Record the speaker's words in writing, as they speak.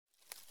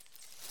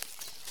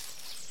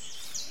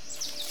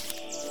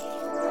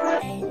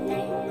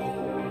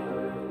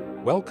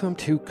Welcome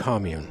to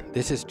Commune.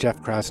 This is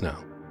Jeff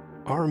Krasno.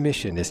 Our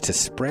mission is to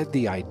spread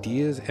the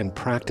ideas and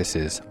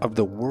practices of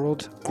the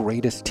world's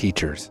greatest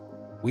teachers.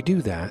 We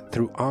do that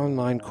through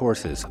online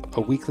courses,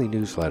 a weekly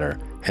newsletter,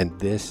 and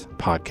this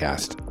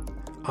podcast.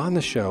 On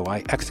the show,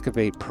 I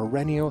excavate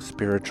perennial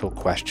spiritual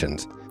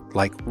questions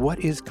like, what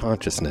is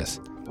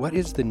consciousness? What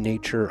is the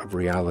nature of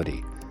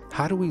reality?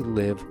 How do we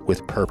live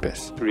with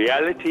purpose?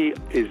 Reality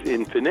is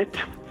infinite.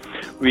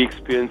 We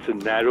experience a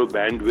narrow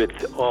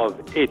bandwidth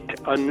of it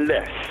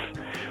unless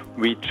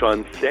we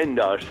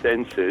transcend our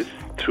senses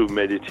through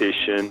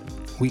meditation.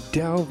 We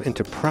delve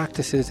into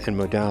practices and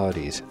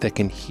modalities that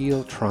can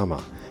heal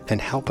trauma and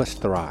help us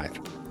thrive.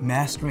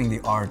 Mastering the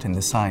art and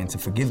the science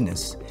of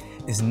forgiveness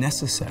is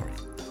necessary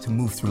to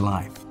move through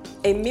life.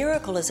 A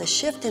miracle is a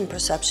shift in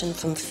perception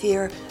from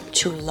fear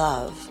to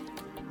love.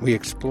 We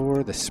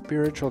explore the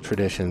spiritual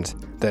traditions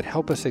that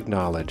help us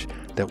acknowledge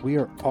that we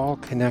are all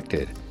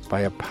connected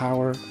by a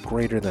power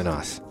greater than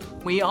us.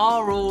 We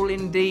are all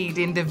indeed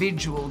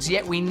individuals,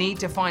 yet we need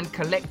to find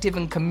collective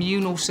and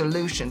communal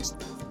solutions.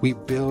 We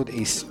build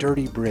a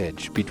sturdy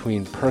bridge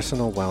between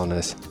personal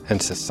wellness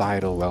and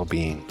societal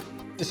well-being.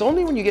 It's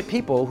only when you get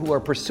people who are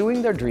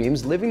pursuing their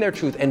dreams, living their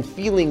truth, and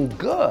feeling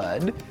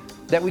good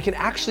that we can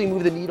actually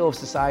move the needle of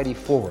society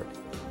forward.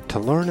 To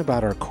learn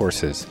about our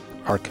courses,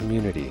 our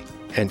community,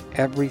 and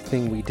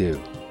everything we do,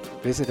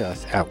 visit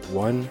us at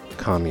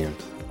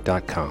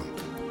onecommune.com.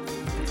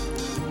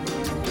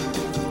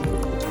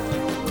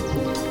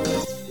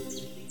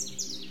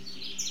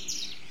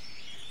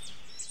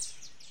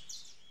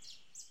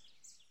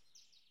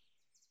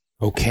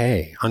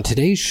 Okay, on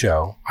today's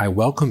show, I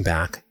welcome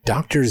back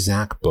Dr.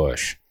 Zach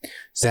Bush.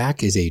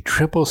 Zach is a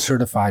triple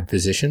certified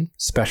physician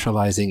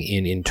specializing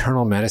in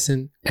internal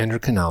medicine,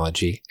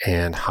 endocrinology,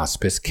 and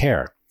hospice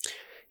care.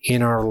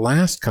 In our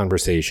last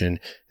conversation,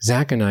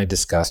 Zach and I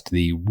discussed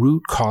the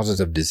root causes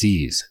of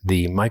disease,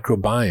 the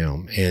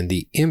microbiome, and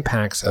the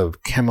impacts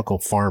of chemical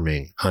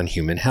farming on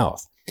human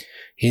health.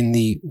 In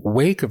the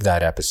wake of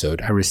that episode,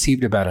 I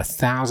received about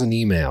 1,000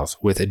 emails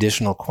with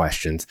additional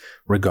questions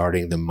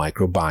regarding the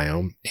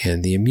microbiome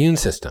and the immune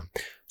system.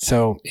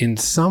 So in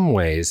some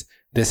ways,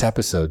 this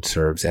episode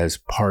serves as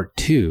part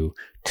 2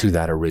 to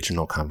that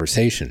original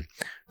conversation.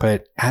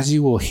 But as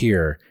you will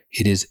hear,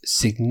 it is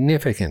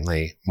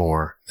significantly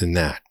more than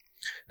that.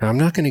 Now, I'm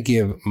not going to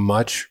give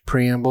much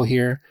preamble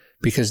here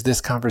because this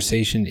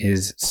conversation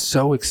is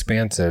so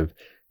expansive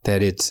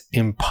that it's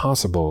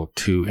impossible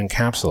to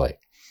encapsulate.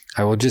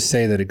 I will just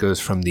say that it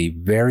goes from the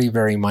very,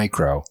 very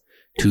micro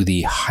to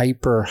the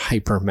hyper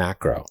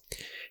macro.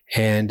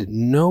 And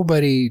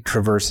nobody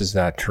traverses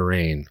that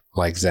terrain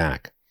like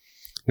Zach.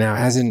 Now,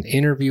 as an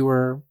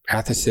interviewer,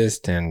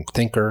 ethicist, and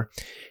thinker,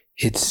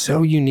 it's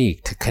so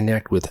unique to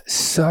connect with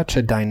such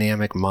a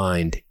dynamic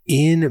mind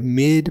in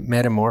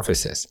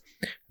mid-metamorphosis.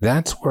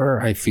 That's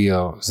where I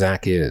feel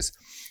Zach is.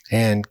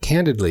 And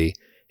candidly,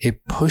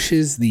 it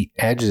pushes the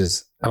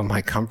edges of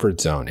my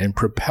comfort zone and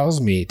propels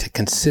me to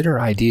consider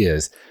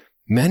ideas,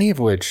 many of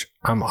which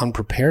I'm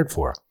unprepared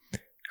for.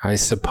 I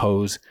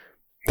suppose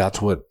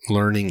that's what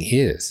learning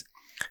is.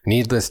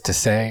 Needless to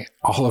say,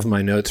 all of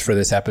my notes for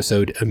this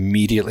episode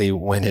immediately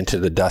went into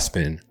the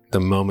dustbin the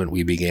moment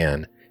we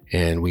began,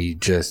 and we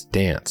just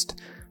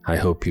danced. I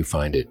hope you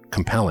find it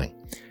compelling.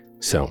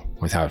 So,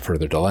 without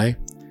further delay,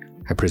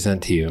 I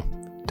present to you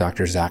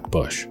Dr. Zach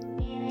Bush.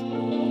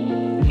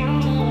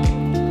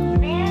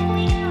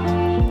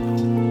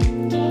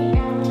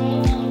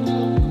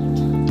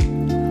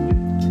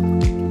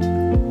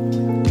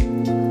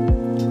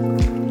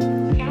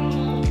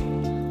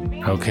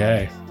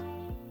 Okay.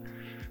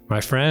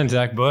 My friend,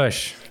 Zach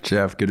Bush.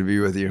 Jeff, good to be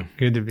with you.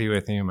 Good to be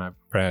with you, my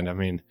friend. I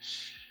mean,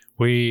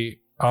 we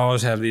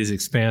always have these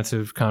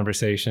expansive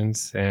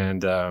conversations,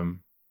 and I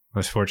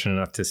was fortunate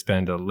enough to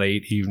spend a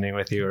late evening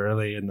with you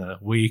early in the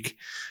week.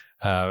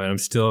 And I'm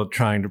still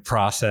trying to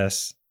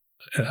process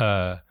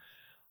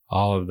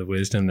all of the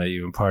wisdom that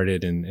you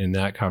imparted in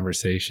that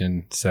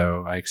conversation.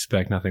 So I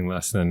expect nothing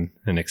less than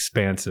an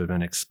expansive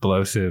and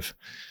explosive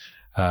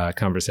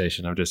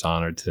conversation. I'm just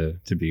honored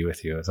to be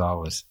with you as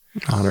always.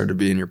 Honored to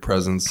be in your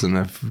presence, and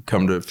I've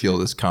come to feel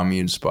this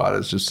commune spot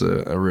is just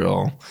a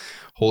real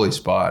holy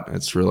spot.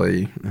 It's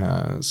really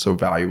so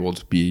valuable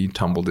to be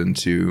tumbled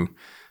into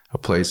a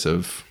place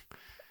of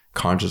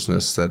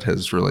consciousness that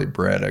has really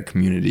bred a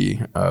community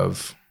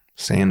of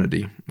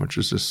sanity, which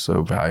is just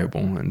so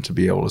valuable. And to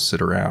be able to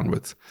sit around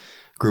with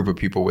a group of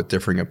people with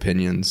differing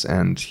opinions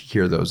and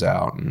hear those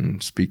out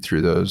and speak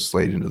through those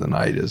late into the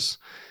night is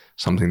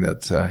something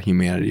that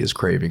humanity is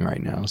craving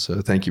right now. So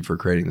thank you for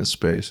creating this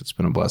space. It's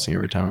been a blessing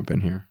every time I've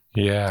been here.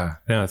 Yeah,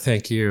 no,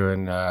 thank you.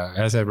 And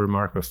as I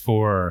remarked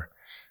before,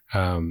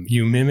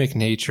 you mimic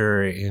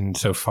nature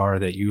insofar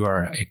that you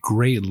are a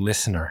great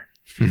listener.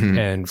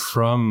 And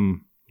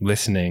from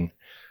listening,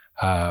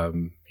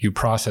 you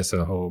process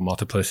a whole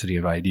multiplicity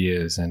of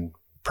ideas, and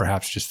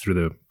perhaps just through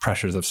the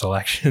pressures of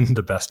selection,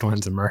 the best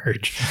ones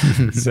emerge.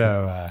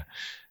 So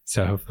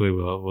hopefully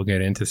we'll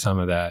get into some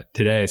of that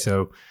today.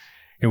 So,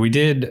 and we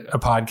did a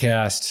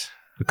podcast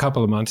a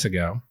couple of months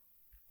ago,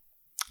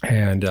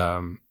 and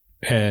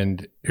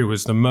and it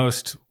was the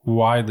most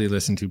widely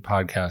listened to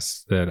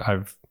podcast that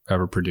I've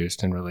ever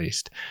produced and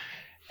released.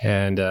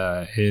 And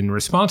in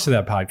response to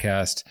that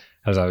podcast,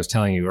 as I was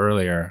telling you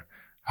earlier,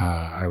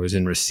 I was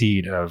in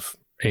receipt of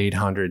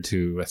 800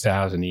 to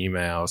 1,000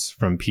 emails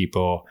from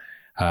people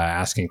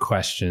asking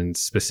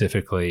questions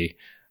specifically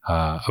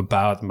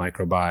about the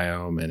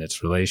microbiome and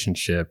its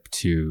relationship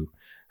to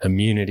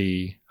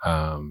immunity,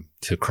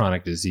 to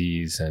chronic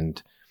disease,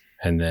 and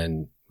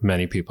then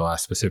many people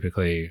asked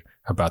specifically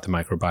about the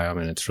microbiome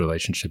and its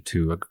relationship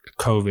to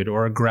COVID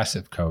or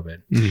aggressive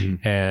COVID.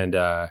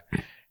 Mm-hmm.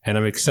 And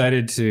I'm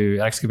excited to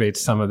excavate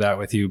some of that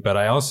with you, but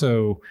I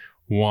also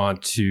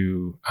want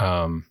to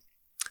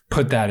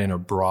put that in a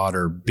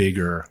broader,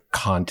 bigger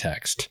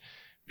context,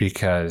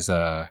 because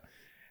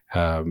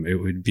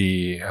it would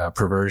be a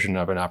perversion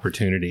of an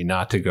opportunity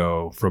not to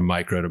go from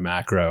micro to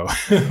macro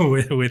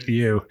with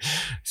you,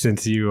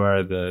 since you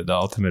are the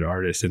ultimate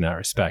artist in that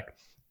respect.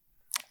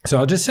 So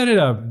I'll just set it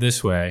up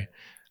this way.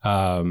 We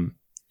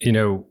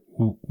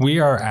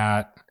are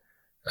at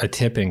a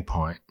tipping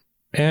point,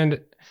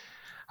 and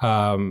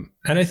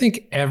I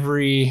think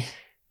every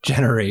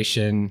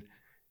generation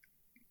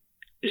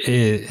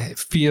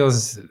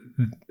feels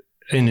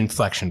an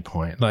inflection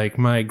point. Like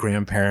my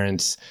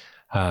grandparents,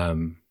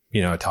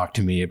 talked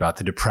to me about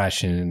the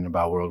Depression,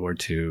 about World War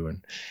II,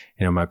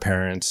 and my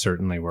parents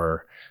certainly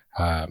were.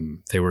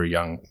 They were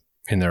young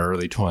in their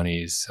early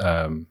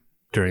 20s.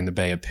 During the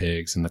Bay of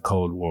Pigs and the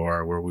Cold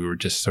War, where we were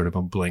just sort of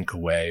a blink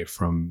away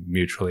from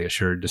mutually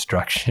assured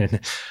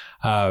destruction.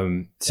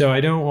 So I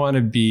don't want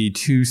to be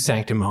too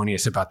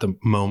sanctimonious about the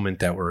moment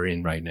that we're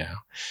in right now.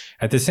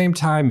 At the same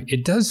time,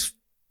 it does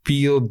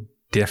feel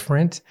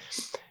different,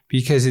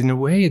 because in a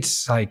way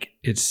it's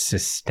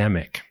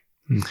systemic.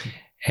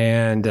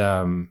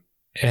 Mm-hmm.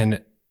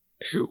 And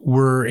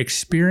we're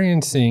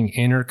experiencing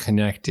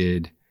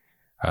interconnected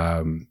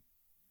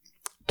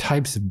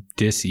types of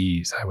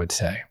dis-ease, I would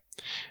say.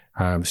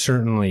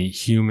 Certainly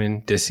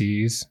human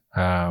disease,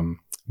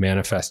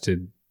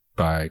 manifested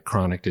by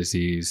chronic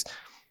disease,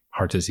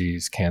 heart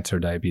disease, cancer,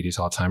 diabetes,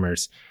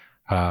 Alzheimer's,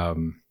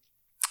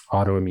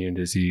 autoimmune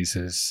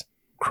diseases,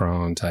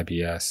 Crohn's,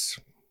 IBS,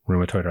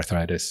 rheumatoid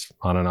arthritis,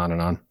 on and on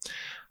and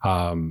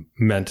on,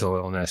 mental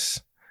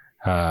illness.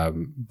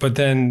 But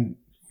then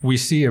we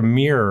see a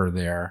mirror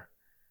there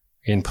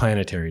in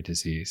planetary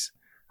disease,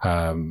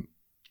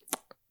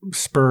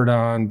 spurred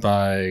on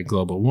by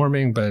global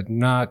warming, but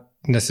not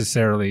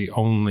necessarily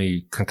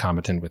only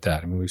concomitant with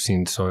that. I mean, we've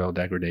seen soil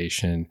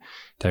degradation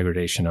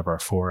of our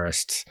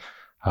forests,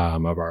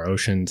 of our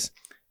oceans.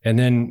 And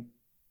then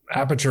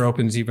aperture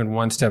opens even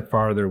one step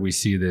farther. We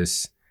see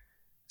this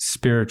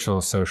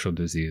spiritual social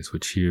disease,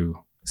 which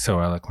you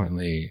so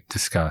eloquently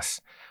discuss,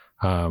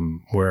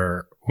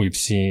 where we've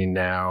seen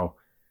now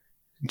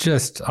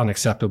just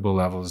unacceptable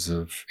levels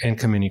of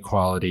income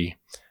inequality,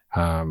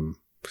 sort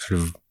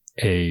of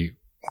a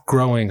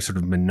growing sort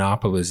of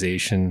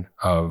monopolization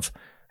of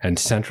and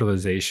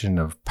centralization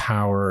of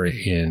power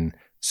in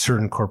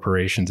certain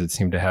corporations that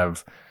seem to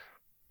have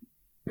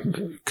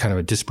kind of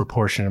a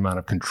disproportionate amount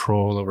of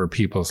control over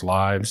people's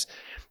lives.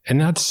 And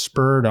that's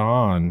spurred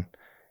on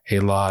a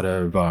lot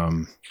of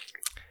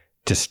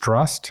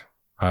distrust,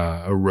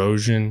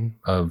 erosion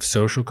of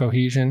social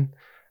cohesion,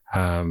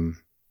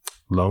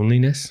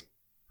 loneliness,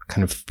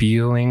 kind of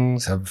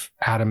feelings of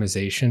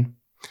atomization.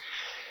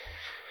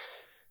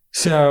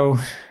 So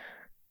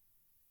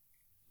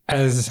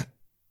as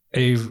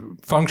a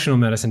functional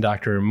medicine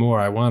doctor or more,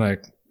 I want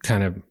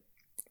to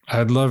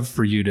I'd love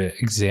for you to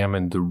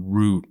examine the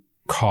root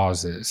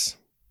causes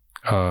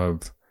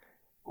of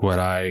what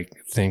I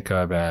think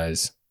of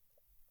as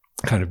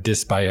kind of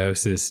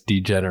dysbiosis,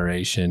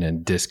 degeneration,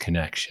 and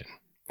disconnection.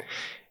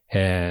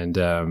 And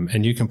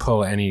you can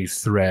pull any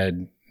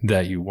thread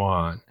that you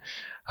want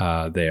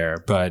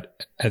there.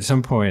 But at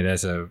some point,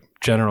 as a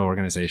general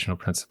organizational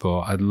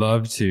principle, I'd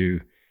love to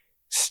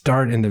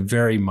start in the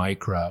very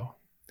micro,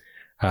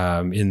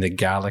 in the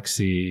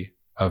galaxy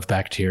of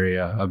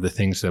bacteria, of the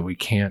things that we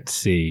can't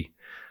see,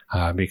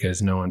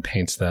 because no one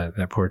paints that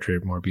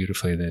portrait more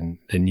beautifully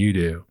than you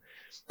do.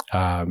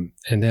 And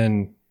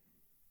then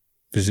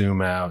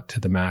zoom out to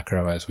the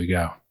macro as we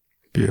go.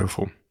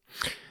 Beautiful.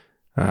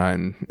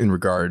 And in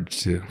regard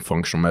to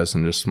functional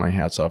medicine, just my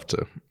hats off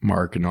to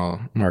Mark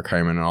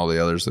Hyman and all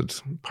the others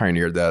that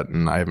pioneered that.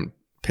 And I haven't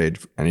paid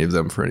any of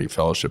them for any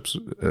fellowships,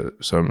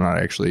 so I'm not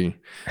actually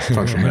a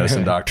functional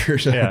medicine doctor.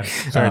 Yeah,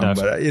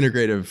 but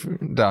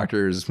integrative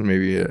doctor is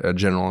maybe a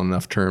general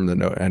enough term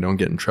that I don't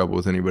get in trouble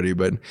with anybody.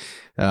 But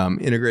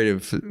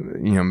integrative,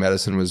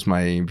 medicine was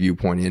my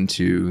viewpoint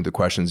into the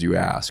questions you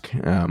ask.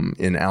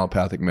 In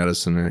allopathic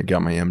medicine, I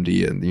got my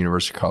MD at the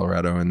University of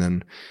Colorado, and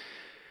then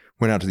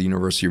went out to the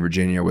University of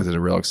Virginia with a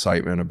real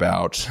excitement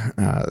about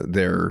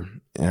their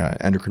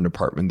endocrine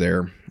department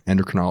there.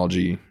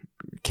 Endocrinology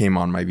came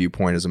on my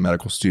viewpoint as a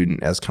medical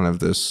student as kind of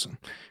this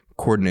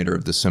coordinator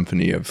of the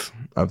symphony of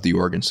the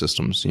organ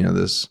systems,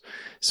 this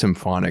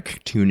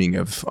symphonic tuning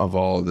of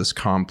all of this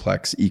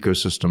complex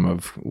ecosystem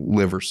of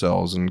liver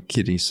cells and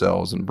kidney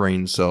cells and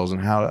brain cells,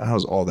 and how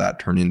does all that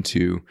turn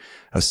into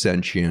a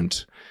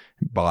sentient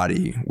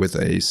body with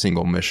a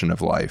single mission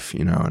of life,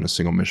 and a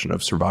single mission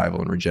of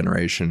survival and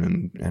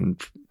regeneration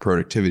and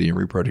productivity and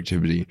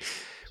reproductivity.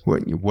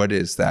 What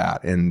is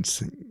that? And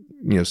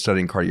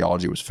studying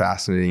cardiology was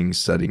fascinating.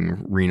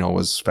 Studying renal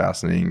was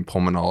fascinating.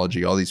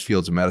 Pulmonology, all these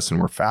fields of medicine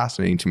were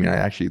fascinating to me. I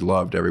actually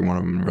loved every one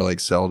of them and really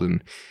excelled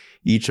in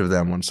each of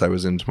them once I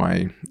was into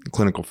my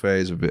clinical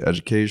phase of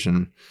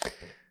education.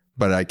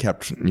 But I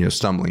kept,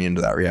 stumbling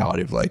into that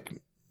reality of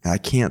I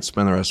can't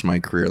spend the rest of my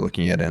career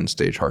looking at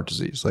end-stage heart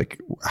disease.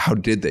 How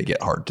did they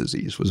get heart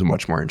disease was a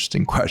much more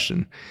interesting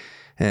question.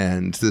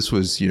 And this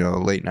was,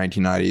 late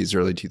 1990s,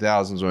 early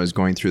 2000s when I was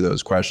going through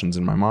those questions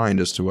in my mind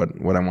as to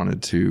what I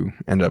wanted to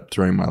end up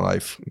throwing my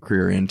life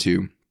career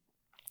into.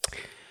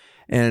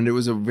 And it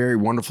was a very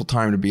wonderful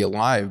time to be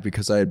alive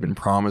because I had been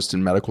promised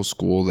in medical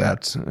school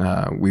that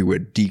we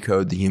would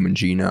decode the human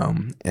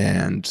genome,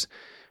 and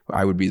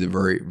I would be the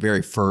very,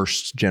 very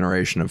first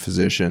generation of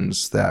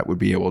physicians that would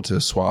be able to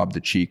swab the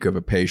cheek of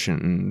a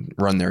patient and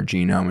run their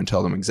genome and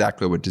tell them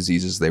exactly what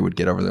diseases they would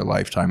get over their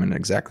lifetime and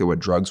exactly what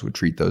drugs would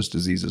treat those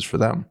diseases for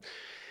them.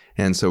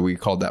 And so we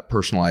called that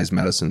personalized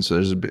medicine. So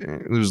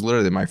it was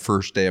literally my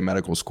first day of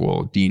medical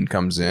school. Dean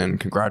comes in,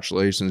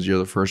 congratulations, you're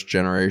the first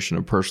generation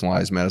of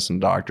personalized medicine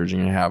doctors,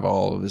 and you have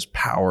all of this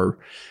power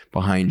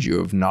behind you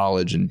of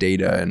knowledge and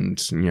data,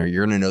 and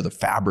you're going to know the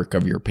fabric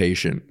of your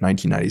patient.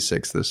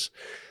 1996,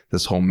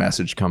 this whole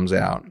message comes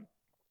out.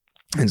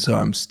 And so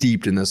I'm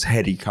steeped in this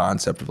heady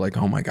concept of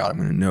oh my God, I'm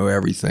going to know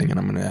everything, and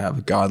I'm going to have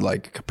a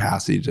godlike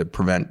capacity to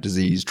prevent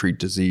disease, treat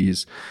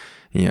disease,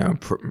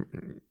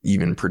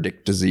 even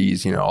predict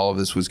disease. All of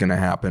this was going to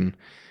happen.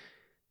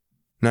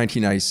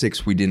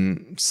 1996, we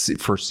didn't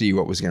foresee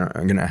what was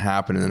going to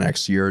happen in the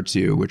next year or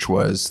two, which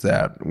was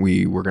that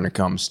we were going to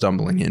come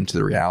stumbling into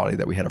the reality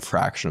that we had a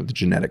fraction of the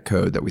genetic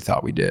code that we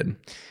thought we did.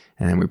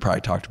 And we probably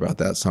talked about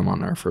that some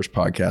on our first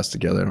podcast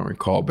together. I don't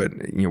recall, but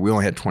we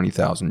only had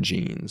 20,000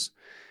 genes,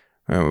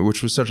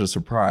 which was such a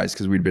surprise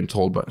because we'd been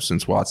told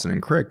since Watson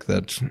and Crick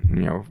that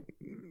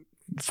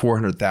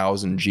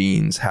 400,000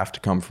 genes have to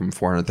come from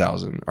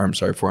 400,000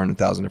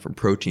 different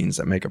proteins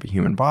that make up a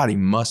human body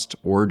must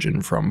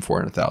origin from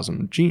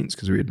 400,000 genes,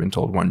 because we had been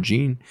told one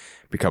gene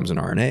becomes an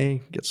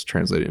RNA, gets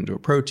translated into a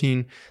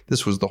protein.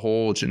 This was the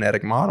whole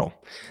genetic model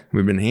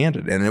we've been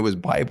handed, and it was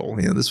Bible.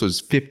 This was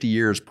 50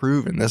 years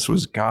proven. This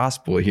was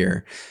gospel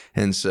here.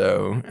 And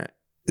so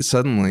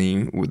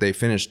suddenly they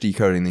finished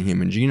decoding the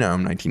human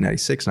genome,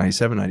 1996,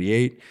 97,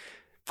 98,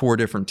 4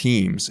 different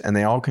teams, and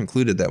they all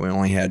concluded that we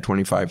only had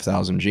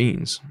 25,000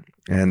 genes.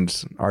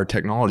 And our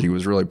technology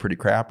was really pretty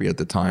crappy at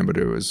the time, but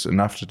it was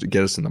enough to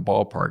get us in the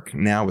ballpark.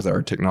 Now with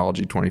our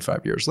technology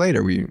 25 years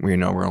later, we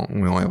know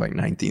we only have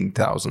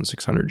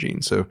 19,600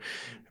 genes. So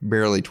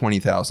barely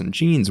 20,000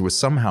 genes was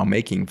somehow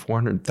making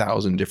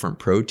 400,000 different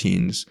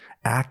proteins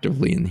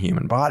actively in the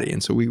human body.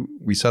 And so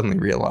we suddenly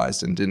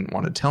realized and didn't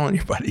want to tell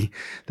anybody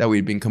that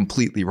we'd been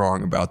completely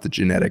wrong about the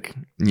genetic,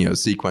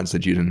 sequence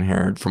that you'd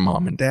inherit from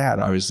mom and dad.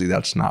 Obviously,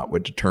 that's not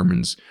what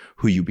determines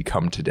who you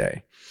become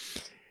today.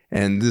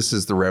 And this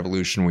is the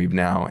revolution we've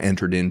now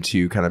entered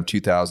into, kind of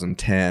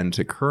 2010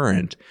 to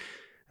current.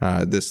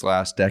 This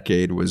last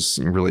decade was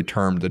really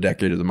termed the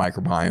decade of the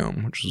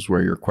microbiome, which is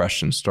where your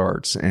question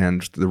starts.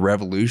 And the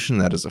revolution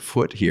that is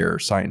afoot here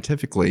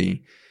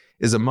scientifically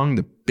is among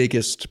the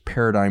biggest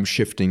paradigm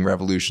shifting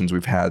revolutions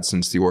we've had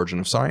since the origin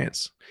of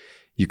science.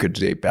 You could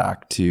date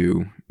back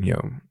to,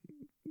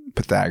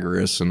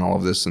 Pythagoras and all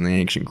of this in the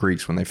ancient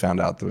Greeks when they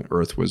found out the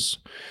earth was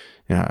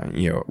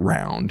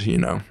round,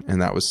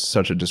 and that was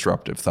such a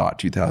disruptive thought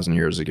 2,000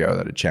 years ago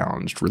that it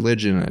challenged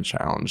religion and it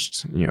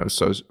challenged,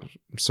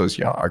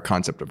 our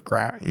concept of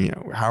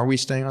how are we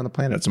staying on the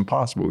planet? It's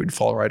impossible. We'd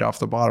fall right off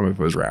the bottom if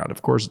it was round.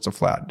 Of course, it's a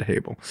flat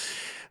table.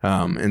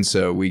 And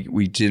so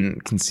we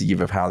didn't conceive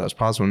of how that's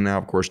possible. And now,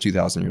 of course,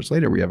 2,000 years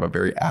later, we have a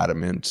very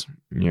adamant,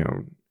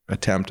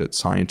 attempt at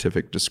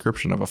scientific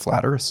description of a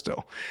flat earth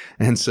still.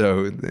 And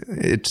so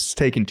it's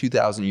taken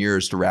 2,000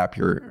 years to wrap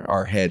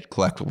our head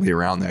collectively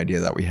around the idea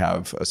that we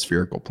have a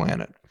spherical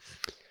planet.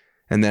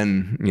 And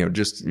then,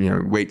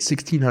 wait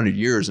 1,600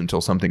 years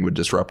until something would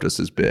disrupt us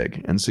as big.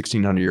 And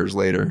 1,600 years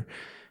later,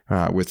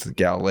 with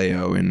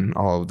Galileo and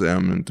all of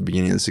them at the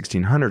beginning of the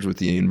 1600s with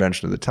the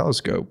invention of the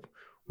telescope,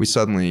 we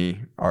suddenly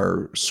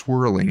are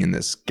swirling in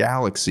this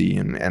galaxy,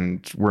 and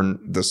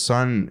the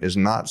sun is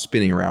not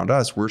spinning around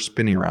us. We're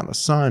spinning around the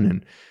sun,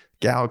 and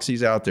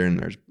galaxies out there, and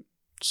there's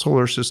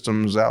solar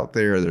systems out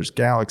there. There's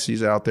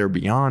galaxies out there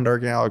beyond our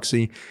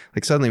galaxy.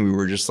 Suddenly we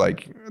were just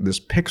like this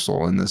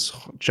pixel in this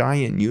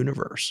giant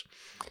universe.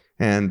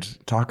 And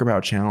talk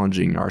about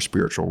challenging our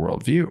spiritual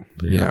worldview,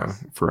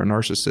 for a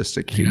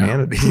narcissistic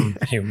humanity.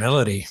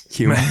 Humility.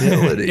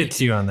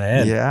 Hits you on the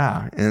head.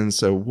 Yeah. And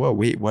so,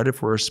 what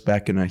if we're a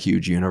speck in a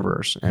huge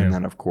universe? And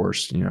then, of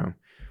course,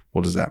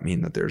 does that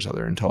mean that there's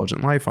other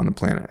intelligent life on the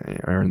planet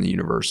or in the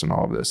universe and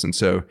all of this? And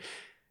so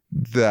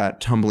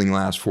that tumbling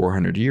last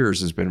 400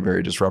 years has been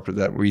very disruptive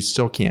that we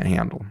still can't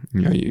handle.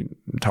 You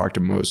talk to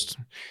most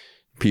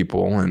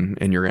people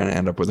and you're going to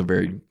end up with a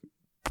very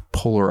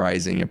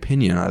polarizing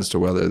opinion as to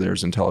whether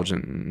there's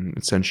intelligent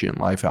and sentient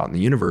life out in the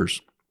universe.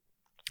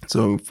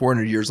 So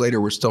 400 years later,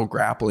 we're still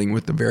grappling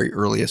with the very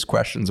earliest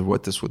questions of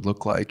what this would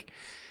look like.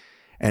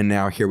 And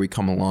now here we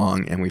come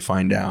along and we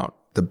find out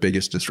the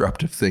biggest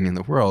disruptive thing in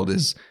the world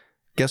is,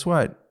 guess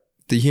what?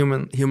 The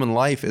human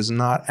life is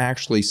not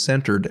actually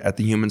centered at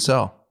the human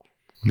cell.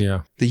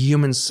 Yeah. The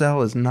human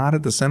cell is not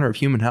at the center of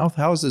human health.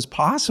 How is this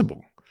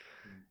possible?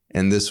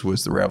 And this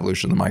was the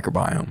revolution of the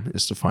microbiome,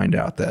 is to find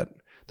out that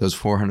those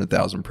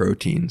 400,000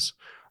 proteins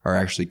are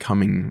actually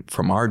coming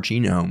from our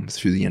genome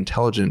through the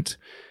intelligent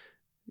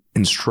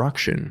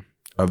instruction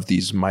of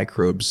these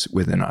microbes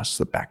within us,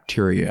 the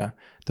bacteria,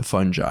 the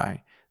fungi,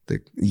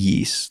 the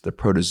yeast, the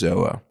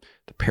protozoa,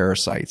 the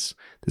parasites.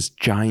 This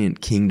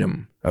giant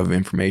kingdom of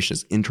information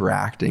is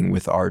interacting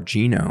with our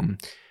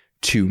genome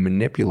to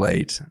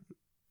manipulate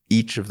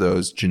each of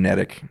those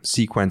genetic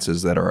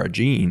sequences that are a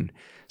gene,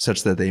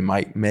 such that they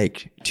might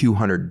make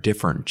 200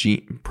 different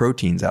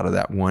proteins out of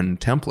that one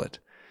template.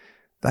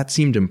 That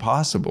seemed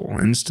impossible,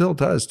 and still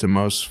does to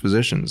most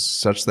physicians,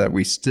 such that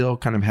we still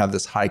kind of have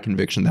this high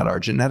conviction that our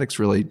genetics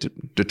really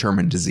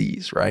determine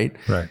disease, right?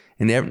 Right.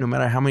 And no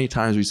matter how many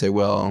times we say,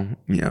 well,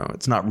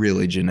 it's not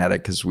really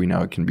genetic because we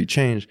know it can be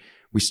changed,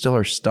 we still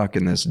are stuck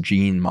in this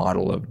gene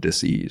model of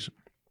disease.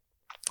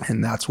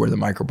 And that's where the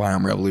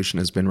microbiome revolution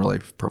has been really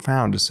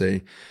profound, to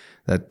say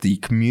that the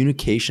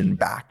communication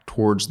back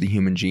towards the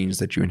human genes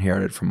that you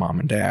inherited from mom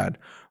and dad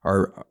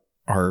are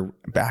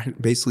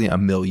basically a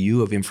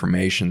milieu of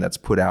information that's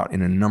put out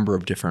in a number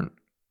of different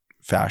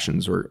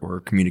fashions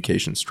or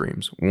communication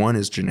streams. One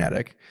is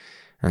genetic.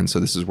 And so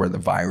this is where the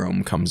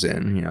virome comes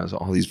in.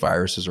 All these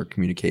viruses are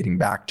communicating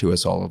back to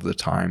us all of the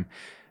time,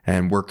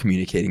 and we're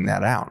communicating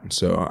that out.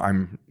 So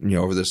I'm,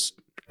 over this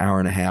hour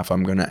and a half,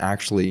 I'm going to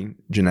actually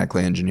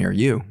genetically engineer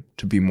you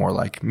to be more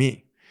like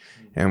me.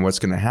 And what's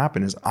going to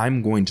happen is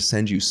I'm going to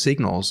send you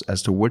signals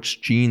as to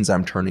which genes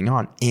I'm turning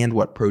on and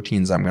what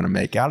proteins I'm going to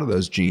make out of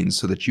those genes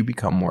so that you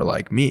become more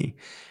like me.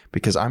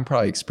 Because I'm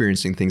probably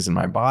experiencing things in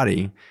my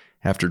body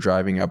after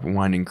driving up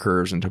winding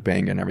curves and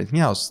Topanga and everything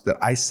else that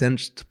I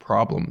sensed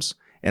problems.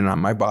 And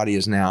my body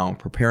is now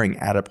preparing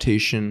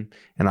adaptation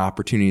and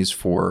opportunities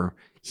for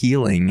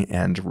healing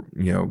and,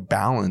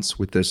 balance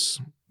with the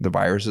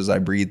viruses I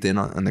breathed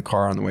in the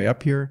car on the way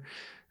up here,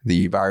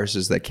 the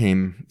viruses that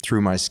came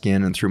through my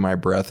skin and through my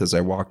breath as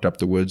I walked up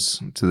the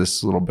woods to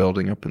this little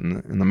building up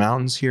in the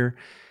mountains here.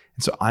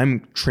 And so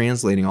I'm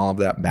translating all of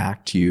that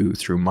back to you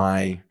through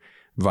my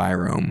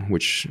virome,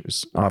 which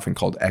is often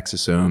called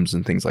exosomes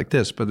and things like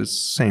this, but it's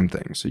the same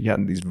thing. So you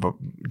have these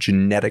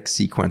genetic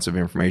sequence of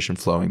information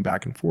flowing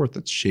back and forth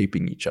that's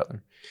shaping each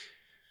other.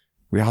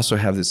 We also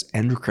have this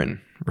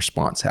endocrine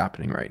response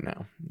happening right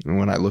now. And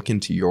when I look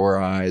into your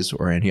eyes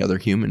or any other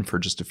human for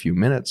just a few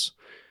minutes,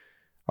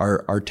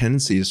 our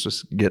tendency is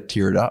just get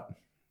teared up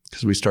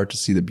because we start to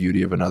see the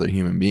beauty of another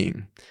human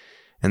being.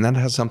 And that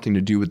has something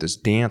to do with this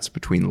dance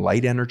between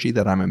light energy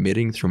that I'm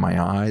emitting through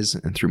my eyes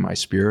and through my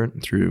spirit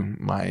and through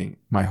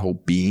my whole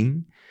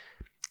being,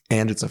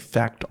 and its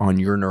effect on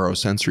your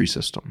neurosensory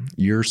system.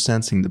 You're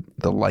sensing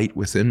the light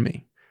within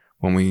me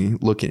when we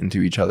look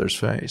into each other's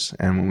face,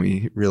 and when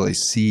we really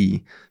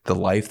see the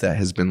life that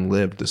has been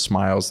lived, the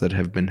smiles that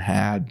have been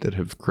had, that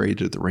have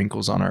created the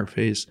wrinkles on our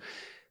face.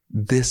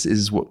 This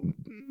is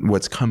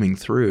what's coming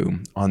through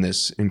on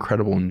this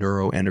incredible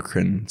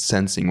neuroendocrine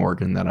sensing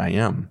organ that I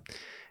am.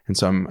 And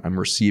so I'm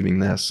receiving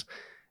this.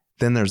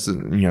 Then there's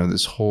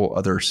this whole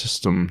other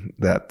system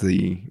that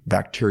the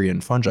bacteria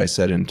and fungi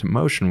set into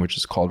motion, which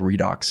is called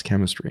redox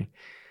chemistry.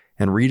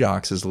 And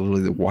redox is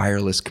literally the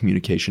wireless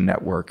communication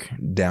network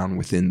down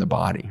within the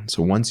body.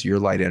 So once your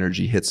light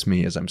energy hits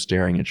me as I'm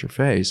staring at your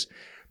face,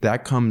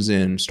 that comes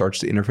in, starts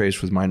to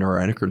interface with my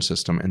neuroendocrine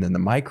system, and then the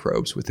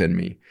microbes within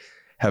me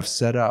have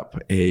set up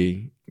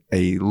a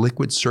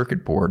liquid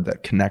circuit board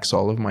that connects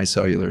all of my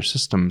cellular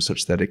systems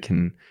such that it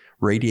can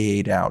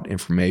radiate out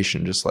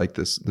information, just like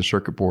the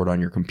circuit board on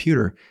your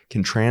computer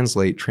can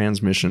translate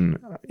transmission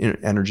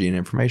energy and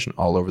information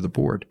all over the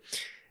board.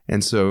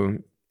 And so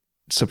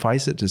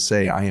suffice it to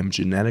say, I am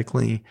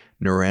genetically,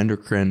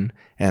 neuroendocrine,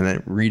 and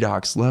at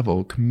redox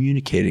level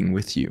communicating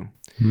with you.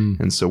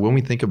 And so when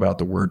we think about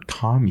the word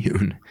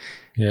commune,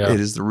 it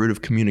is the root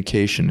of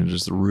communication. It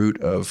is the root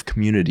of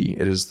community.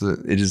 It is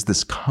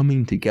this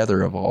coming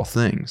together of all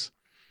things.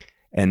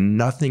 And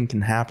nothing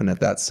can happen at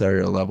that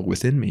cellular level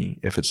within me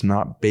if it's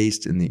not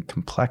based in the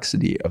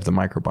complexity of the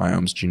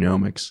microbiome's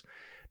genomics,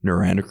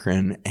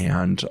 neuroendocrine,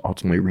 and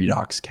ultimately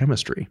redox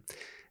chemistry.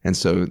 And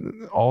so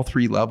all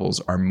three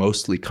levels are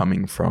mostly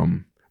coming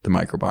from the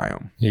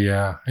microbiome.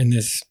 Yeah. And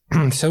this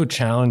so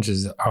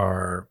challenges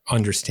our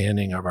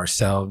understanding of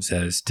ourselves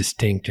as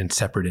distinct and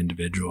separate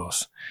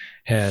individuals.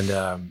 And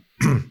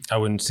I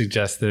wouldn't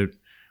suggest that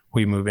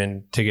we move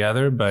in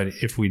together, but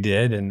if we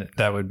did, and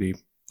that would be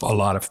a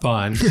lot of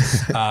fun.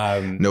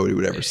 Nobody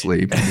would ever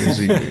sleep.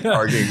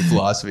 Arguing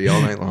philosophy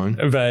all night long.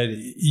 But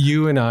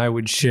you and I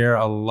would share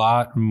a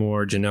lot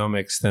more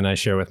genomics than I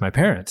share with my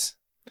parents.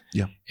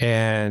 Yeah.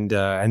 And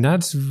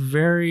that's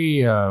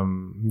very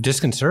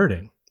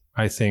disconcerting,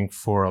 I think,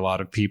 for a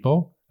lot of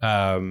people.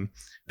 But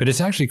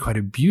it's actually quite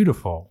a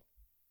beautiful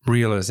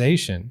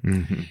realization.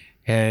 Mm-hmm.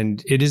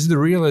 And it is the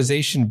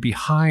realization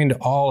behind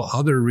all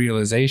other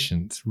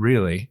realizations,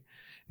 really.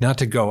 Not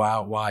to go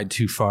out wide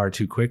too far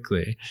too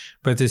quickly,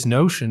 but this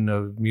notion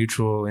of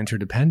mutual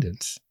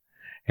interdependence.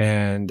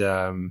 And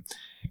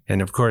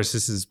of course,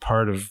 this is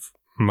part of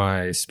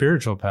my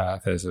spiritual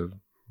path as a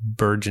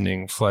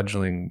burgeoning,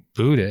 fledgling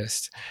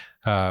Buddhist,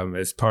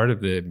 as part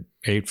of the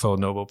Eightfold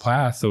Noble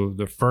Path. So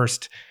the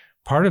first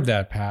part of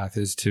that path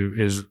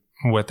is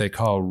what they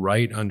call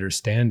right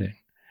understanding,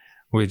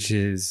 which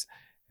is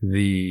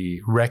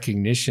the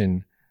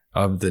recognition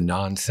of the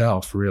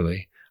non-self,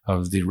 really,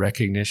 of the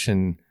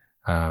recognition.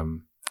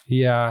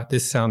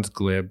 This sounds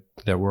glib,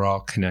 that we're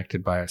all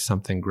connected by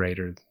something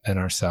greater than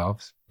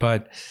ourselves,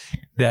 but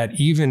that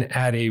even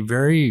at a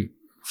very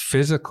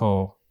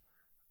physical,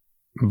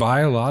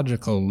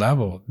 biological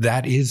level,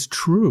 that is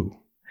true.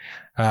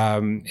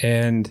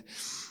 And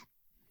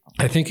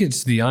I think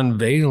it's the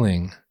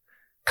unveiling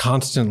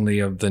constantly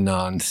of the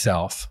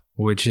non-self,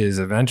 which is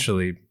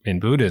eventually in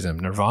Buddhism,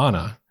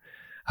 nirvana.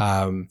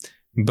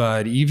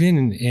 But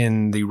even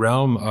in the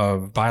realm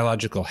of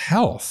biological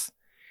health,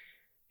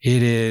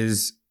 it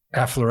is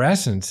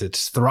efflorescence.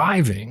 It's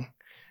thriving,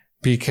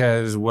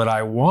 because what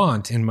I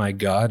want in my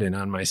gut and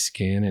on my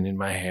skin and in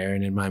my hair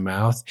and in my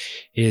mouth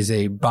is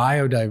a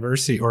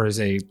biodiversity, or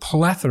is a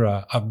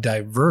plethora of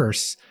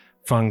diverse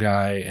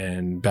fungi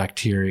and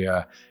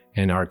bacteria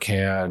and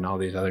archaea and all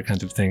these other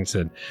kinds of things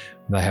that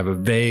I have a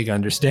vague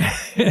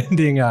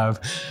understanding of,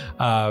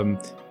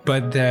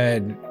 but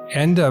that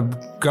end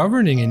up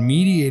governing and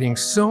mediating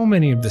so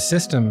many of the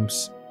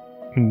systems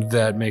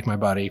that make my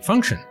body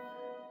function.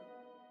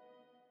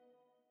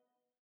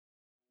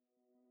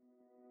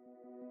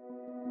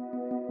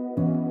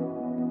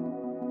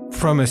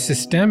 From a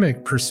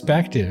systemic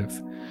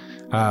perspective,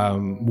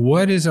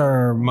 what is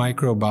our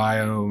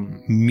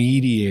microbiome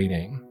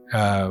mediating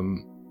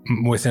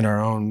within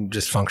our own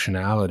just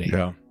functionality?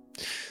 Yeah.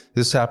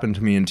 This happened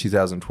to me in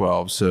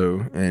 2012.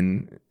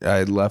 And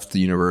I left the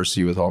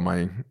university with all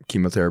my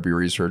chemotherapy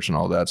research and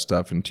all that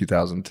stuff in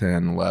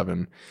 2010,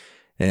 11,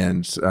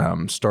 and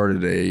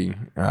started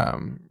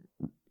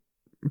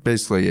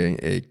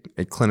basically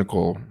a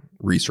clinical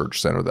research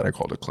center that I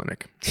called a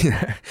clinic.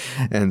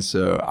 And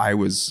so I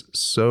was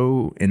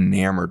so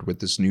enamored with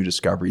this new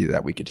discovery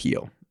that we could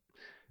heal.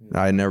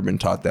 I had never been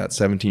taught that.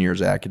 17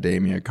 years of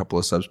academia, a couple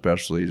of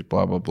subspecialties,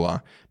 blah, blah,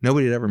 blah.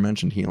 Nobody had ever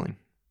mentioned healing.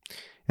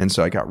 And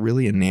so I got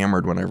really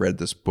enamored when I read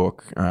this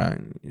book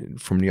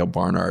from Neil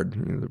Barnard,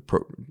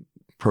 the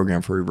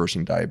program for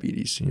reversing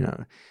diabetes,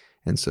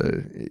 And so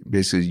it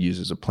basically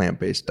uses a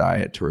plant-based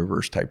diet to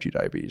reverse type 2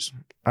 diabetes.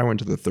 I went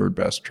to the third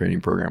best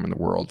training program in the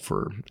world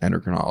for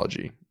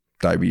endocrinology.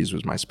 Diabetes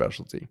was my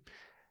specialty.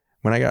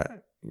 When I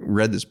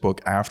read this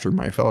book after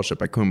my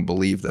fellowship, I couldn't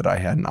believe that I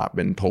had not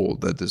been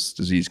told that this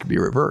disease could be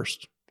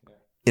reversed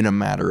in a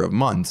matter of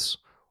months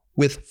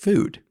with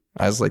food.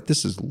 I was like,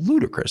 this is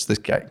ludicrous. This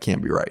guy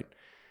can't be right.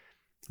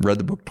 Read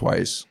the book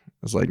twice.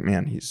 I was like,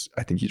 man,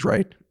 I think he's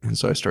right. And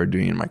so I started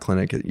doing it in my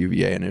clinic at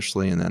UVA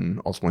initially, and then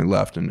ultimately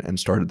left and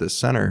started this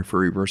center for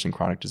reversing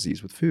chronic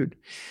disease with food.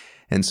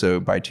 And so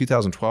by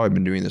 2012, I've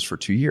been doing this for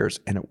 2 years,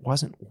 and it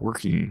wasn't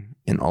working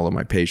in all of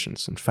my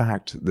patients. In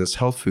fact, this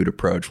health food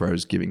approach where I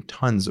was giving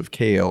tons of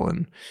kale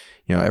and,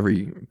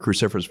 every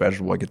cruciferous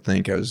vegetable I could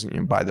think, I was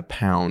by the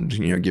pound,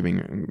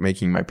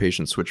 making my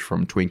patients switch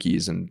from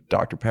Twinkies and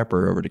Dr.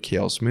 Pepper over to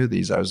kale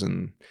smoothies. I was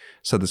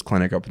set this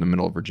clinic up in the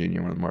middle of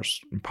Virginia, one of the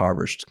most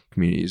impoverished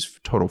communities,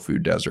 total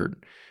food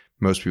desert.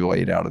 Most people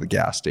ate out of the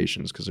gas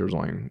stations because there was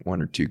only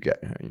one or two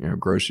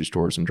grocery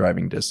stores in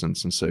driving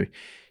distance. And so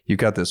you've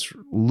got this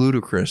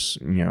ludicrous,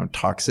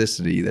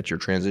 toxicity that you're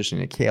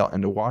transitioning to kale.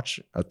 And to watch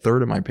a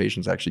third of my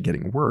patients actually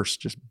getting worse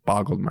just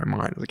boggled my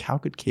mind. Like, how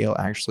could kale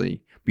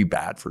actually be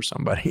bad for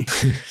somebody?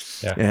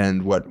 Yeah.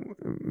 And what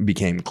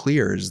became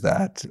clear is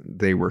that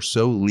they were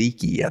so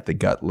leaky at the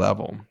gut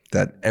level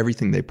that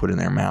everything they put in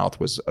their mouth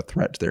was a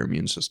threat to their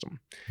immune system.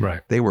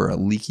 Right. They were a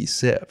leaky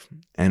sieve.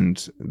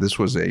 And this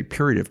was a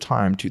period of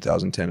time,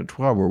 2010 to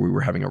 12, where we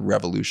were having a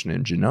revolution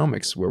in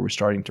genomics, where we're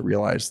starting to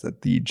realize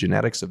that the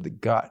genetics of the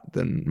gut,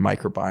 the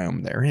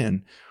microbiome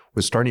therein,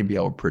 was starting to be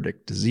able to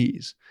predict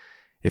disease.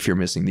 If you're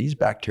missing these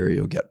bacteria,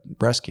 you'll get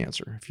breast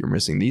cancer. If you're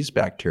missing these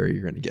bacteria,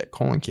 you're going to get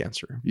colon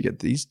cancer. If you get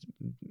these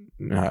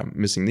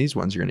missing these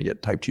ones, you're going to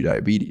get type 2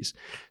 diabetes.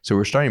 So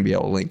we're starting to be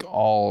able to link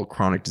all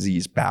chronic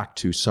disease back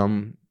to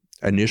some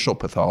initial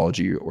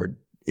pathology or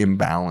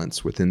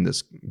imbalance within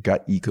this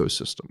gut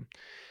ecosystem.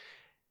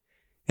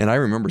 And I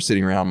remember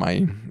sitting around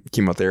my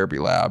chemotherapy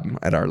lab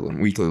at our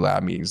weekly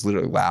lab meetings,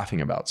 literally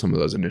laughing about some of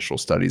those initial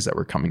studies that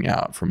were coming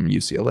out from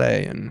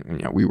UCLA.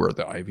 And we were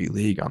the Ivy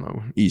League on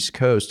the East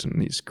Coast,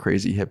 and these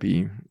crazy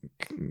hippie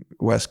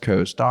West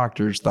Coast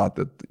doctors thought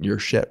that your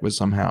shit was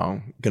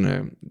somehow going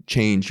to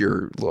change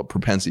your little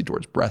propensity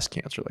towards breast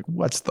cancer. Like,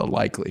 what's the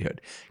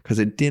likelihood? Because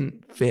it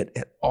didn't fit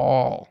at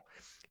all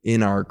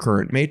in our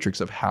current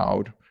matrix of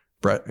how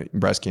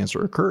breast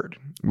cancer occurred.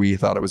 We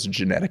thought it was a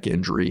genetic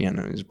injury and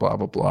it was blah,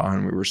 blah, blah.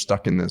 And we were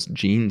stuck in this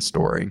gene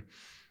story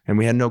and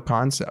we had no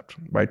concept.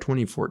 By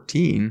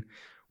 2014,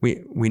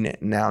 we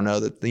now know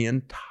that the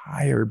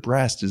entire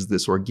breast is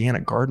this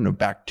organic garden of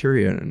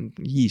bacteria and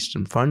yeast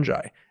and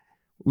fungi.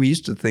 We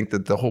used to think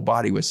that the whole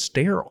body was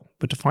sterile,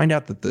 but to find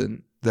out that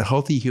the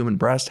healthy human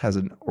breast has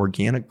an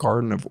organic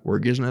garden of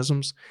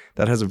organisms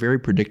that has a very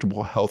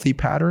predictable, healthy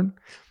pattern,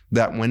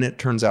 that when it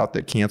turns out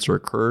that cancer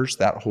occurs,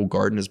 that whole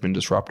garden has been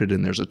disrupted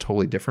and there's a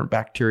totally different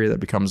bacteria that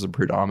becomes the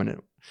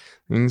predominant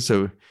thing.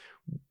 So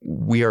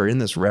we are in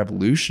this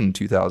revolution,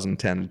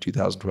 2010 to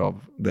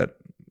 2012, that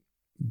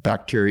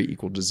bacteria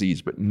equal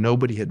disease, but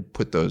nobody had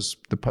put the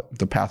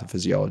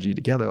pathophysiology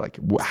together. Like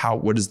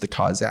what is the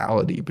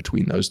causality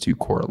between those two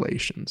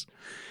correlations?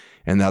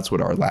 And that's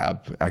what our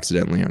lab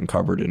accidentally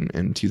uncovered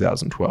in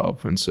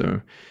 2012. And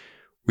so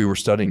we were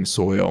studying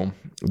soil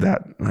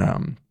that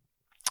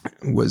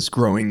was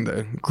growing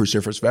the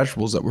cruciferous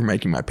vegetables that were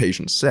making my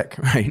patients sick,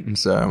 right? And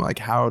so I'm like,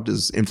 how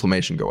does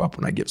inflammation go up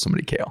when I give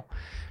somebody kale?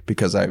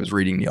 Because I was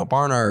reading Neil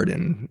Barnard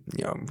and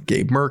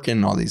Gabe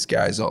Merkin, all these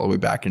guys all the way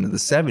back into the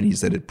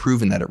 70s that had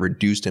proven that it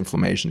reduced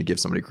inflammation to give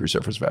somebody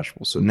cruciferous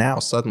vegetables. So now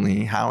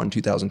suddenly, how in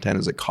 2010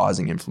 is it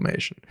causing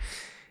inflammation?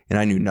 And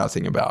I knew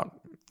nothing about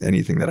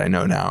anything that I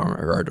know now in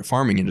regard to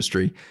farming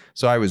industry.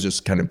 So I was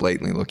just kind of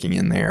blatantly looking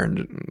in there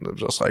and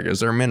just like, is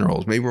there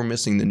minerals? Maybe we're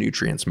missing the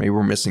nutrients. Maybe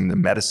we're missing the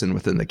medicine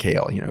within the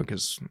kale,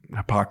 because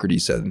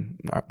Hippocrates said,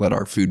 let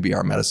our food be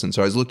our medicine.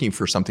 So I was looking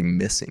for something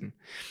missing.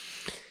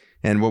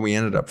 And what we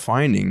ended up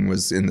finding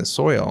was in the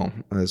soil,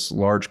 this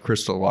large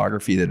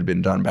crystallography that had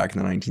been done back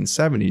in the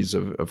 1970s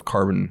of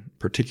carbon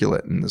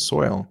particulate in the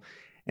soil.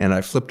 And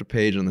I flipped a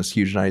page on this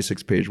huge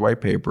 96-page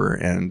white paper,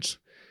 and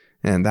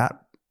that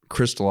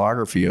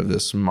crystallography of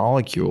this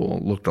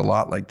molecule looked a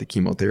lot like the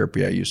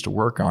chemotherapy I used to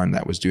work on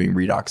that was doing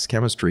redox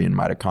chemistry in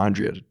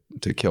mitochondria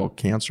to kill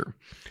cancer.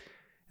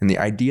 And the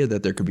idea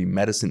that there could be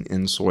medicine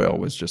in soil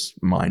was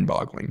just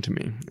mind-boggling to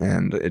me.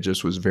 And it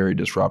just was very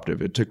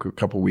disruptive. It took a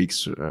couple of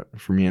weeks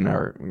for me and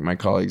my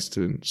colleagues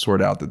to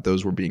sort out that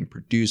those were being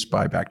produced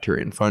by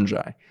bacteria and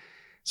fungi.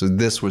 So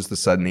this was the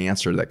sudden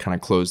answer that kind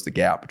of closed the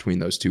gap between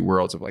those two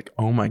worlds of like,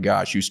 oh my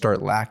gosh, you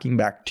start lacking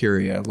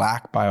bacteria,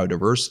 lack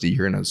biodiversity,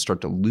 you're going to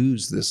start to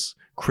lose this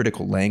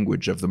critical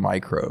language of the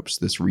microbes,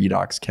 this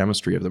redox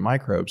chemistry of the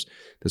microbes.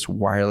 This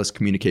wireless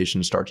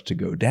communication starts to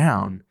go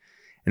down.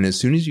 And as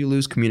soon as you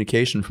lose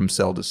communication from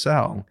cell to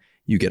cell,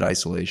 you get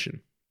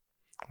isolation.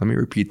 Let me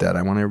repeat that.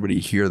 I want everybody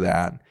to hear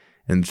that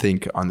and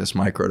think on this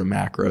micro to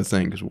macro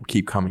thing, because we'll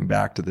keep coming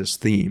back to this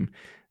theme.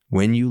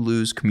 When you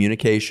lose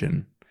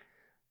communication,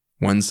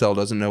 one cell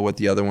doesn't know what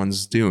the other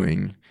one's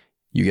doing,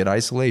 you get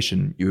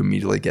isolation, you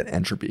immediately get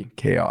entropy,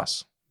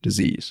 chaos,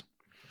 disease.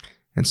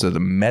 And so the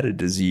meta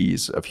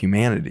disease of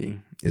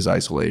humanity is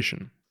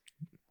isolation.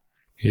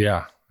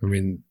 Yeah. I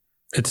mean,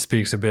 it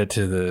speaks a bit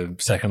to the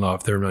second law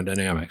of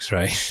thermodynamics,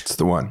 right? It's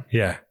the one.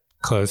 Yeah.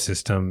 Closed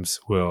systems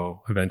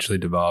will eventually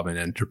devolve in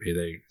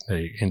entropy,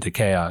 they into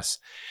chaos.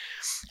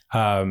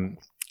 So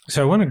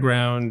I want to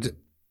ground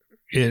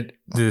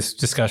this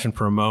discussion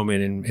for a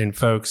moment in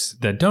folks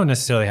that don't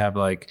necessarily have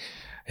like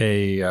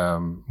a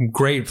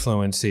great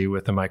fluency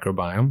with the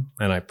microbiome,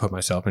 and I put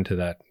myself into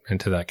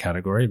that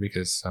category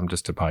because I'm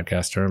just a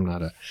podcaster. I'm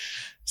not a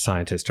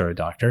scientist or a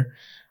doctor,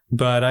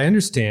 but I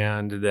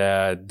understand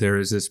that there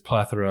is this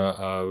plethora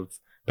of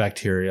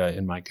bacteria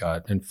in my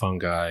gut and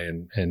fungi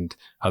and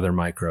other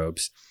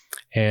microbes,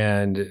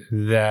 and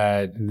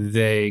that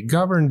they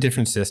govern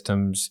different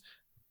systems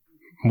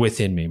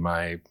within me.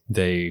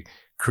 They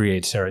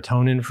create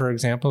serotonin, for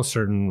example,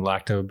 certain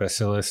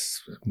lactobacillus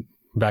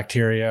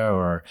bacteria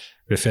or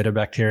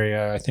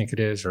bifidobacteria, I think it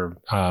is, or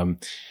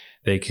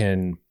they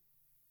can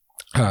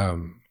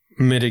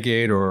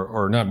mitigate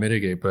or not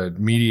mitigate, but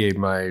mediate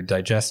my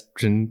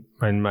digestion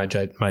and my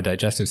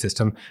digestive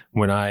system.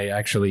 When I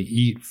actually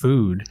eat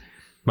food,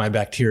 my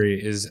bacteria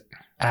is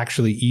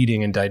actually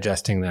eating and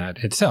digesting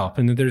that itself.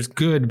 And there's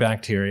good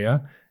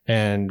bacteria,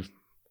 and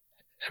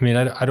I mean,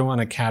 I don't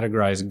want to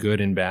categorize good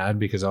and bad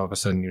because all of a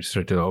sudden you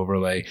start to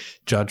overlay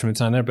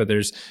judgments on there, but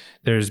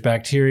there's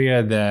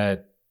bacteria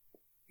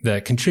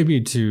that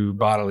contribute to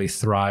bodily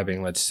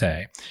thriving, let's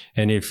say.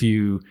 And if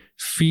you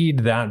feed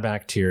that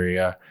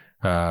bacteria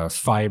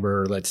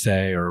fiber, let's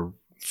say, or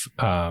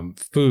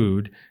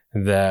food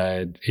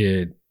that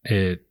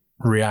it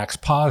reacts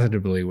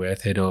positively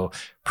with, it'll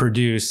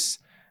produce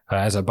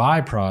as a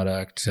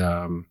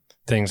byproduct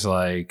things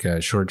like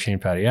short chain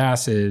fatty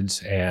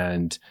acids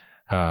and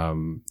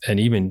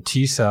even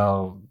T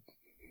cell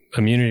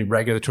immunity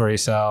regulatory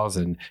cells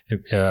and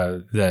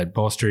that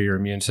bolster your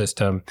immune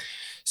system.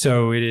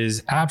 So it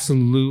is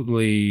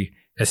absolutely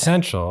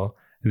essential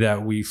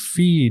that we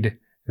feed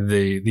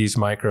these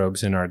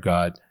microbes in our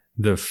gut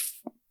the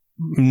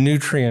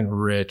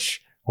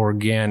nutrient-rich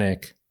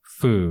organic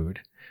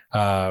food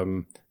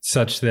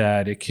such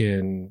that it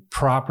can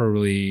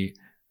properly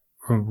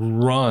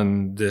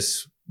run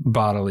this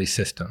bodily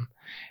system.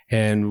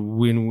 And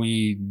when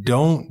we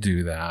don't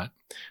do that,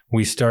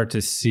 we start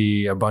to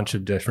see a bunch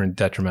of different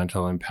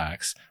detrimental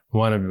impacts.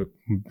 One of it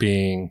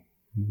being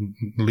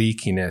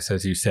leakiness,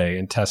 as you say,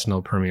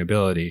 intestinal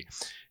permeability.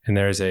 And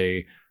there's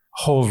a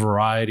whole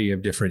variety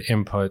of different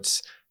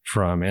inputs,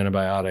 from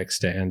antibiotics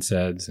to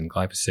NSAIDs and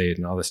glyphosate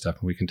and all this stuff.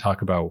 And we can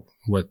talk about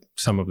what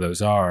some of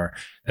those are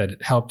that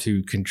help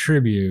to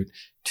contribute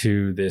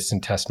to this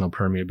intestinal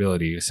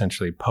permeability,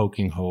 essentially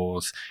poking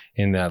holes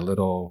in that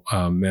little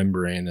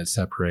membrane that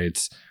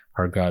separates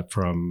our gut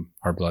from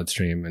our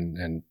bloodstream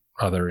and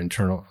other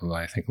internal,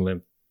 I think,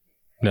 lymph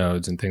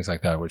nodes and things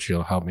like that, which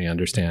you'll help me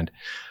understand.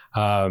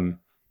 And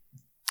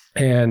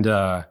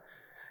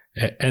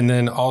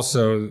then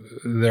also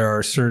there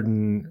are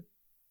certain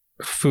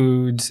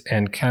foods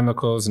and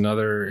chemicals and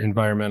other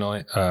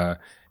environmental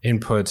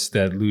inputs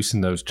that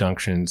loosen those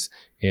junctions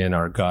in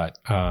our gut.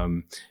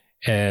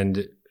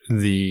 And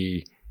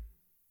the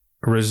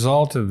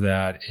result of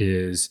that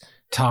is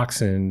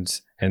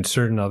toxins and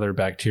certain other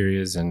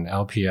bacterias and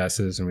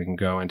LPSs, and we can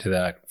go into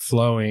that,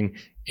 flowing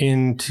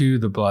into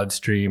the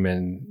bloodstream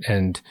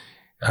and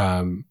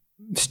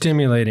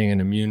stimulating an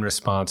immune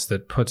response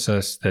that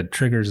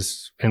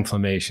triggers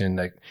inflammation,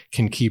 that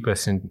can keep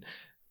us in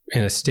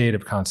a state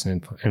of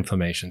constant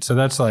inflammation. So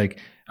that's like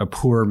a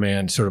poor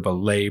man, sort of a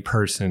lay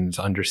person's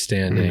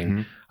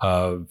understanding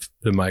of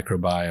the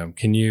microbiome.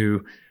 Can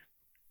you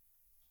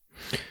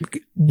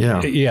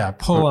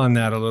pull on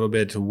that a little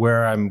bit to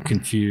where I'm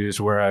confused,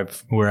 where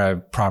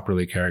I've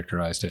properly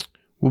characterized it?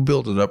 We'll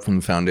build it up from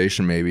the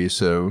foundation, maybe.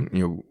 So,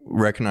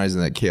 recognizing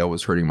that kale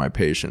was hurting my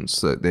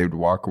patients, that they would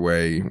walk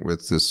away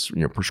with this,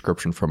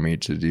 prescription from me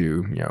to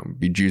do,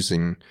 be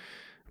juicing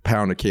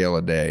pound of kale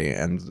a day,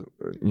 and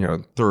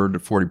 30 to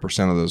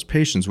 40% of those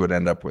patients would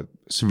end up with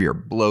severe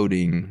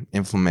bloating,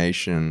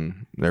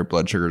 inflammation. Their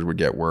blood sugars would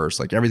get worse.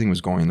 Like, everything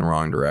was going in the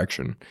wrong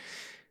direction.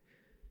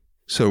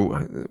 So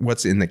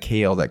what's in the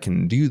kale that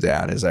can do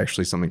that is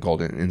actually something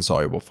called an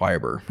insoluble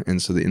fiber.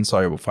 And so the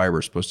insoluble fiber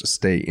is supposed to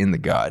stay in the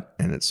gut,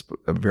 and it's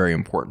a very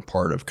important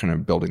part of kind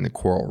of building the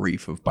coral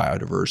reef of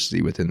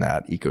biodiversity within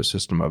that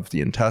ecosystem of the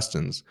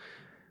intestines.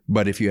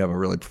 But if you have a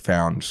really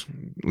profound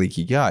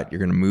leaky gut, you're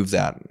going to move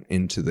that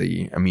into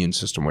the immune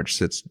system, which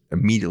sits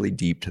immediately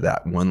deep to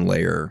that one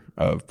layer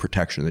of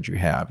protection that you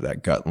have,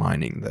 that gut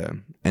lining,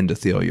 the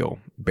epithelial,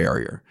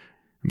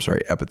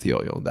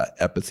 that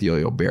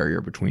epithelial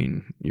barrier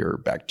between your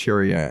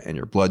bacteria and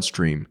your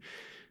bloodstream.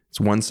 It's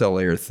one cell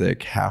layer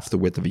thick, half the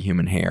width of a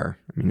human hair.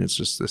 I mean, it's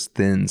just this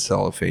thin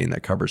cellophane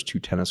that covers 2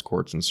 tennis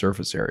courts in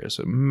surface area.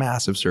 So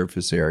massive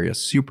surface area,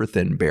 super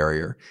thin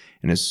barrier.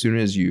 And as soon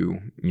as you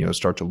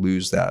start to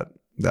lose that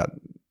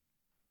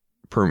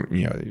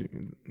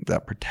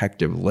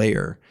protective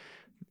layer,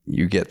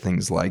 you get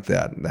things like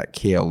that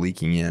kale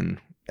leaking in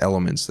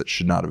elements that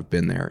should not have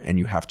been there, and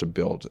you have to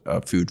build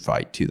a food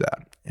fight to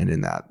that. And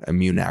in that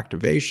immune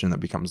activation that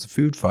becomes the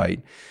food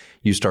fight,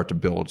 you start to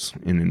build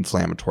an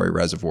inflammatory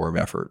reservoir of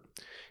effort.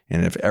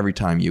 And if every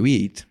time you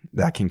eat,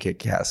 that can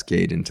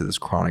cascade into this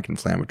chronic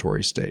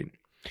inflammatory state.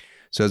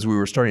 So as we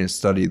were starting to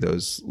study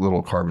those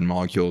little carbon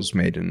molecules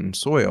made in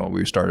soil,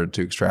 we started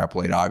to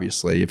extrapolate,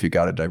 obviously, if you've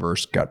got a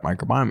diverse gut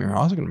microbiome, you're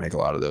also going to make a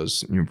lot of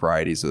those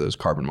varieties of those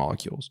carbon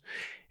molecules.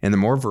 And the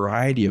more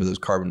variety of those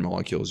carbon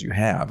molecules you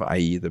have,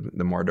 i.e.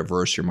 the more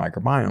diverse your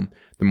microbiome,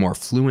 the more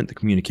fluent the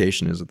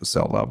communication is at the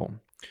cell level.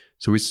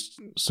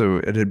 So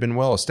it had been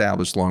well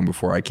established long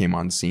before I came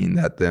on scene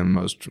that the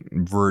most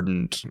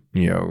verdant,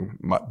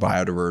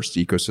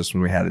 biodiverse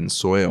ecosystem we had in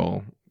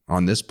soil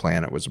on this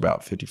planet was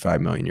about 55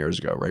 million years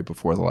ago, right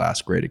before the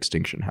last great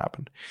extinction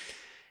happened.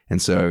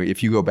 And so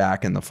if you go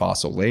back in the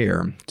fossil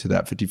layer to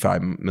that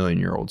 55 million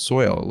year old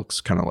soil, it looks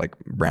kind of like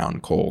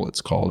brown coal.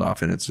 It's called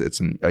often. It's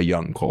a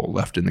young coal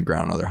left in the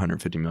ground another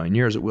 150 million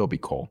years. It will be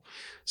coal.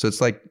 So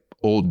it's like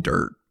old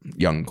dirt,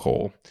 young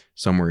coal,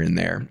 somewhere in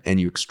there. And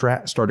you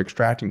start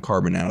extracting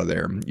carbon out of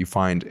there. You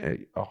find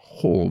a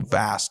whole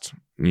vast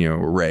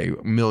array,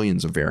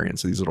 millions of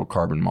variants of these little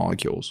carbon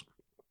molecules.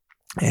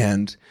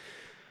 And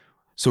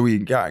so we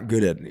got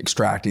good at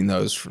extracting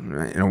those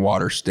in a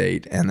water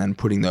state and then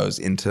putting those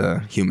into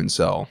human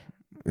cell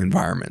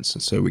environments.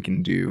 And so we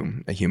can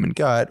do a human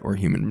gut or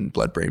human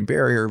blood-brain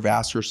barrier,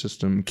 vascular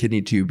system,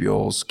 kidney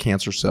tubules,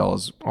 cancer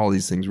cells, all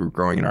these things we're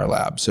growing in our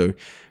lab. So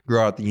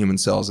grow out the human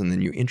cells, and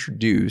then you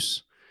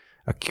introduce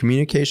a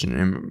communication.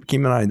 And keep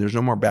in mind, there's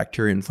no more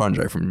bacteria and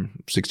fungi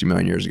from 60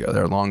 million years ago.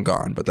 They're long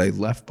gone, but they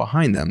left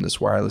behind them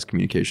this wireless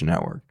communication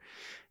network.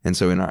 And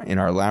so in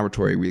our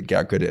laboratory, we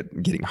got good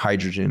at getting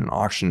hydrogen and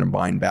oxygen to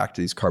bind back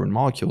to these carbon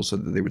molecules so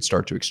that they would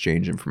start to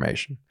exchange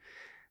information.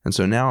 And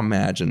so now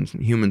imagine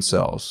human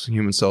cells.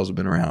 Human cells have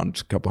been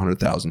around a couple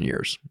 100,000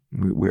 years.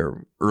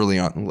 We're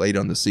late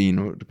on the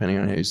scene, depending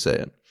on how you say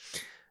it.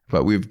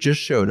 But we've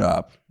just showed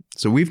up.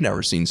 So we've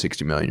never seen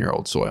 60 million year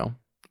old soil.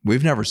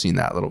 We've never seen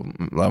that level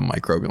of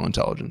microbial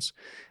intelligence.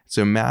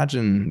 So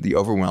imagine the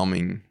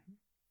overwhelming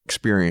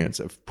experience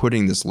of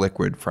putting this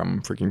liquid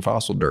from freaking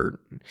fossil dirt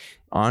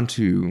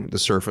onto the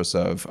surface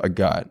of a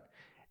gut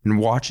and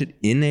watch it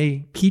in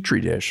a petri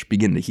dish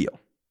begin to heal.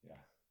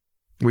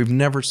 We've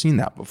never seen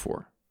that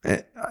before.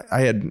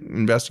 I had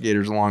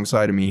investigators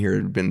alongside of me here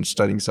who had been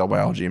studying cell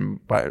biology and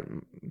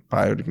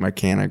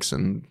biomechanics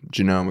and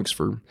genomics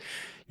for,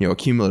 a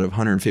cumulative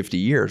 150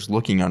 years,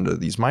 looking under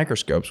these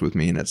microscopes with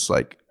me, and it's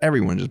like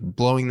everyone just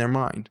blowing their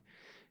mind.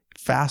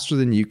 Faster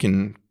than you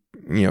can,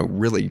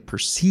 really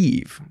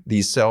perceive,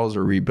 these cells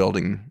are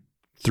rebuilding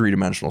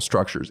three-dimensional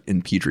structures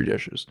in petri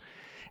dishes.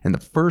 And the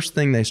first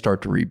thing they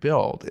start to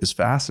rebuild is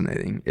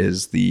fascinating,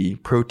 is the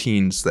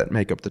proteins that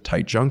make up the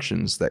tight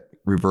junctions that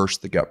reverse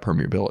the gut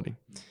permeability.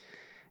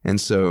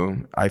 And so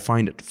I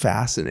find it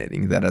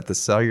fascinating that at the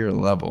cellular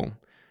level,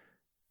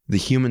 the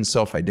human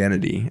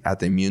self-identity at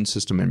the immune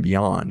system and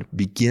beyond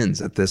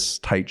begins at this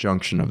tight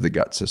junction of the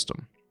gut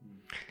system.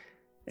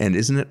 And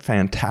isn't it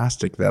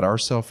fantastic that our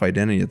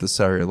self-identity at the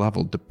cellular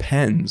level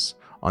depends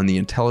on the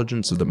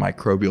intelligence of the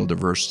microbial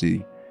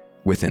diversity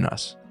within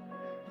us?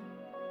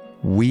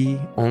 We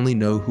only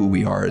know who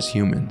we are as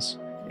humans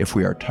if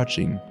we are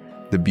touching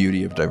the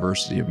beauty of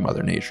diversity of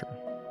Mother Nature.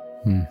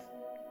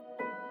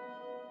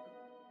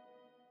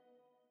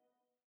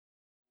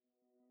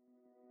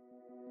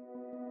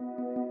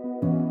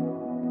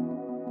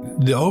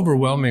 The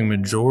overwhelming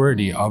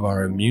majority of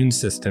our immune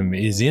system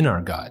is in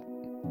our gut.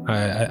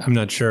 I'm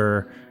not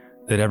sure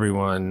that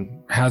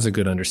everyone has a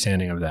good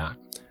understanding of that.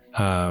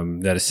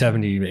 That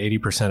 70 to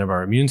 80% of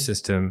our immune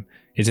system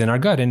is in our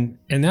gut. And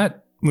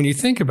that, when you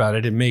think about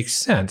it, it makes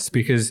sense,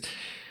 because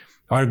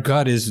our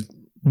gut is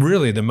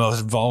really the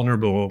most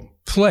vulnerable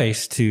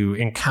place to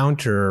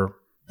encounter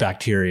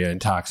bacteria and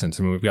toxins.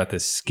 I mean, we've got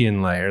this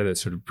skin layer that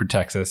sort of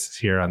protects us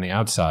here on the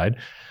outside.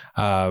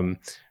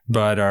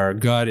 But our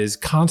gut is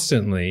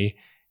constantly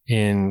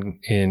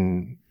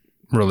in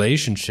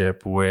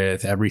relationship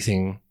with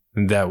everything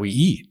that we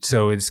eat.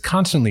 So it's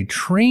constantly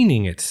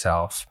training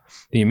itself.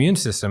 The immune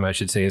system, I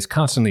should say, is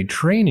constantly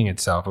training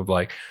itself of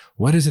like,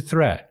 what is a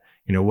threat?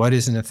 What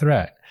isn't a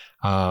threat?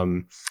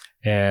 And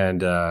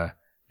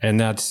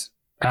that's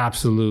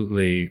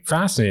absolutely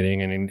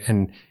fascinating.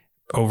 And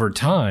over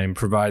time,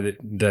 provided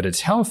that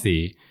it's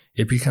healthy,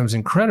 it becomes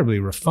incredibly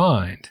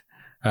refined.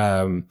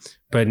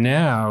 But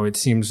now it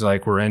seems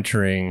like we're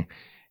entering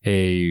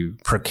a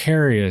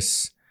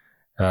precarious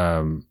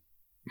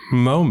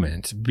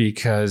moment,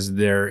 because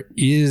there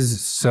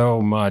is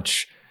so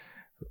much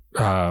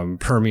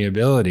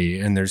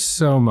permeability, and there's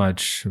so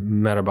much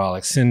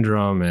metabolic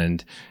syndrome,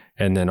 and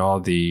then all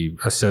the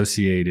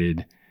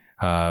associated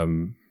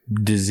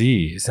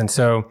disease. And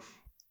so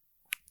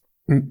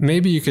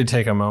maybe you could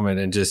take a moment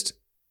and just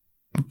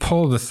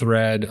pull the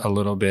thread a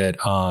little bit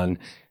on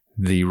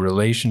the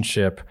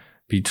relationship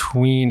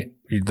between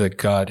the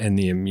gut and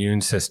the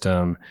immune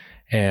system,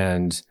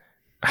 and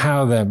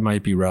how that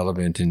might be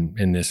relevant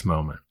in this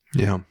moment.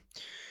 Yeah.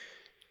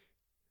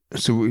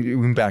 So we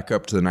went back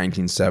up to the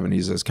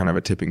 1970s as kind of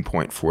a tipping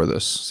point for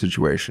this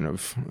situation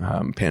of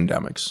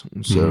pandemics.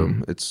 So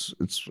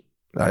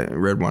I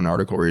read one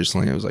article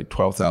recently. It was like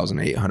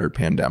 12,800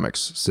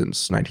 pandemics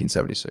since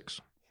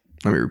 1976.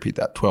 Let me repeat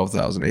that: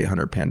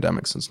 12,800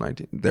 pandemics since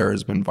There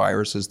has been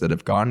viruses that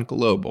have gone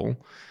global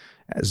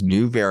as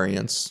new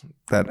variants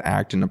that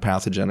act in a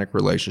pathogenic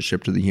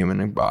relationship to the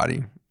human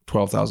body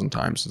 12,000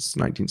 times since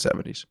the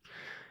 1970s.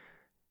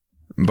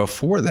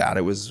 Before that,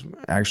 it was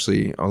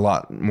actually a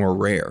lot more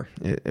rare.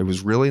 It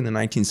was really in the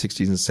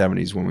 1960s and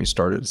 70s when we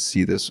started to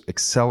see this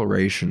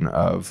acceleration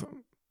of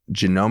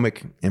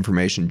genomic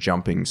information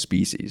jumping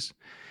species.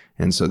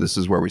 And so this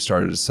is where we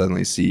started to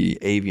suddenly see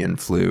avian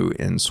flu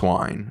in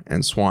swine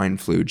and swine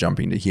flu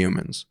jumping to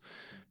humans.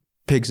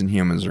 Pigs and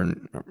humans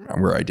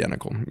we're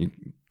identical. You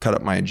cut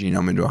up my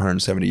genome into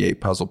 178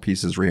 puzzle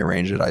pieces,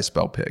 rearrange it, I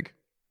spell pig.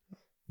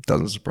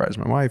 Doesn't surprise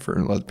my wife or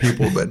a lot of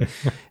people, but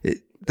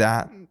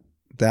that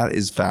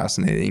is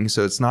fascinating.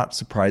 So it's not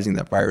surprising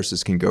that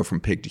viruses can go from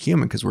pig to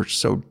human, because we're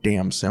so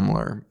damn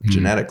similar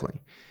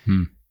genetically.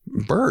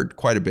 Bird,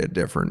 quite a bit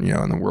different,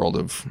 in the world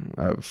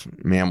of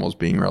mammals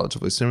being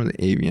relatively similar,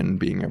 the avian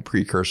being a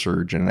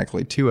precursor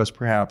genetically to us,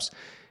 perhaps.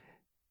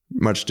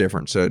 Much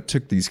different. So it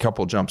took these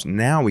couple jumps.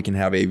 Now we can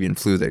have avian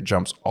flu that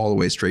jumps all the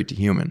way straight to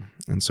human.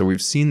 And so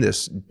we've seen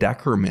this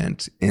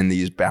decrement in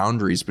these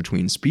boundaries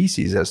between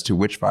species as to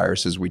which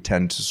viruses we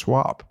tend to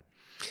swap.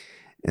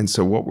 And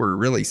so what we're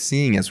really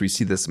seeing as we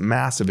see this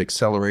massive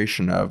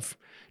acceleration of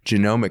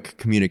genomic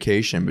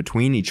communication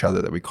between each other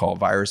that we call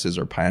viruses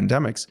or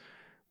pandemics,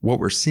 what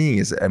we're seeing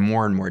is a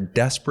more and more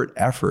desperate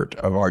effort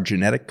of our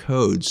genetic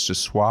codes to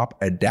swap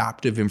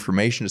adaptive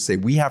information to say,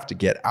 we have to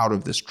get out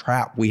of this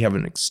trap. We have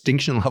an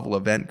extinction level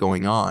event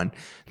going on.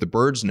 The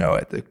birds know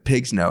it, the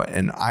pigs know it,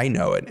 and I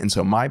know it. And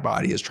so my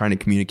body is trying to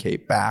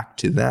communicate back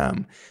to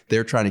them.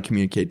 They're trying to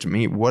communicate to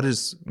me.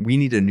 We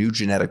need a new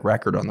genetic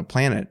record on the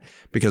planet,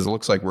 because it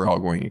looks like we're all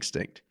going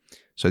extinct.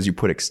 So as you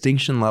put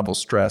extinction level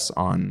stress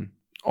on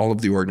all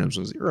of the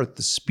organisms of the Earth,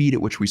 the speed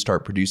at which we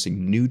start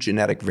producing new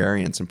genetic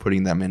variants and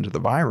putting them into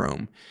the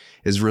virome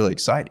is really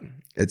exciting.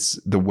 It's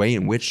the way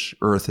in which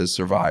Earth has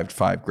survived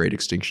 5 great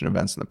extinction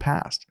events in the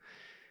past.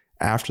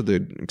 After the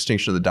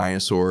extinction of the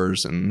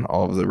dinosaurs and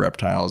all of the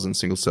reptiles and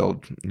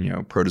single-celled,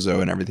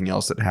 protozoa and everything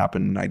else that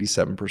happened,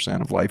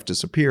 97% of life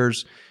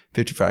disappears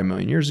 55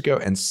 million years ago.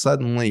 And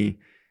suddenly,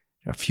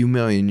 a few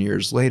million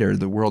years later,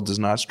 the world does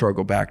not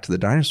struggle back to the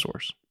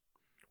dinosaurs,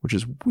 which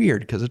is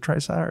weird because a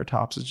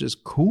Triceratops is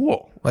just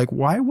cool. Like,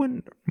 why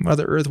wouldn't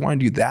Mother Earth want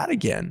to do that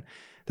again?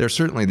 There's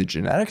certainly the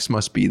genetics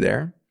must be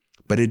there,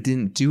 but it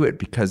didn't do it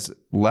because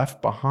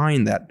left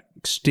behind that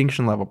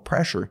extinction level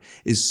pressure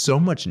is so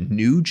much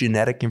new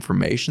genetic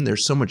information.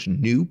 There's so much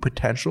new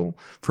potential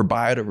for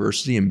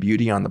biodiversity and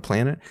beauty on the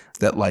planet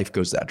that life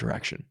goes that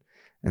direction.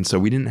 And so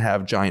we didn't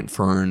have giant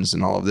ferns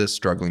and all of this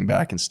struggling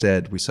back.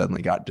 Instead, we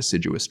suddenly got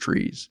deciduous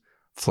trees,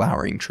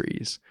 flowering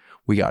trees.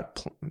 We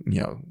got,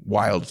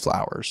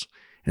 wildflowers.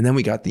 And then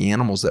we got the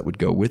animals that would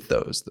go with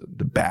those,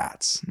 the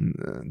bats and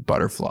the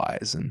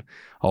butterflies and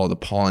all the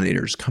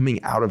pollinators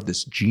coming out of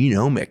this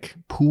genomic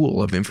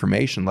pool of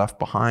information left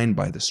behind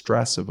by the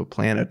stress of a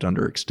planet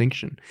under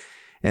extinction.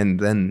 And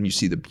then you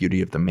see the beauty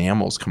of the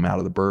mammals come out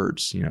of the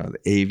birds. The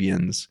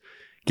avians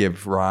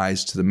give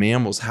rise to the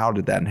mammals. How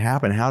did that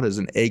happen? How does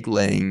an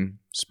egg-laying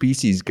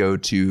species go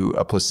to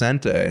a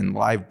placenta and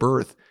live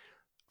birth?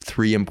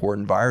 3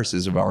 important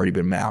viruses have already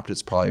been mapped.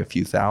 It's probably a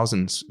few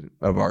thousands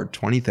of our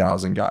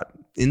 20,000 got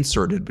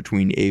inserted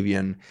between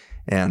avian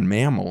and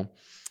mammal.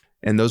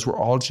 And those were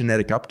all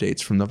genetic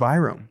updates from the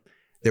virome.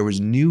 There was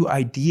new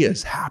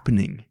ideas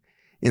happening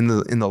in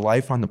the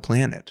life on the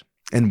planet.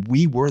 And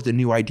we were the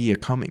new idea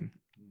coming.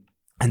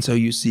 And so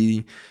you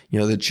see, the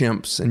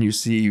chimps and you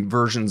see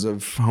versions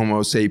of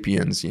Homo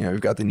sapiens.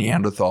 You've got the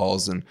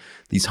Neanderthals and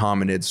these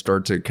hominids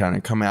start to kind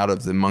of come out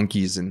of the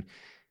monkeys.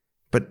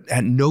 But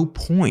at no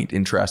point,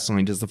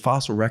 interestingly, does the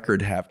fossil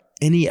record have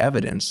any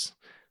evidence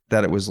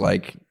that it was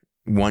like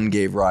one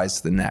gave rise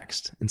to the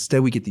next.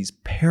 Instead, we get these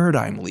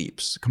paradigm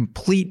leaps,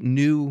 complete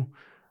new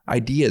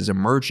ideas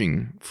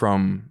emerging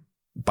from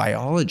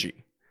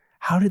biology.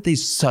 How did they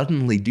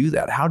suddenly do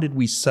that? How did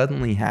we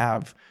suddenly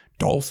have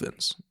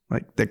dolphins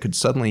that could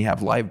suddenly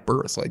have live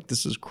birth?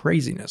 This is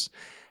craziness.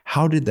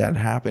 How did that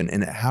happen?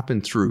 And it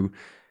happened through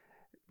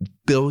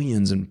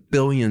billions and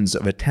billions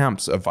of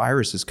attempts of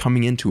viruses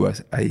coming into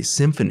a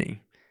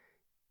symphony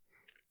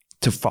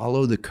to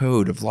follow the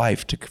code of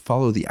life, to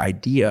follow the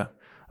idea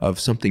of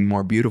something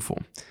more beautiful.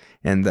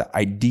 And the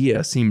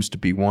idea seems to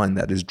be one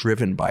that is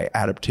driven by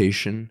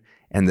adaptation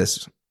and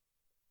this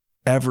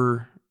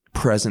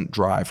ever-present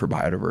drive for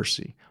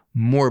biodiversity.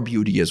 More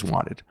beauty is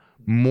wanted.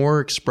 More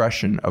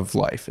expression of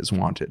life is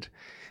wanted.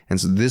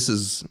 And so this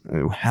is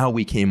how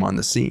we came on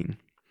the scene.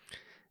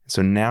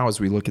 So now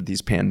as we look at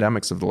these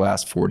pandemics of the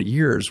last 40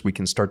 years, we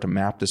can start to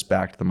map this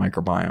back to the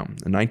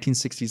microbiome. In the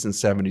 1960s and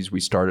 70s,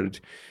 we started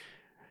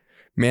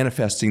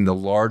manifesting the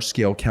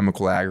large-scale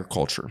chemical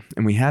agriculture.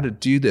 And we had to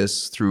do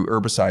this through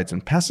herbicides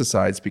and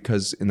pesticides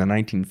because in the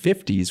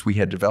 1950s, we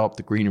had developed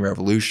the Green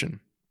Revolution.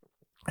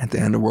 At the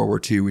end of World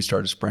War II, we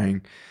started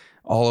spraying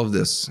all of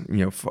this,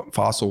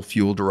 fossil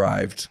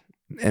fuel-derived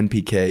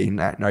NPK,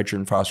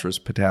 nitrogen, phosphorus,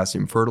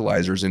 potassium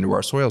fertilizers into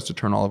our soils to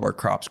turn all of our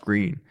crops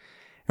green.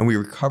 And we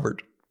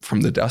recovered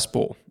from the Dust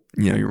Bowl.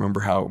 You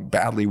remember how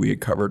badly we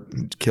had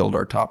killed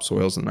our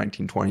topsoils in the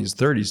 1920s,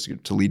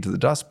 30s to lead to the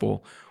Dust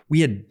Bowl. We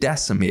had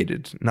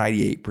decimated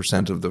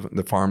 98% of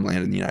the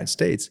farmland in the United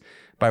States.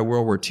 By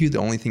World War II, the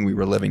only thing we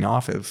were living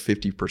off of,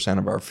 50%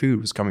 of our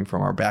food was coming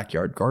from our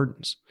backyard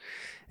gardens.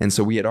 And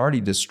so we had already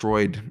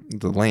destroyed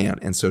the land.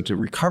 And so to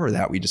recover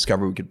that, we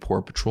discovered we could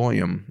pour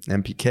petroleum,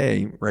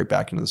 NPK, right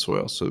back into the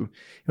soil. So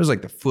it was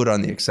like the foot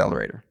on the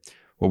accelerator.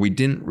 What we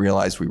didn't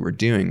realize we were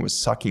doing was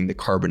sucking the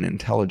carbon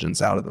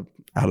intelligence out of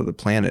the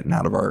planet and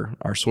out of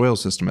our soil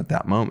system at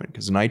that moment,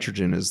 because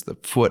nitrogen is the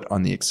foot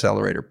on the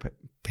accelerator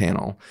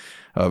panel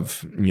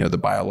of the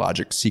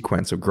biologic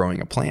sequence of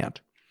growing a plant.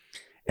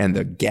 And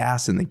the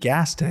gas in the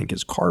gas tank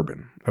is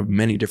carbon of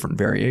many different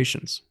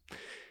variations.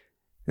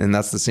 And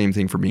that's the same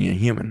thing for being a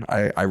human.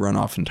 I run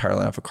off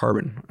entirely off of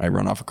carbon. I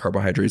run off of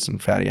carbohydrates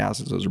and fatty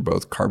acids. Those are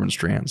both carbon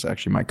strands.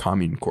 Actually, my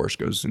commune course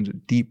goes into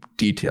deep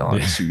detail on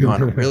this. So you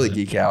want to really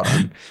geek out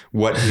on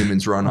what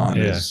humans run on.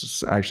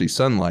 Is actually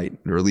sunlight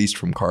released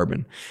from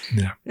carbon.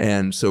 Yeah.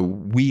 And so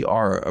we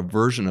are a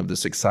version of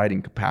this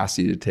exciting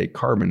capacity to take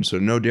carbon. So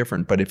no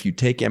different. But if you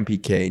take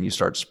NPK and you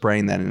start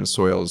spraying that into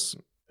soils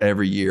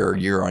every year,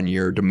 year on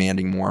year,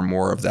 demanding more and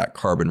more of that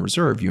carbon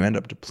reserve, you end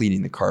up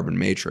depleting the carbon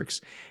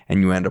matrix and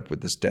you end up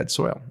with this dead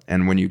soil.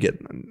 And when you get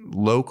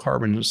low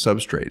carbon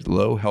substrate,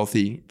 low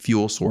healthy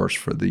fuel source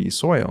for the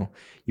soil,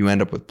 you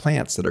end up with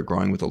plants that are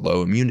growing with a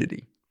low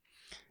immunity.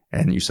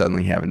 And you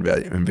suddenly have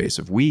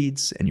invasive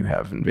weeds and you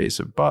have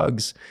invasive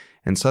bugs.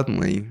 And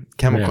suddenly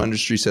chemical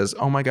industry says,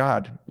 oh my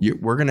God,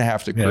 we're going to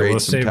have to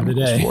create some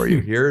chemicals for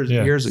you.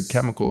 Here's a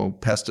chemical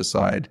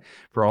pesticide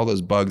for all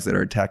those bugs that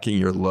are attacking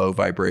your low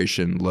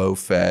vibration, low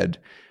fed,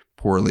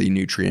 poorly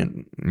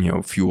nutrient,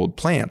 fueled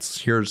plants.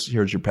 Here's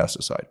your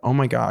pesticide. Oh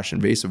my gosh,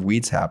 invasive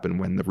weeds happen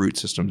when the root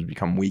systems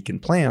become weak in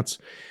plants.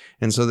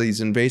 And so these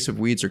invasive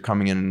weeds are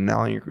coming in, and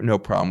now you're no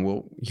problem.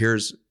 Well,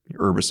 here's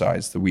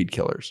herbicides, the weed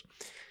killers.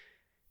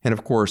 And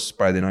of course,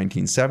 by the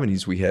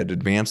 1970s, we had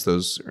advanced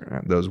those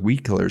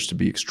weed killers to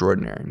be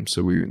extraordinary. And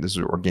so this is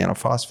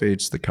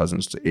organophosphates, the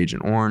cousins to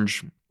Agent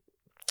Orange.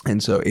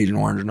 And so Agent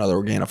Orange, another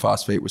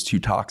organophosphate, was too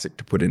toxic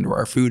to put into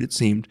our food, it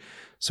seemed.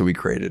 So we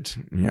created,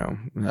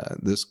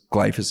 this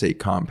glyphosate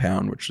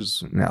compound, which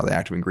is now the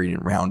active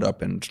ingredient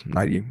Roundup, and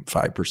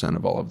 95%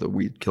 of all of the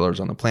weed killers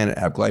on the planet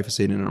have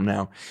glyphosate in them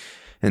now.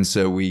 And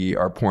so we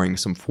are pouring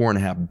some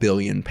 4.5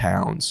 billion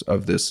pounds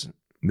of this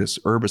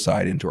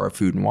herbicide into our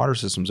food and water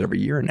systems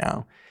every year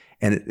now.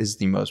 And it is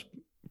the most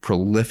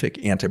prolific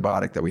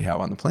antibiotic that we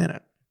have on the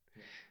planet.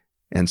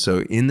 And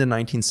so in the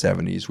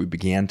 1970s, we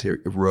began to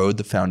erode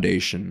the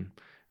foundation.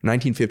 In the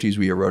 1950s,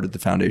 we eroded the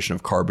foundation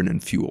of carbon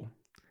and fuel.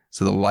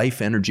 So the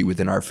life energy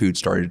within our food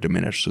started to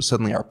diminish. So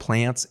suddenly our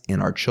plants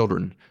and our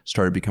children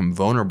started to become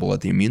vulnerable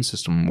at the immune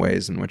system in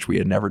ways in which we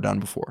had never done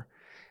before.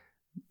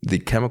 The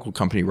chemical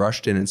company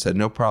rushed in and said,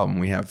 no problem.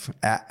 We have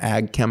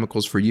ag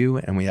chemicals for you,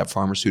 and we have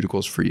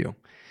pharmaceuticals for you.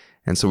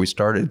 And so we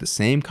started the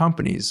same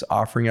companies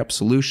offering up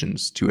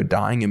solutions to a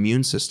dying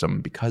immune system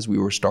because we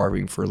were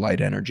starving for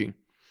light energy.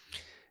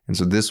 And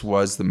so this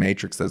was the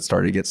matrix that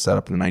started to get set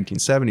up in the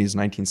 1970s.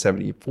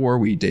 1974,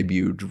 we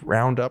debuted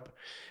Roundup.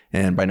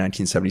 And by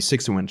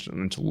 1976, it went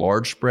into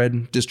large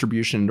spread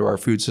distribution into our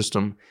food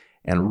system.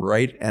 And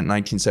right at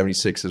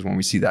 1976 is when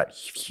we see that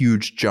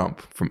huge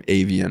jump from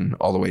avian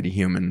all the way to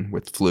human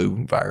with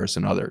flu virus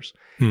and others.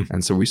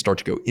 And so we start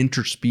to go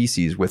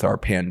interspecies with our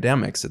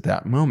pandemics at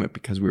that moment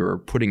because we were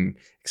putting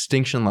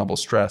extinction level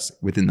stress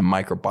within the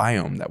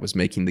microbiome that was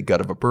making the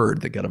gut of a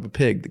bird, the gut of a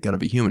pig, the gut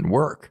of a human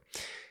work.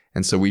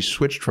 And so we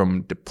switched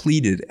from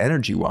depleted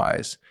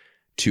energy-wise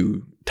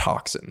to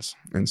toxins.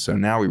 And so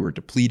now we were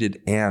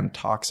depleted and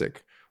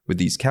toxic with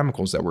these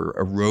chemicals that were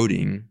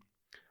eroding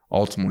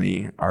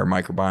ultimately our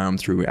microbiome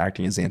through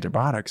acting as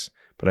antibiotics.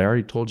 But I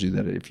already told you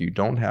that if you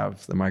don't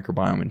have the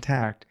microbiome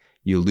intact,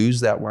 you lose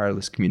that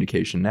wireless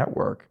communication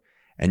network,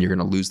 and you're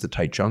going to lose the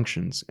tight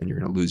junctions, and you're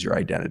going to lose your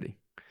identity.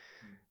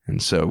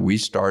 And so we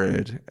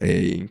started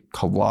a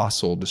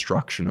colossal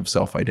destruction of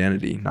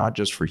self-identity, not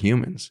just for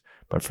humans,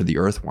 but for the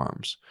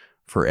earthworms,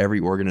 for every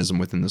organism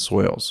within the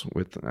soils,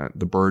 with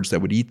the birds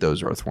that would eat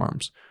those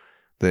earthworms,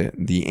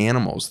 the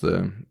animals,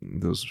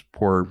 those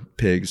poor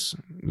pigs.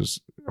 This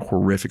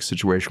horrific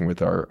situation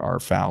with our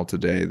fowl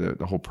today.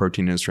 The whole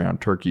protein industry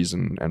around turkeys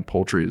and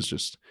poultry is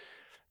just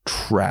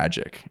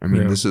tragic. I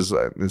mean, this is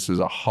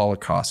a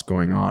holocaust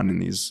going on in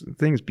these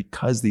things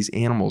because these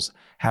animals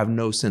have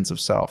no sense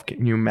of self.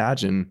 Can you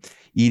imagine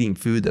eating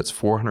food that's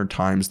 400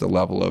 times the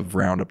level of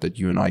Roundup that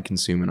you and I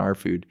consume in our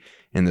food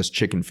in this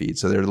chicken feed?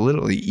 So they're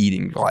literally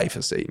eating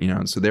glyphosate,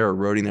 and so they're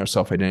eroding their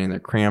self-identity. They're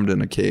crammed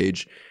in a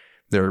cage.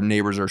 Their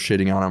neighbors are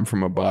shitting on them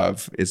from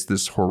above. It's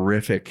this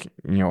horrific,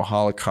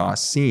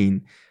 Holocaust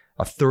scene.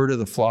 A third of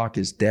the flock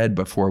is dead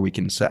before we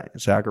can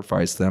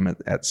sacrifice them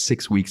at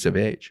 6 weeks of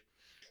age.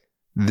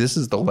 This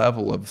is the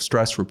level of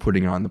stress we're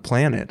putting on the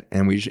planet,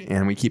 and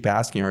we keep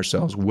asking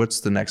ourselves, what's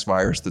the next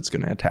virus that's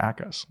going to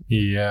attack us?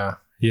 Yeah.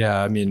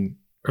 I mean,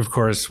 of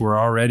course, we're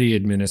already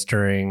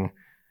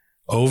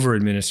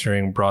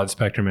over-administering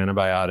broad-spectrum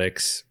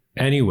antibiotics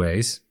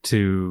anyways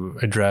to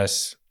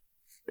address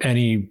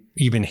any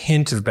even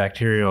hint of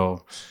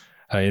bacterial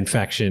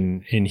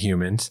infection in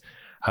humans.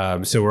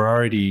 So we're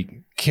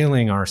already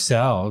killing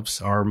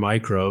ourselves, our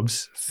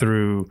microbes,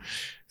 through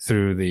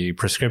the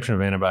prescription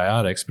of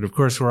antibiotics. But of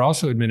course, we're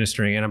also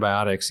administering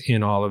antibiotics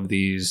in all of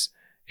these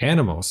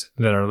animals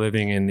that are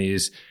living in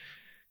these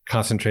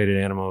concentrated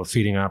animal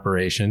feeding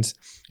operations.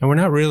 And we're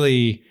not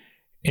really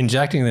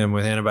injecting them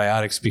with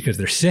antibiotics because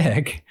they're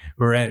sick.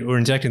 We're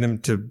injecting them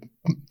to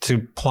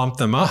plump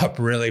them up,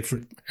 really,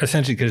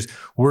 essentially because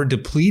we're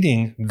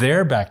depleting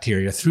their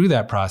bacteria through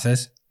that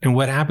process. And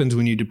what happens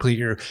when you deplete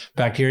your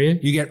bacteria?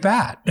 You get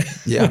fat.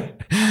 Yeah.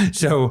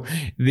 So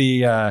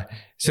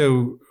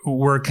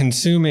we're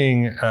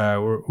consuming,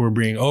 we're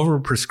being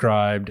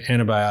overprescribed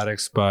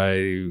antibiotics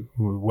by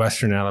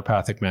Western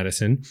allopathic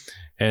medicine.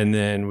 And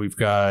then we've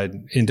got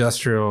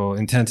industrial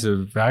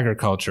intensive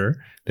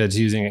agriculture that's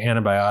using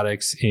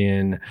antibiotics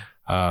in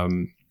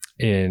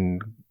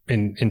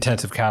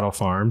intensive cattle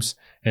farms.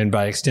 And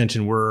by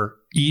extension, we're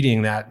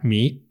eating that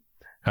meat.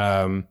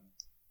 And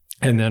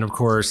then, of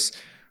course,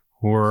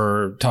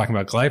 we're talking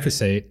about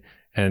glyphosate.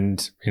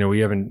 And, we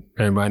haven't,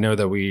 and I know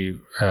that we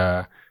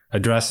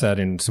addressed that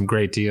in some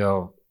great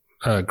detail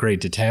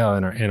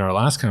in our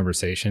last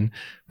conversation,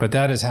 but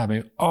that is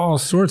having all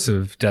sorts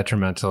of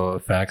detrimental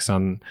effects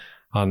on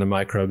the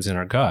microbes in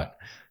our gut.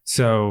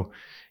 So,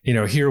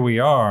 here we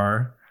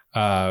are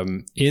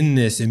in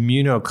this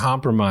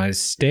immunocompromised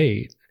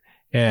state.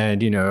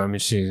 And,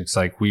 it's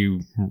like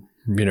we,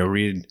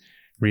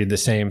 read the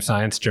same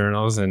science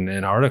journals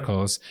and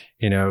articles,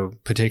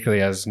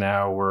 particularly as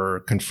now we're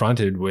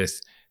confronted with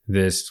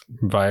this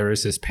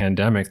virus, this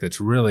pandemic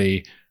that's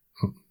really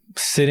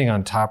sitting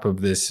on top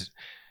of this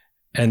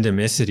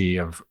endemicity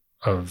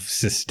of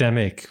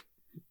systemic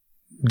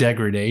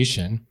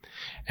degradation.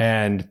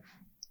 And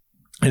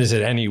is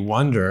it any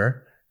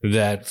wonder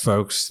that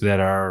folks that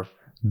are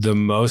the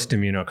most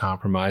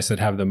immunocompromised, that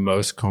have the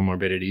most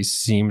comorbidities,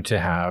 seem to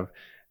have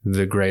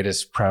the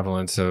greatest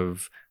prevalence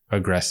of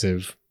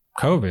aggressive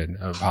COVID,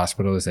 of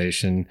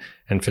hospitalization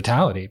and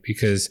fatality,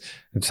 because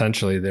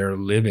essentially they're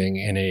living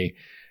in a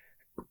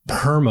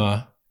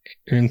perma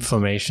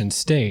inflammation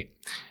state.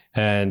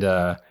 And,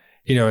 and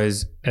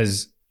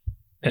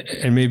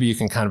maybe you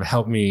can kind of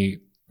help me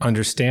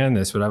understand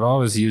this, but I've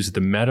always used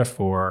the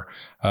metaphor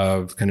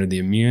of kind of the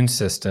immune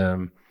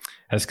system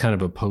as kind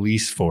of a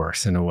police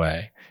force in a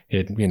way.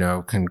 It,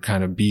 can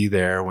kind of be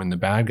there when the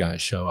bad guys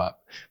show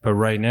up. But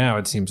right now,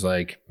 it seems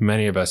like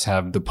many of us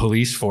have the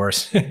police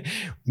force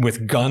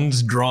with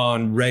guns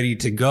drawn, ready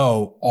to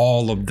go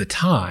all of the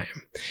time.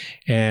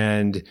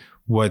 And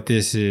what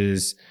this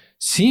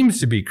seems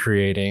to be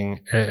creating,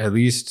 at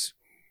least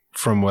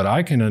from what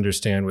I can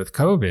understand with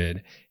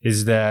COVID,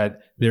 is that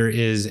there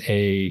is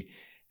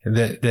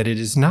that it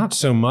is not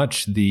so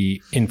much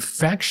the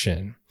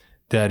infection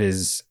that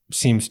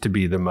seems to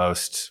be the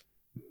most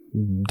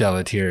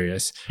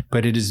deleterious,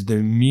 but it is the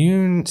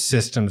immune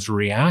system's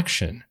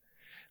reaction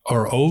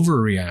or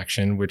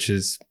overreaction, which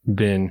has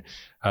been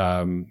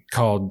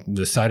called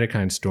the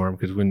cytokine storm,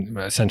 because when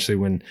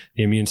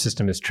the immune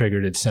system is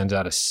triggered, it sends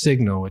out a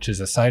signal, which is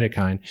a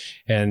cytokine,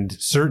 and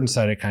certain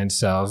cytokine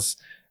cells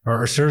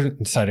or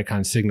certain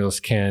cytokine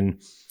signals can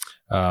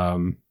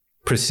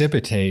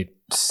precipitate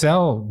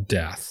cell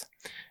death.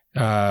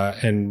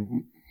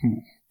 And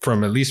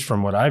at least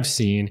from what I've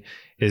seen,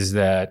 is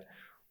that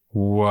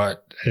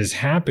what is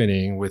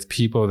happening with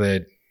people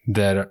that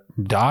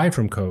die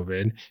from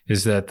COVID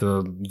is that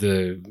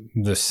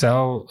the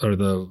cell or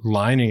the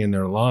lining in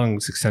their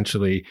lungs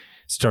essentially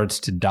starts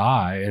to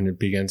die, and it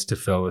begins to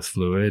fill with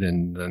fluid,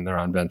 and then they're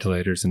on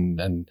ventilators,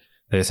 and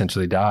they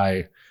essentially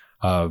die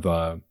of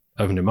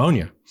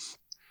pneumonia.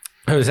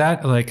 Is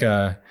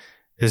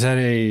that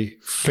a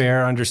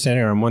fair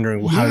understanding? Or I'm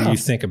wondering, how do you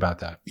think about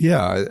that?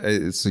 Yeah,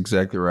 it's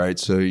exactly right.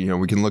 So,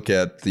 we can look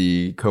at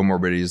the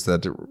comorbidities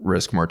that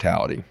risk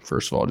mortality.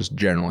 First of all, just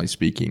generally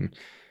speaking,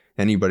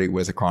 anybody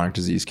with a chronic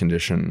disease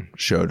condition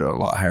showed a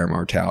lot higher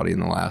mortality in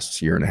the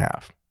last year and a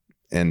half.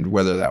 And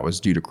whether that was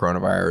due to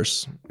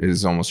coronavirus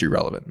is almost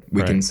irrelevant.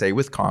 We can say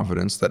with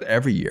confidence that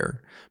every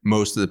year,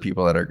 most of the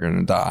people that are going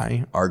to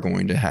die are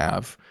going to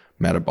have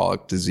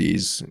metabolic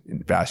disease,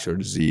 vascular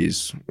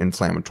disease,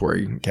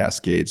 inflammatory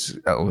cascades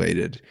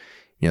elevated.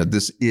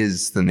 This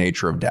is the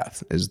nature of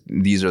death.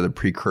 These are the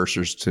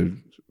precursors to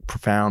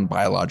profound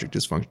biologic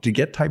dysfunction. To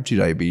get type 2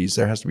 diabetes,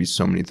 there has to be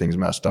so many things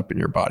messed up in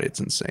your body. It's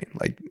insane.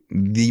 Like,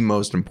 the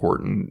most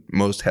important,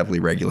 most heavily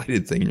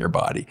regulated thing in your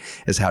body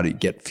is how to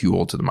get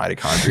fuel to the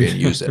mitochondria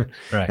and use it.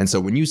 Right. And so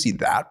when you see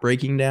that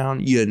breaking down,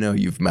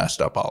 you've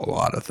messed up a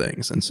lot of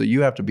things. And so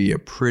you have to be a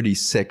pretty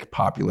sick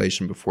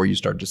population before you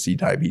start to see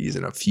diabetes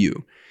in a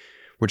few,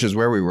 which is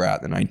where we were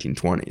at in the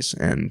 1920s.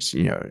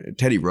 And,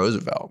 Teddy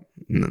Roosevelt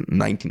in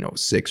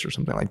 1906 or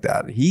something like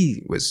that,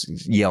 he was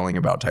yelling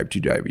about type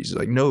 2 diabetes. He's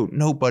like,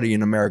 nobody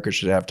in America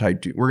should have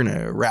type 2. We're going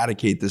to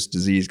eradicate this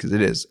disease because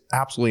it is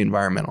absolutely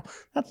environmental.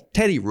 That's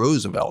Teddy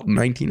Roosevelt in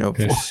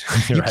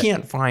 1904. You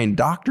can't find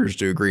doctors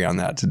to agree on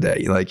that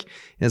today. Like,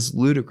 it's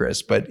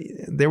ludicrous. But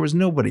there was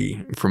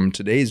nobody from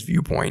today's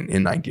viewpoint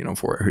in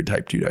 1904 who had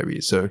type 2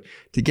 diabetes. So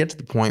to get to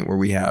the point where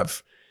we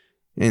have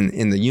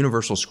in the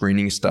universal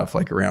screening stuff,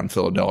 like around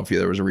Philadelphia,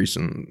 there was a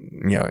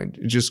recent,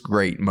 just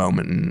great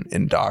moment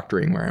in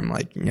doctoring where I'm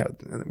like,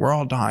 we're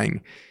all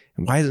dying.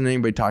 Why isn't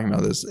anybody talking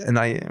about this? And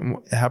I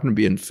happen to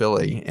be in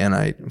Philly, and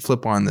I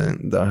flip on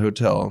the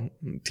hotel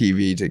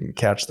TV to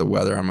catch the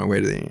weather on my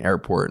way to the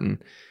airport.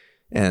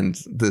 And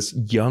this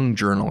young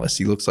journalist,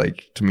 he looks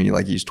like, to me,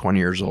 like he's 20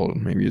 years old,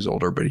 maybe he's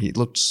older, but he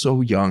looked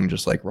so young,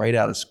 just like right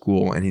out of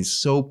school. And he's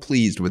so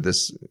pleased with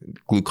this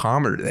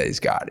glucometer that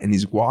he's got. And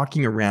he's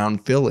walking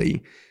around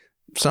Philly,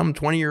 some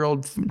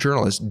 20-year-old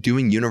journalist,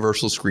 doing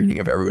universal screening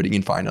of everybody he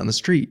can find on the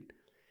street.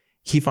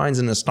 He finds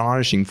an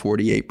astonishing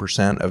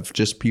 48% of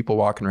just people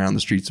walking around the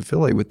streets of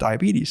Philly with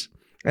diabetes.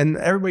 And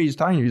everybody's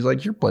talking to you, he's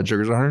like, your blood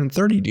sugar is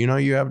 130. Do you know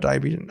you have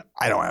diabetes?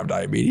 I don't have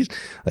diabetes.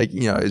 Like,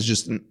 it's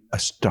just an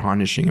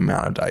astonishing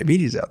amount of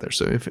diabetes out there.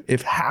 So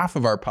if half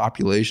of our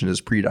population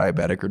is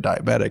pre-diabetic or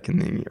diabetic in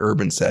the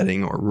urban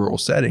setting or rural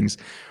settings,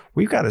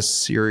 we've got a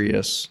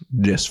serious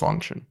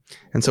dysfunction.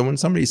 And so when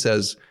somebody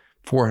says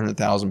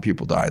 400,000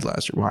 people died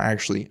last year, well,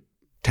 actually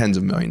tens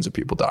of millions of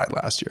people died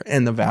last year.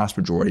 And the vast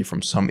majority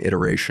from some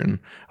iteration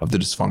of the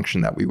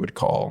dysfunction that we would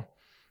call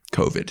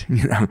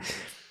COVID,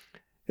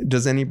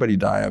 Does anybody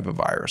die of a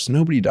virus?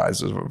 Nobody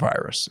dies of a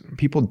virus.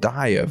 People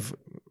die of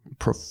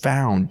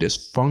profound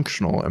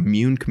dysfunctional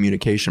immune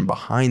communication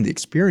behind the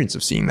experience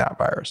of seeing that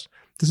virus.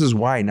 This is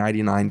why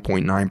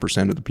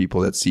 99.9% of the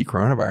people that see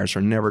coronavirus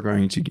are never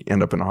going to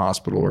end up in a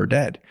hospital or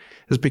dead.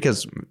 It's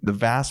because the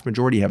vast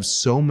majority have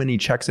so many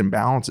checks and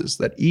balances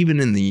that even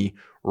in the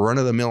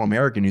run-of-the-mill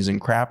American who's in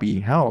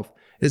crappy health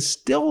is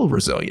still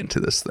resilient to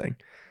this thing.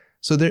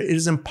 So it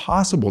is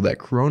impossible that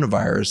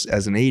coronavirus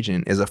as an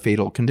agent is a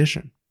fatal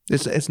condition.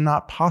 It's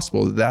not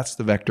possible that that's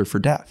the vector for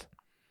death.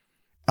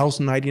 Else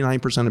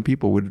 99% of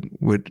people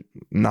would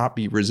not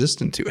be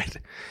resistant to it.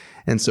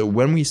 And so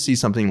when we see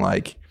something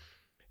like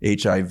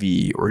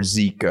HIV or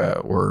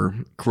Zika or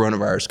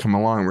coronavirus come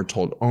along, we're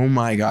told, oh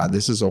my God,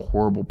 this is a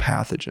horrible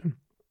pathogen.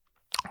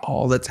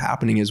 All that's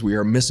happening is we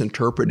are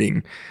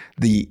misinterpreting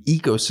the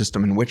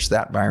ecosystem in which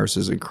that virus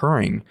is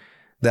occurring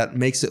that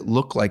makes it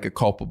look like a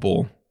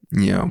culpable,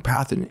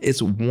 pathogen.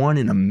 It's one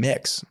in a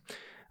mix.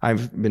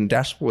 I've been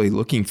desperately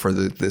looking for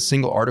the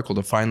single article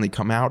to finally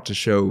come out to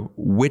show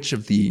which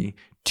of the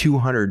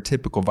 200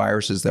 typical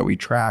viruses that we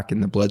track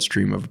in the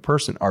bloodstream of a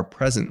person are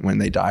present when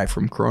they die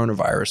from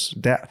coronavirus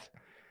death.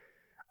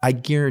 I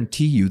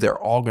guarantee you they're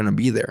all going to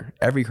be there.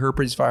 Every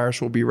herpes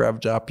virus will be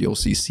revved up. You'll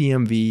see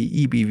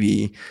CMV,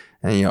 EBV,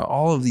 and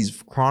all of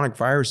these chronic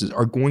viruses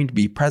are going to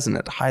be present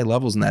at high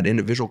levels in that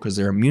individual because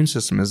their immune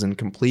system is in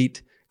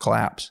complete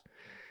collapse.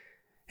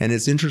 And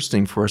it's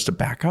interesting for us to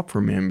back up for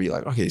a minute and be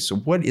like, okay, so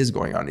what is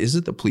going on? Is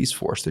it the police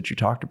force that you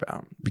talked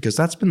about? Because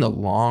that's been the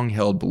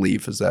long-held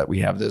belief, is that we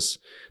have this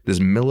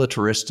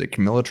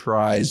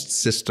militarized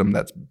system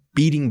that's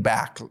beating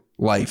back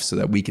life so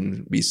that we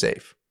can be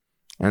safe.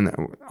 And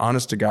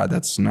honest to God,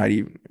 that's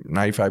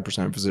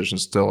 95% of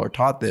physicians still are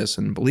taught this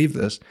and believe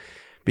this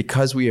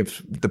because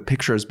the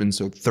picture has been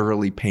so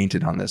thoroughly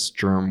painted on this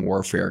germ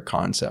warfare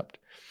concept.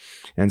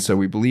 And so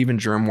we believe in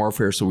germ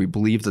warfare, so we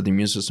believe that the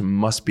immune system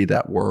must be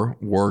that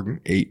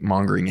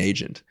war-mongering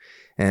agent.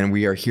 And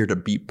we are here to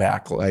beat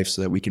back life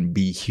so that we can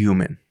be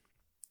human.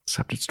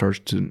 Except it starts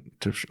to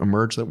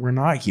emerge that we're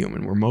not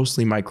human. We're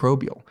mostly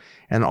microbial.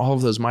 And all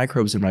of those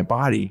microbes in my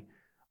body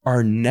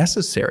are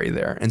necessary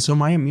there. And so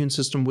my immune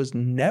system was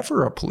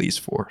never a police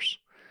force.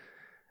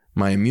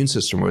 My immune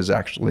system was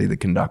actually the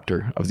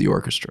conductor of the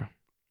orchestra.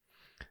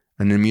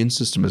 An immune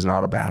system is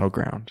not a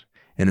battleground.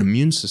 An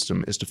immune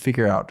system is to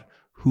figure out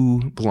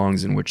who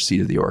belongs in which seat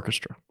of the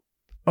orchestra.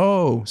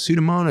 Oh,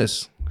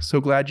 Pseudomonas,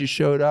 so glad you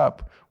showed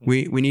up.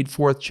 We need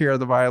fourth chair of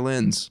the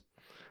violins.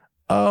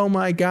 Oh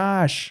my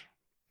gosh,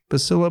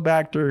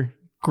 Bacillobacter,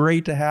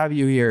 great to have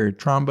you here.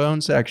 Trombone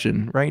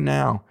section right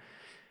now.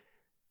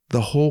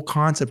 The whole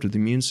concept of the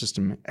immune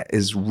system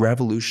is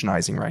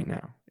revolutionizing right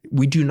now.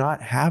 We do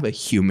not have a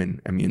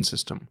human immune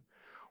system.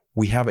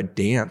 We have a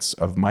dance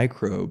of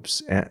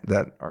microbes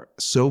that are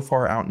so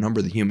far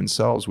outnumber the human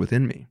cells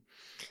within me.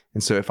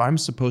 And so if I'm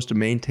supposed to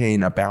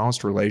maintain a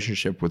balanced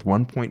relationship with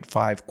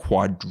 1.5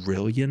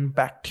 quadrillion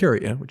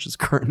bacteria, which is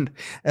the current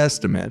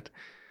estimate,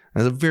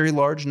 that's a very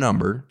large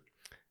number.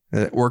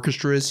 The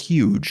orchestra is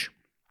huge,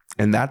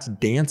 and that's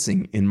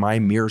dancing in my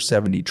mere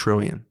 70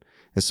 trillion.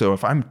 And so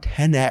if I'm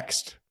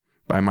 10x'd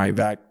by my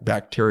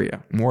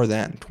bacteria, more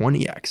than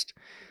 20x'd,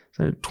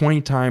 so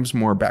 20 times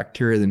more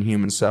bacteria than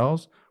human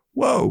cells,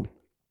 whoa,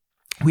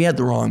 we had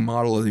the wrong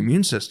model of the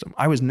immune system.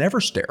 I was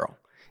never sterile.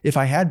 If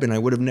I had been, I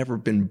would have never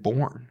been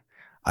born.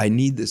 I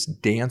need this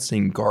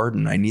dancing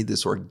garden. I need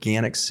this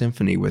organic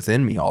symphony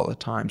within me all the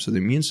time. So the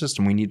immune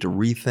system, we need to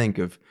rethink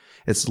of,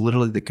 it's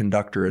literally the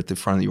conductor at the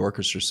front of the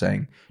orchestra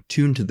saying,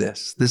 tune to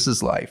this. This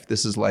is life.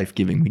 This is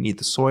life-giving. We need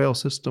the soil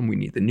system. We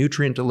need the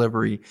nutrient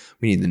delivery.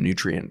 We need the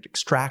nutrient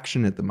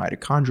extraction at the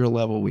mitochondrial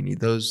level. We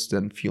need those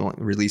then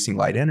releasing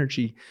light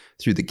energy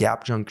through the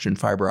gap junction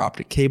fiber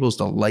optic cables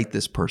to light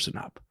this person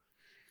up.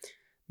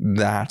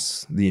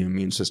 That's the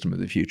immune system of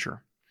the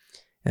future.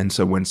 And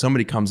so when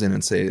somebody comes in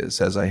and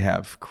says, I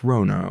have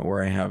corona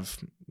or I have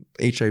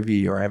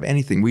HIV or I have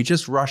anything, we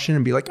just rush in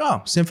and be like,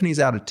 oh, symphony's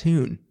out of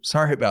tune.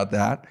 Sorry about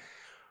that.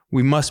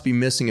 We must be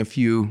missing a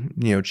few,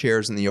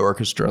 chairs in the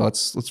orchestra.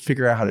 Let's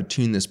figure out how to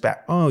tune this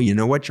back. Oh, you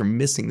know what? You're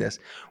missing this.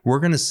 We're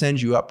going to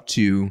send you up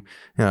to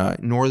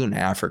Northern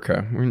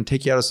Africa. We're going to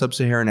take you out of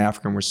Sub-Saharan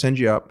Africa and we'll send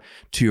you up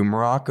to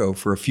Morocco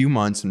for a few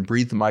months and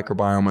breathe the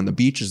microbiome on the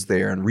beaches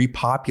there and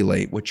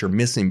repopulate what you're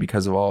missing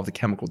because of all of the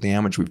chemical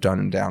damage we've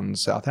done down in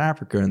South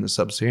Africa and the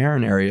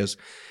Sub-Saharan areas.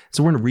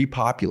 So we're going to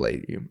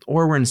repopulate you,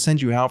 or we're going to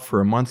send you out for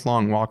a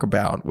month-long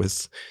walkabout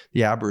with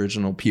the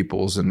Aboriginal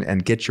peoples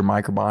and get your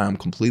microbiome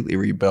completely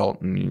rebuilt,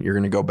 and you're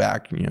going to go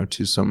back,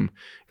 to some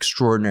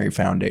extraordinary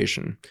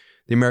foundation.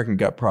 The American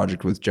Gut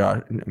Project with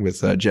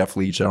Jeff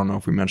Leach. I don't know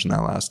if we mentioned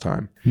that last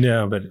time.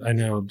 No, but I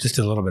know just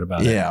a little bit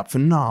about it. Yeah,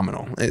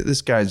 phenomenal.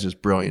 This guy's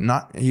just brilliant.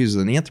 He's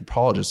an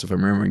anthropologist, if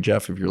I'm remembering.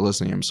 Jeff, if you're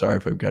listening, I'm sorry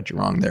if I've got you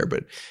wrong there,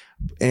 but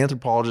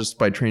anthropologist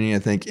by training, I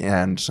think,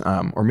 and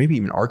or maybe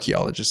even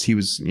archaeologist. He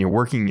was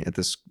working at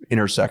this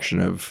intersection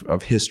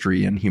of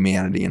history and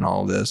humanity and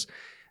all of this.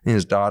 And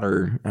his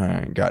daughter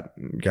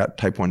got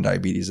type 1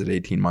 diabetes at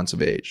 18 months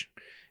of age.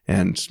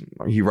 And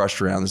he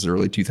rushed around, this is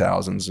early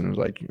 2000s, and was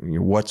like,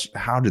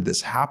 how did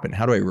this happen?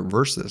 How do I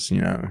reverse this?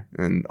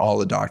 And all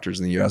the doctors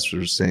in the US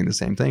were saying the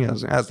same thing.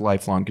 As a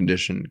lifelong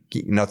condition,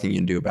 nothing you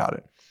can do about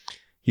it.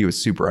 He was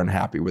super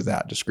unhappy with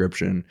that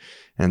description.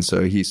 And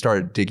so he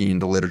started digging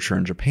into literature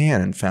in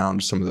Japan and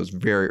found some of those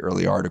very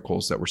early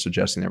articles that were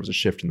suggesting there was a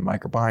shift in the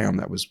microbiome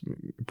that was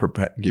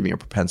giving a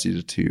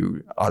propensity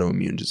to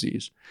autoimmune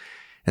disease.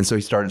 And so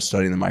he started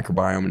studying the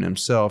microbiome in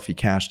himself. He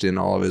cashed in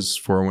all of his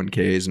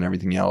 401ks and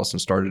everything else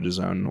and started his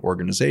own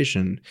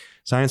organization,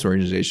 science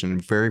organization,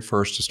 very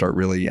first to start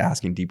really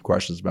asking deep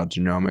questions about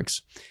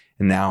genomics.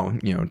 And now,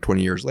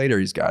 20 years later,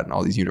 he's got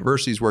all these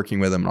universities working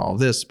with him and all of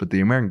this. But the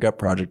American Gut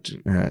Project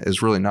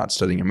is really not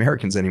studying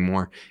Americans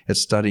anymore.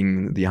 It's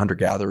studying the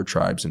hunter-gatherer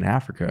tribes in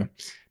Africa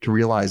to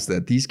realize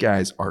that these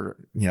guys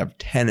have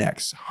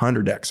 10x,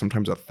 100x,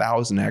 sometimes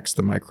 1,000x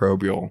the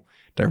microbial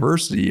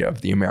diversity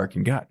of the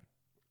American gut.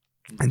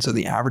 And so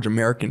the average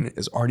American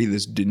is already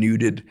this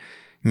denuded,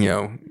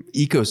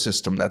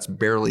 ecosystem that's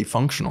barely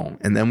functional.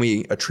 And then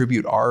we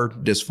attribute our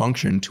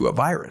dysfunction to a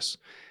virus.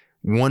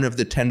 One of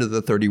the 10 to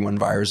the 31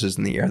 viruses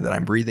in the air that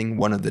I'm breathing,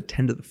 one of the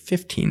 10 to the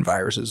 15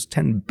 viruses,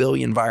 10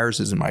 billion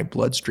viruses in my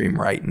bloodstream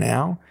right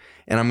now.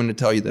 And I'm going to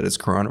tell you that it's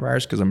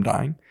coronavirus because I'm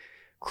dying.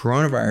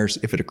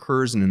 Coronavirus, if it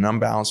occurs in an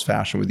unbalanced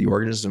fashion with the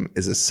organism,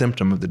 is a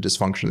symptom of the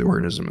dysfunction of the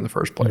organism in the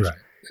first place. Right.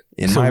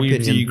 In so my we've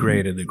opinion,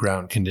 degraded the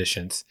ground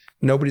conditions.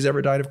 Nobody's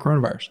ever died of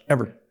coronavirus,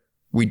 ever.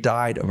 We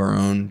died of our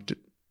own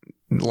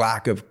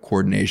lack of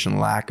coordination,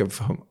 lack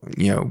of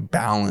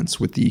balance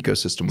with the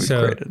ecosystem we've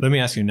created. Let me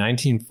ask you,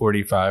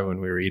 1945, when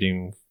we were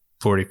eating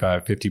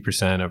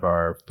 50% of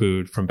our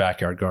food from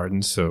backyard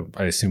gardens, so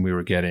I assume we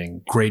were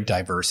getting great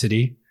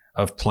diversity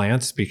of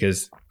plants,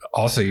 because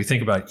also you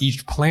think about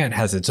each plant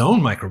has its own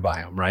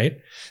microbiome, right?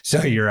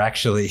 So you're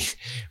actually,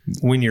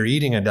 when you're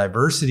eating a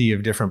diversity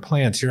of different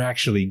plants, you're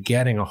actually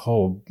getting a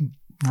whole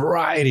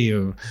variety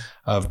of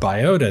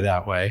biota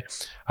that way.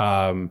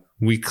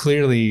 We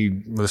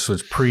clearly, this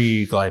was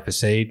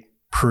pre-glyphosate,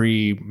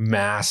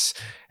 pre-mass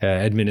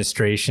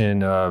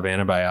administration of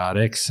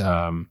antibiotics,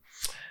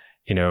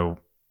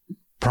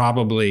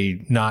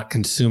 probably not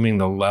consuming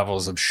the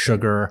levels of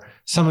sugar,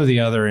 some of the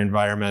other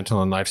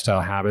environmental and lifestyle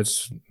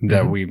habits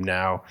that we've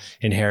now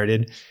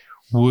inherited.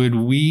 Would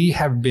we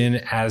have been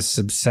as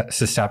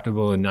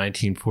susceptible in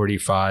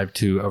 1945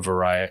 to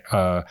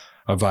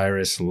a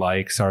virus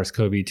like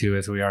SARS-CoV-2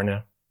 as we are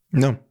now?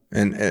 No,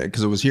 and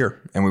because it was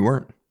here and we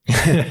weren't.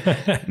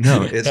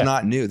 No, it's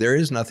not new. There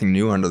is nothing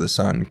new under the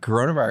sun.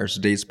 Coronavirus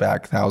dates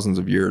back thousands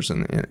of years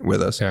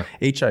with us. Yeah.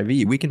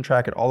 HIV, we can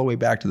track it all the way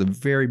back to the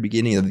very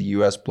beginning of the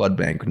U.S. blood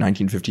bank,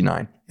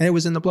 1959, and it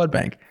was in the blood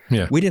bank.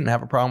 Yeah. We didn't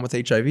have a problem with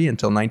HIV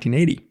until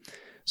 1980.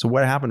 So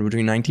what happened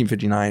between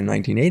 1959 and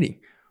 1980?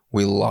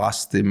 We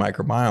lost the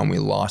microbiome, we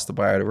lost the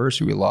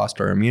biodiversity, we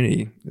lost our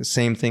immunity. The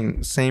same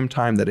thing, same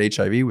time that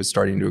HIV was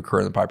starting to occur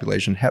in the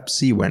population, Hep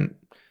C went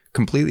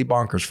completely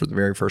bonkers for the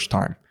very first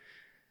time.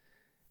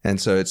 And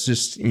so it's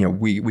just,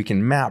 we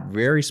can map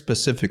very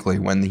specifically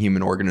when the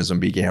human organism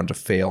began to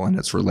fail in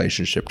its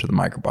relationship to the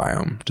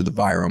microbiome, to the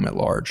virome at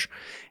large.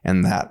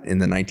 And that in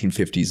the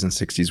 1950s and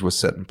 60s was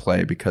set in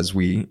play because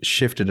we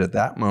shifted at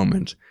that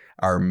moment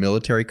our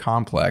military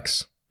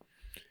complex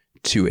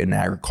to an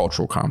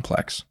agricultural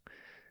complex.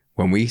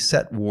 When we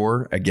set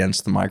war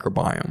against the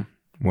microbiome,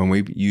 when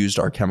we used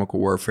our chemical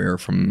warfare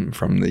from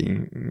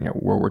the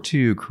World War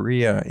II,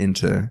 Korea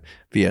into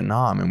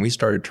Vietnam, and we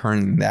started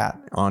turning that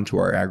onto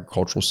our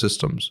agricultural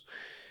systems,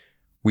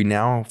 we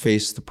now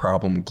face the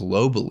problem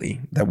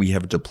globally that we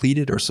have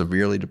depleted or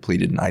severely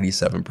depleted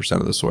 97%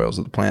 of the soils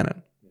of the planet.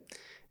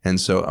 And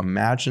so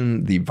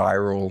imagine the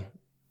viral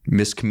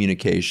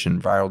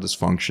miscommunication, viral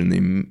dysfunction,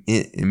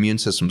 the immune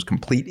system's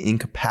complete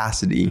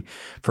incapacity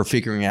for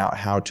figuring out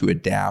how to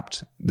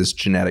adapt this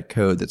genetic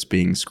code that's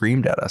being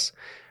screamed at us.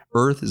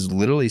 Earth is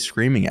literally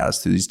screaming at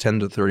us through these 10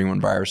 to 31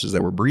 viruses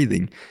that we're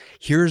breathing.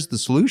 Here's the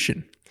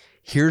solution.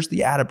 Here's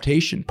the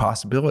adaptation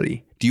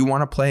possibility. Do you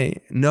want to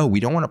play? No,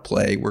 we don't want to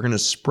play. We're going to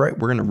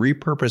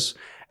repurpose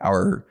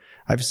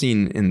I've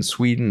seen in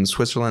Sweden and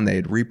Switzerland, they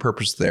had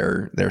repurposed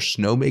their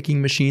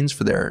snowmaking machines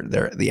for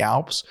the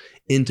Alps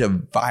into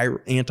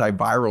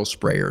antiviral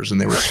sprayers,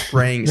 and they were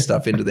spraying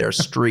stuff into their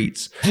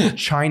streets.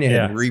 China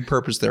had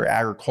repurposed their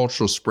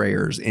agricultural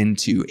sprayers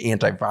into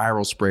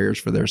antiviral sprayers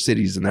for their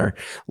cities, and they're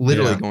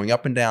literally going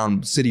up and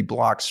down city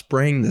blocks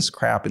spraying this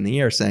crap in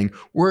the air saying,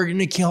 we're going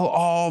to kill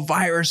all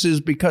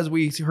viruses because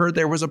we heard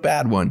there was a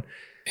bad one.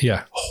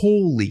 Yeah.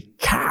 Holy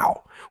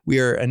cow. We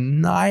are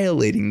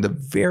annihilating the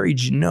very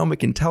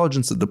genomic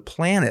intelligence of the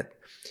planet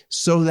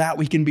so that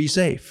we can be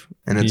safe.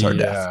 And it's our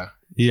death.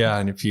 Yeah.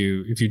 And if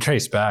you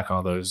trace back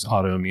all those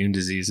autoimmune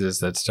diseases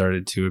that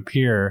started to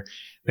appear,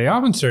 they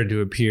often started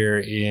to appear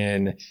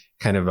in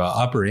kind of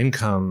upper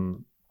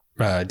income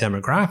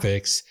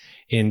demographics,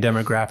 in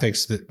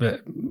demographics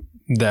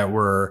that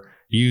were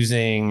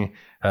using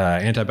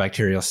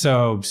antibacterial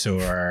soaps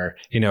or,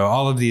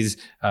 all of these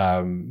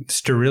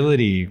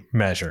sterility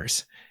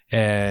measures.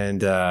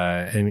 And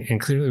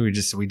clearly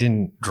we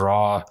didn't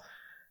draw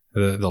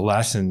the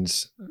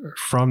lessons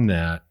from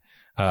that.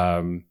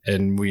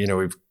 And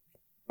we've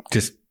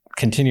just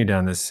continued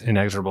down this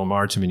inexorable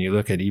march. I mean, you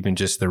look at even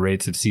just the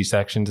rates of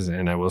C-sections,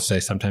 and I will say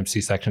sometimes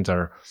C-sections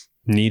are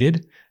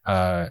needed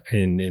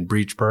in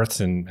breech births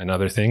and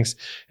other things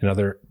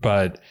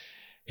but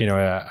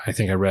I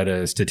think I read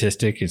a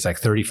statistic. It's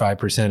like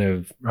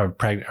 35%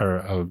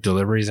 of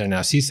deliveries are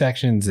now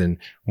C-sections, and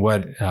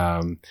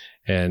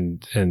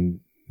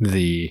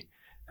the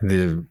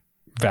the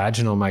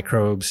vaginal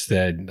microbes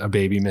that a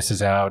baby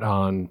misses out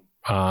on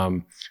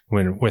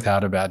when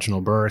without a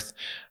vaginal birth.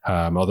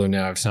 Although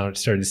now I've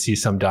started to see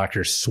some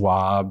doctors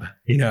swab,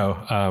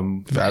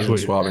 vaginal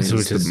swabbing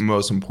is the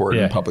most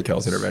important public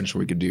health intervention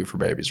we could do for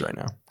babies right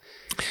now.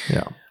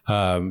 Yeah.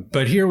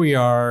 But here we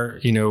are,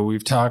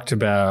 we've talked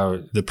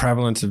about the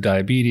prevalence of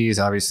diabetes,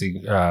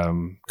 obviously,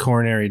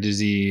 coronary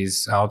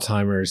disease,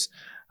 Alzheimer's,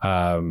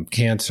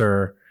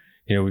 cancer.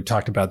 We've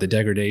talked about the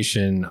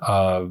degradation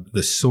of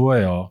the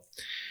soil.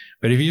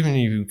 But if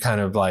you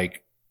kind of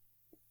like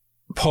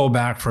pull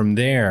back from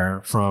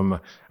there, from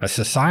a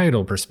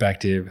societal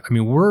perspective, I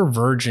mean, we're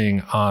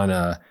verging on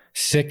a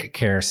sick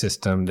care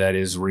system that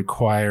is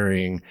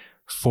requiring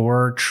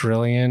 $4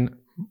 trillion,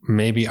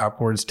 maybe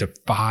upwards to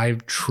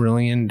 $5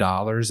 trillion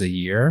a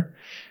year.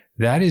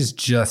 That is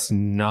just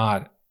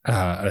not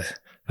a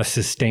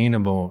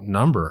sustainable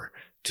number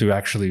to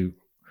actually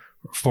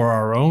for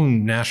our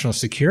own national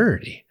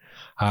security.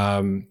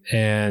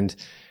 And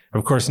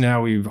of course,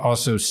 now we've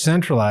also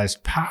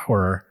centralized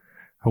power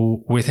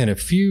within a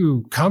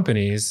few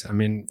companies. I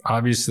mean,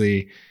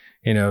 obviously,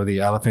 the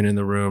elephant in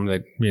the room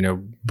that,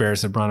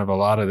 bears the brunt of a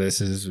lot of this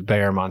is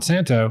Bayer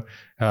Monsanto,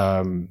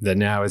 that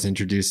now is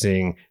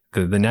introducing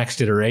the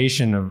next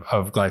iteration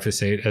of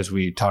glyphosate, as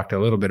we talked a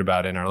little bit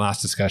about in our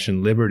last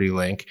discussion, Liberty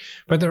Link.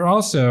 But they're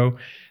also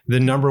the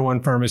number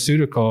one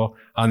pharmaceutical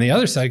on the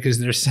other side because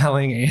they're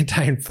selling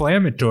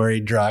anti-inflammatory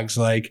drugs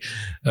like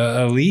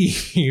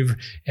Aleve,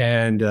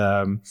 and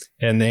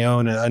they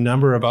own a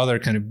number of other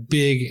kind of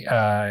big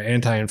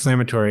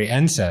anti-inflammatory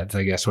NSAIDs,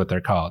 I guess what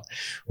they're called,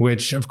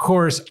 which of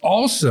course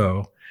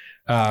also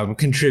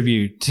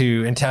contribute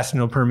to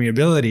intestinal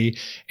permeability,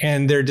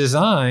 and they're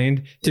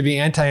designed to be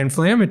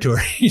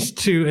anti-inflammatories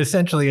to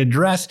essentially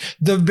address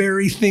the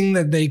very thing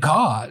that they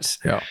cause.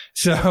 Yeah.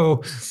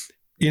 So,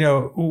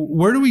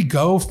 where do we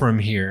go from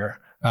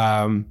here?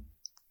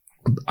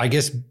 I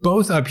guess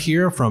both up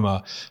here from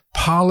a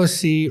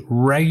policy,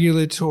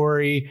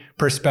 regulatory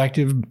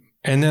perspective,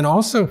 and then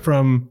also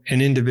from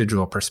an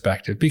individual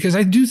perspective, because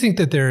I do think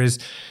that there is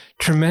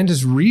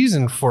tremendous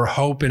reason for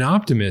hope and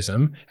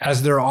optimism,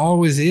 as there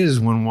always is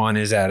when one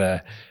is at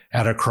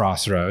a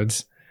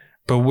crossroads.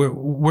 But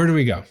where do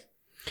we go?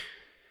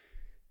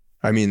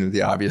 I mean,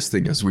 the obvious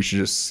thing is we should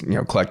just,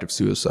 collective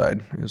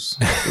suicide is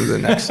the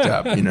next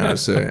step,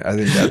 So I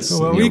think that's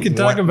we can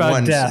talk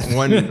about death.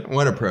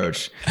 One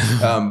approach.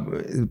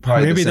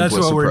 Probably maybe that's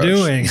what we're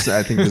doing. So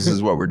I think this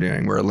is what we're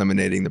doing. We're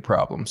eliminating the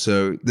problem.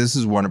 So this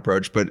is one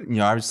approach, but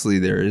obviously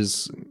there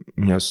is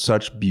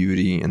such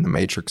beauty in the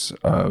matrix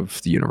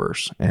of the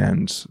universe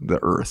and the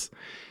Earth.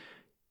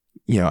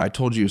 I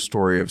told you a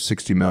story of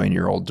 60 million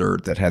year old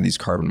dirt that had these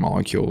carbon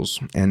molecules.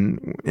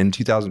 And in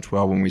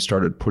 2012, when we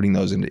started putting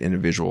those into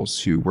individuals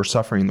who were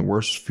suffering the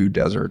worst food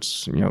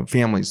deserts,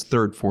 families,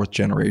 3rd, 4th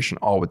generation,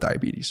 all with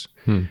diabetes.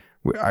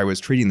 I was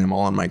treating them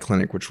all in my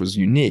clinic, which was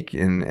unique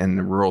in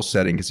a rural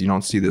setting because you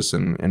don't see this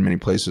in many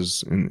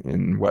places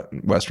in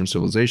Western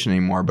civilization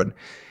anymore. But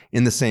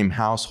in the same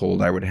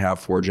household, I would have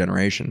 4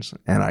 generations,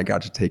 and I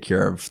got to take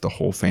care of the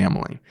whole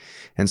family.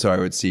 And so I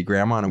would see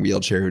grandma in a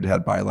wheelchair who'd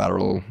had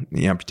bilateral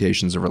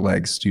amputations of her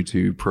legs due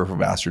to peripheral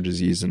vascular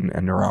disease and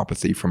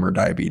neuropathy from her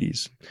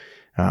diabetes.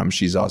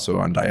 She's also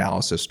on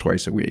dialysis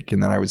twice a week.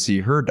 And then I would see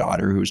her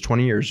daughter, who's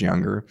 20 years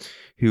younger,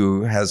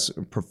 who has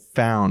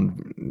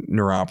profound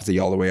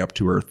neuropathy all the way up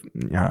to her,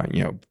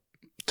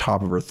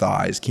 top of her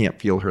thighs, can't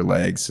feel her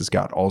legs, has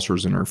got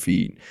ulcers in her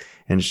feet.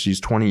 And she's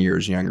 20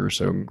 years younger.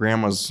 So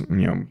grandma's,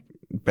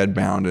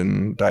 bedbound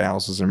and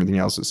dialysis and everything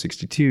else at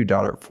 62.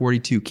 Daughter at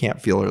 42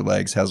 can't feel her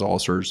legs, has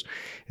ulcers,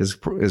 is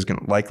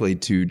likely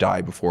to die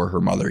before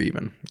her mother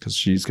even, because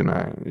she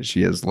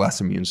has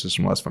less immune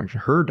system, less function.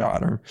 Her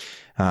daughter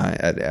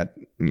at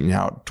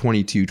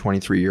 22,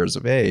 23 years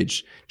of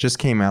age, just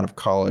came out of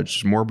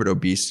college, morbid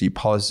obesity,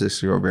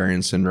 polycystic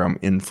ovarian syndrome,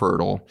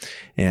 infertile,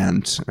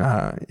 and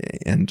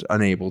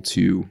unable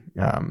to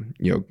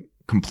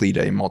complete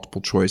a multiple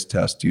choice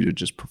test due to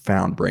just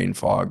profound brain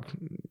fog,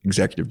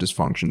 executive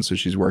dysfunction. So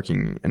she's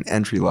working an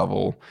entry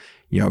level,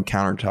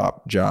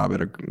 countertop job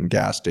at a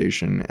gas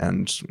station,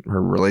 and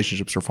her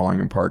relationships are falling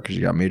apart because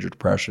she got major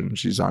depression.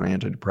 She's on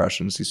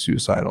antidepressants. She's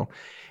suicidal.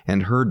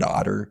 And her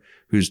daughter,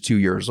 who's 2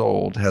 years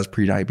old, has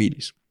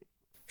prediabetes.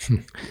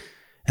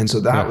 And so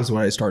that was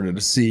what I started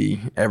to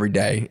see every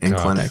day in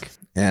clinic.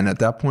 And at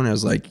that point I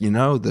was like,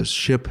 the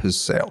ship has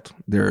sailed.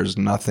 There's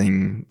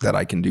nothing that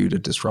I can do to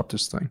disrupt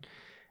this thing.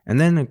 And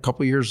then a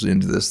couple of years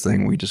into this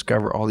thing, we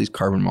discover all these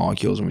carbon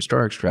molecules and we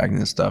start extracting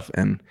this stuff.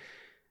 And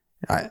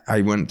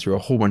I went through a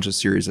whole bunch of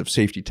series of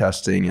safety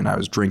testing, and I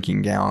was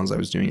drinking gallons. I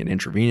was doing it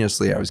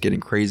intravenously. I was getting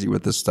crazy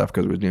with this stuff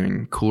because I was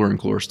doing cooler and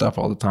cooler stuff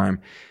all the time.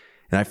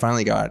 And I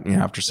finally got,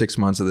 after 6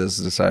 months of this,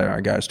 decided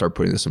I got to start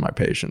putting this in my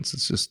patients.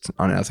 It's just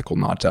unethical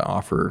not to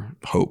offer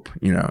hope,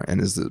 and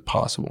is it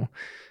possible?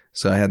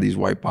 So I had these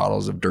white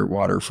bottles of dirt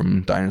water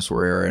from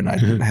dinosaur era, and I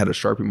had a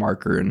Sharpie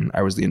marker, and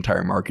I was the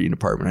entire marketing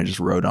department. I just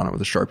wrote on it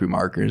with a Sharpie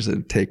marker and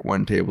said, take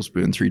 1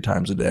 tablespoon 3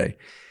 times a day.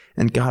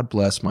 And God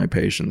bless my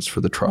patients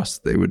for the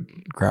trust. They would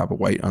grab a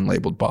white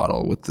unlabeled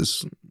bottle with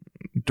this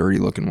dirty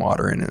looking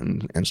water in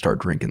it and start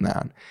drinking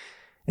that.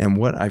 And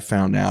what I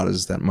found out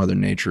is that Mother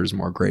Nature is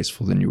more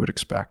graceful than you would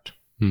expect.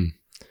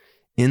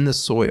 In the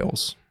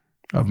soils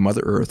of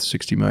Mother Earth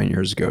 60 million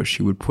years ago,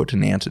 she would put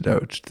an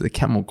antidote to the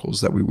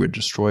chemicals that we would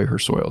destroy her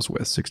soils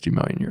with 60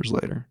 million years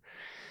later.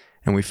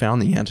 And we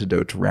found the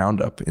antidote to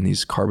Roundup in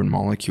these carbon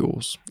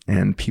molecules.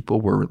 And people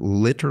were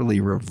literally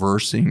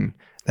reversing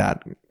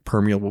that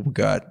permeable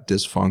gut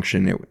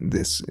dysfunction.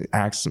 This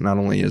acts not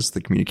only as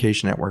the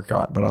communication network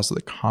gut, but also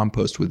the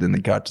compost within the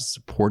gut to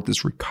support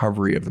this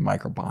recovery of the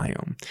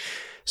microbiome.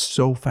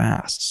 So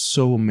fast,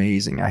 so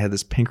amazing. I had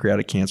this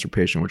pancreatic cancer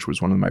patient, which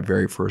was one of my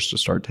very first to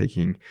start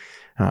taking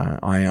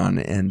Ion,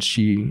 and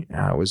she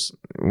was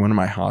one of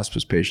my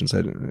hospice patients.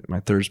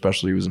 My third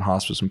specialty was in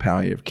hospice and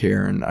palliative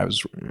care, and I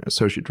was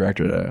associate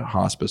director at a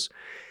hospice.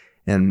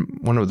 And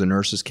one of the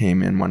nurses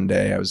came in one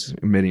day. I was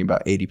admitting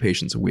about 80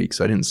 patients a week,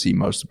 so I didn't see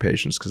most of the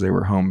patients because they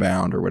were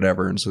homebound or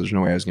whatever, and so there's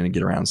no way I was going to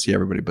get around and see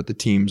everybody. But the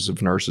teams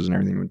of nurses and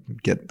everything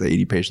would get the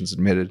 80 patients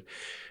admitted.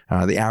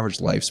 The average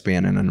lifespan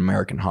in an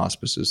American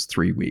hospice is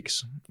 3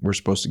 weeks. We're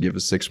supposed to give a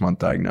 6-month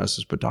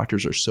diagnosis, but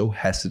doctors are so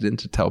hesitant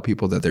to tell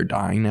people that they're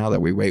dying now that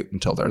we wait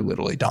until they're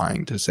literally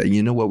dying to say,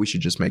 you know what, we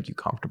should just make you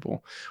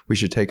comfortable. We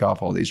should take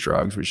off all these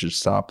drugs. We should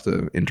stop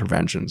the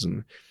interventions.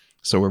 And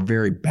so we're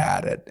very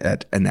bad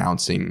at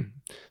announcing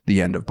the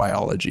end of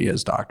biology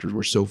as doctors.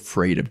 We're so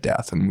afraid of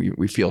death, and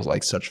we feel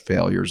like such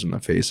failures in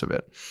the face of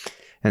it.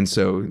 And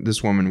so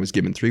this woman was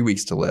given 3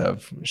 weeks to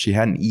live. She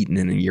hadn't eaten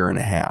in a year and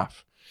a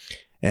half.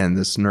 And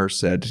this nurse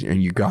said,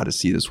 you got to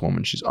see this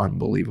woman. She's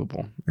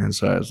unbelievable. And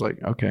so I was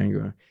like, okay.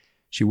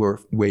 She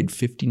weighed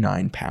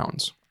 59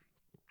 pounds.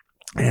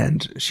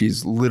 And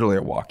she's literally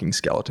a walking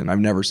skeleton. I've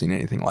never seen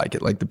anything like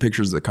it. Like the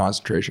pictures of the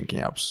concentration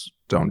camps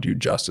don't do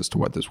justice to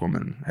what this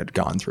woman had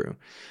gone through.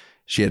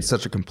 She had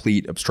such a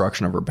complete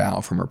obstruction of her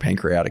bowel from her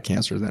pancreatic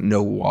cancer that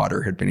no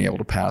water had been able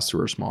to pass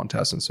through her small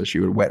intestine. So she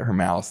would wet her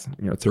mouth,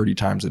 30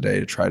 times a day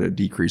to try to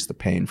decrease the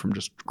pain from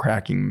just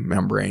cracking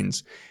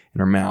membranes in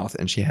her mouth.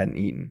 And she hadn't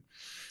eaten.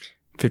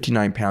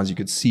 59 pounds, you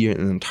could see an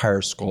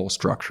entire skull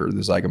structure,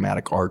 the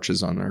zygomatic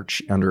arches under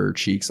her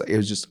cheeks. It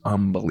was just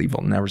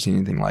unbelievable. Never seen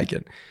anything like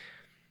it.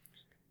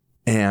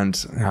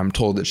 And I'm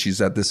told that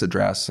she's at this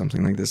address,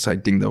 something like this. I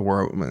ding the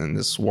door, and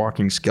this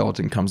walking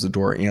skeleton comes to the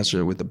door, answers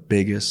it with the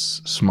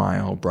biggest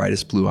smile,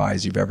 brightest blue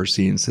eyes you've ever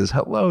seen, says,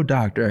 "Hello,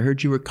 doctor. I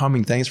heard you were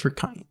coming. Thanks for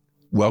coming."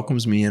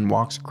 Welcomes me in,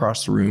 walks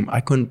across the room.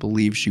 I couldn't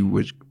believe she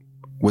was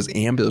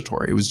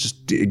ambulatory. It was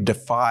just, it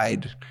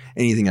defied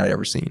anything I'd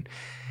ever seen.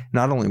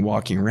 Not only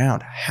walking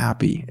around,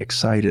 happy,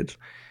 excited.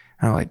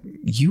 And I'm like,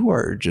 you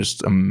are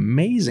just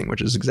amazing,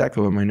 which is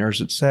exactly what my nurse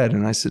had said.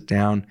 And I sit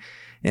down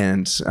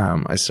and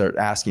I start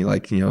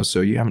asking,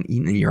 so you haven't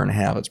eaten in a year and a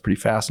half. It's pretty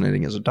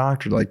fascinating as a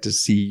doctor, to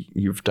see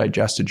you've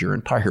digested your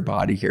entire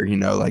body here.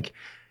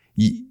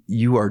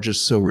 You are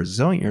just so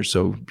resilient. You're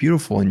so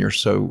beautiful and you're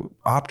so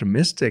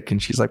optimistic.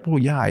 And she's like, well,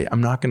 yeah,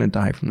 I'm not going to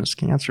die from this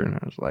cancer. And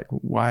I was like,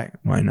 why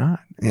not?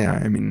 Yeah,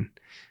 I mean,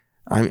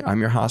 I'm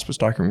your hospice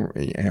doctor.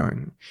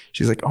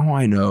 She's like, oh,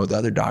 I know. The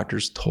other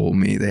doctors told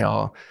me. They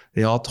all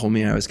told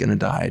me I was going to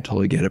die. I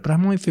totally get it. But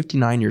I'm only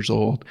 59 years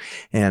old,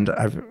 and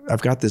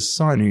I've got this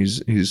son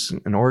who's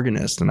an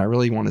organist, and I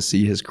really want to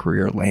see his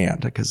career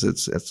land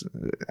because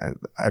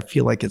I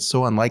feel like it's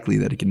so unlikely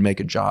that he can make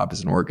a job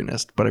as an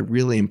organist. But I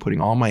really am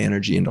putting all my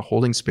energy into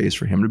holding space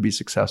for him to be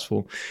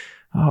successful.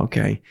 Oh,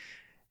 okay.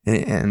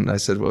 And I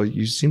said, well,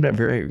 you seem to have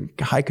very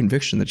high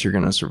conviction that you're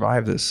going to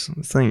survive this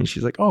thing. And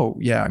she's like, oh,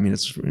 yeah. All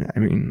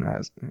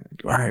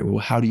right, well,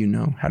 how do you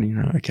know? How do you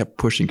know? I kept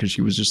pushing because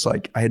she was just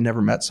like, I had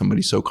never met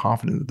somebody so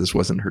confident that this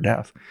wasn't her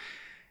death.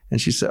 And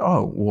she said,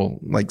 oh,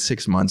 well,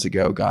 6 months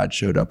ago, God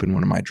showed up in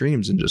one of my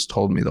dreams and just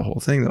told me the whole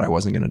thing, that I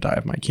wasn't going to die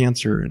of my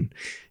cancer, and,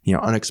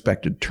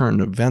 unexpected turn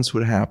of events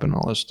would happen,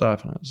 all this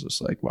stuff. And I was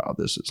just like, wow,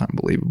 this is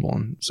unbelievable.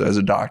 And so as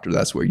a doctor,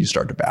 that's where you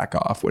start to back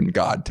off. When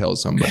God tells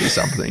somebody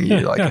something,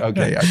 you're like,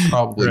 okay, I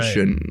probably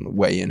shouldn't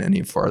weigh in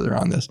any further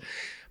on this.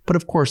 But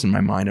of course, in my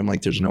mind, I'm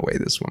like, there's no way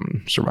this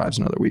woman survives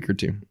another week or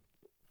two.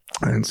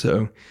 And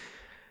so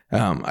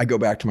I go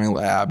back to my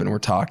lab and we're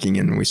talking,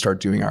 and we start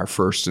doing our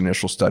first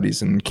initial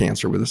studies in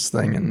cancer with this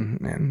thing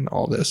and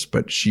all this.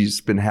 But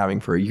she's been having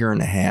for a year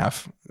and a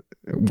half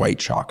white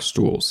chalk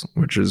stools,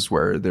 which is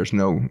where there's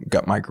no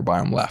gut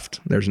microbiome left.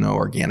 There's no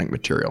organic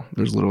material.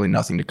 There's literally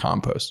nothing to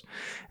compost.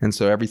 And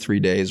so every 3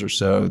 days or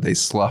so, they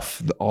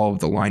slough all of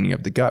the lining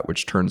of the gut,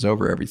 which turns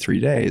over every 3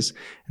 days.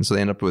 And so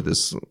they end up with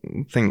this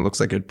thing that looks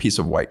like a piece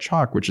of white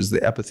chalk, which is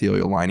the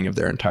epithelial lining of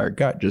their entire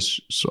gut,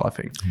 just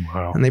sloughing.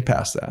 Wow. And they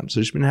pass that.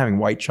 So she's been having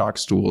white chalk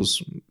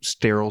stools,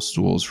 sterile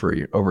stools for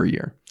over a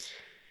year.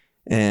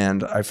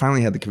 And I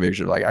finally had the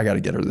conviction, I got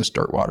to get her this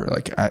dirt water.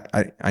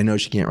 I know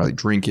she can't really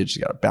drink it.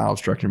 She's got a bowel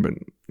obstruction, but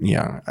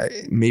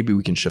maybe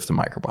we can shift the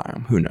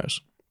microbiome. Who knows?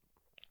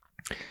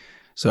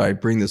 So I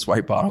bring this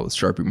white bottle with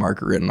Sharpie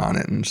marker written on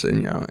it and say,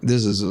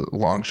 this is a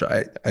long shot.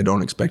 I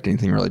don't expect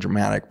anything really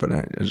dramatic, but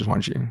I just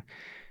want you.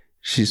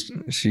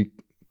 She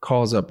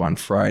calls up on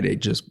Friday,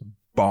 just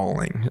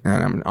bawling,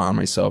 and I'm on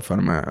my cell phone.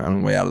 I'm on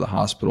the way out of the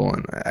hospital,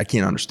 and I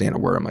can't understand a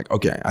word. I'm like,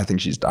 okay, I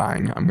think she's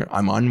dying.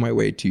 I'm on my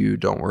way to you.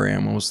 Don't worry,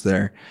 I'm almost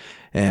there.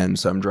 And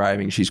so I'm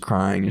driving. She's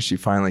crying, and she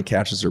finally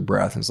catches her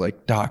breath and is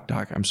like, Doc,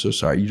 I'm so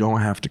sorry. You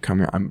don't have to come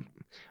here.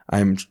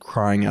 I'm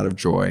crying out of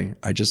joy.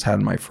 I just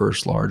had my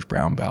first large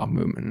brown bowel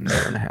movement in an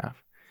hour and a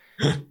half.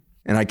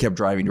 And I kept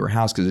driving to her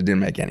house because it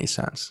didn't make any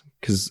sense,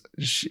 because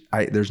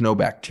there's no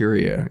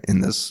bacteria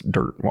in this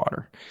dirt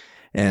water.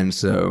 And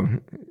so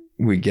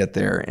we get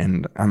there,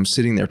 and I'm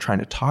sitting there trying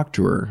to talk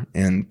to her.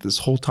 And this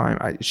whole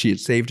time, she had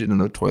saved it in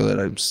the toilet.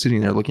 I'm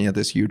sitting there looking at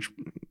this huge,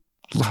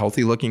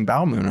 healthy looking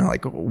bowel movement. I'm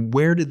like,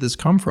 where did this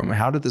come from?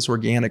 How did this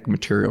organic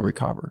material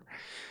recover?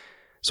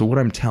 So what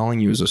I'm telling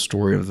you is a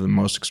story of the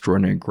most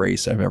extraordinary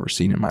grace I've ever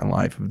seen in my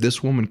life.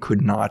 This woman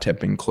could not have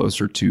been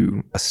closer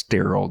to a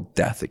sterile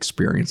death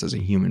experience as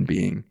a human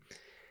being.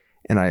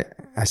 And I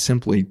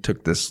simply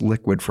took this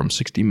liquid from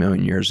 60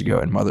 million years ago,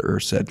 and Mother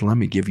Earth said, let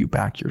me give you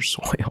back your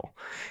soil.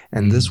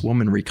 And this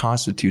woman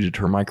reconstituted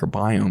her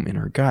microbiome in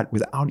her gut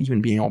without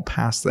even being able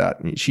past that.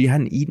 She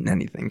hadn't eaten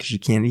anything because she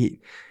can't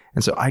eat.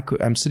 And so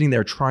I'm sitting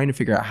there trying to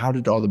figure out, how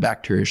did all the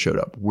bacteria show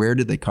up? Where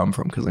did they come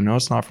from? Because I know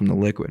it's not from the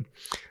liquid.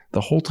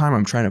 The whole time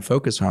I'm trying to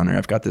focus on her,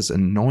 I've got this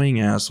annoying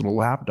ass little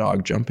lap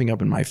dog jumping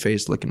up in my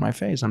face, licking my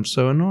face. I'm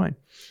so annoyed.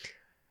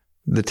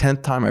 The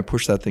 10th time I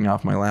push that thing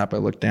off my lap, I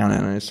look down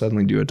and I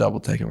suddenly do a double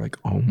take. I'm like,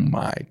 oh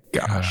my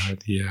gosh.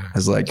 God, yeah. I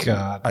was like,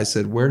 God. I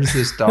said, where does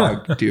this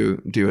dog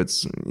do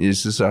its,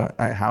 is this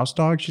a house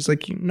dog? She's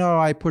like, no,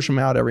 I push him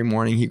out every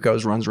morning. He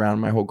runs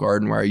around my whole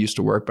garden where I used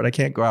to work, but I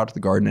can't go out to the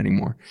garden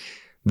anymore.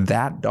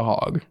 That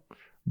dog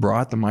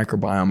brought the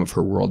microbiome of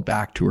her world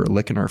back to her,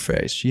 licking her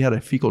face. She had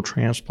a fecal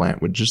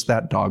transplant with just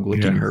that dog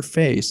licking her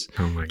face,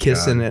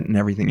 kissing it and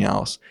everything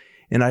else.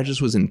 And I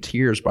just was in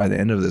tears by the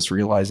end of this,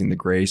 realizing the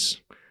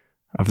grace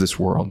of this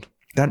world.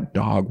 That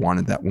dog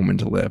wanted that woman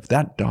to live.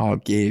 That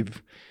dog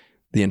gave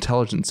the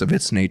intelligence of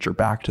its nature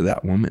back to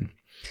that woman.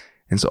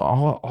 And so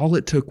all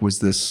it took was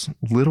this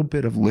little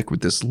bit of liquid,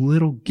 this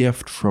little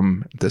gift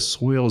from the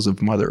soils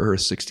of Mother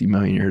Earth 60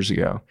 million years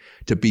ago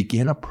to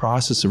begin a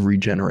process of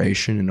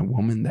regeneration in a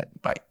woman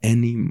that by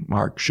any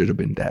mark should have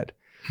been dead.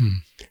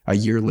 A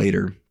year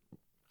later,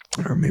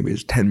 or maybe it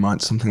was 10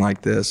 months, something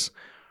like this,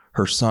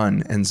 her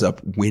son ends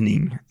up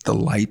winning the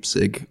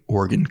Leipzig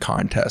organ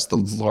contest, the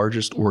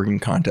largest organ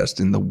contest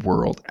in the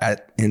world,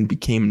 and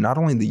became not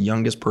only the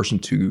youngest person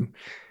to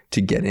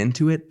get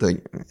into it.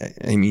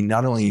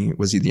 Not only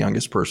was he the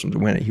youngest person to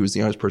win it, he was the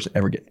youngest person to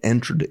ever get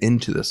entered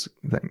into this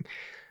thing.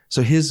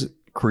 So his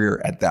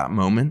career at that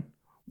moment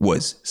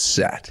was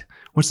set.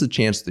 What's the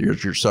chance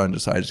that your son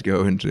decides to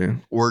go into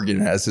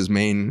organ as his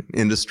main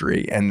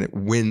industry and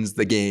wins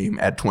the game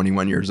at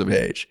 21 years of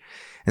age?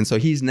 And so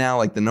he's now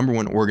like the number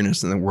one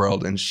organist in the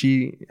world. And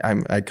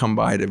I come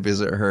by to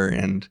visit her,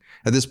 and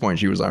at this point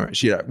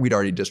we'd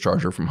already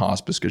discharged her from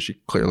hospice because she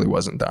clearly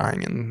wasn't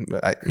dying, and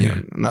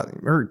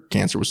her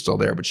cancer was still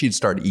there, but she'd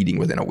started eating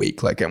within a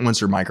week. Like once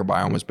her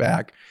microbiome was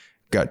back,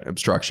 gut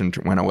obstruction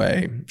went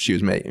away. She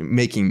was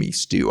making me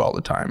stew all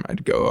the time.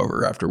 I'd go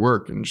over after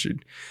work, and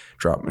she'd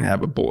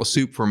have a bowl of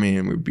soup for me,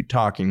 and we'd be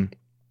talking.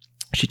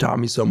 She taught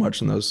me so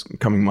much in those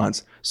coming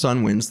months.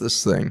 Son wins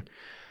this thing.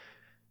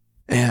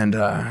 And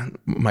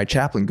my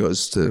chaplain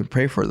goes to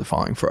pray for her the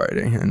following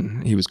Friday,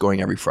 and he was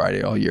going every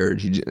Friday all year.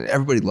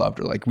 Everybody loved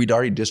her. Like we'd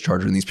already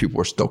discharged her, and these people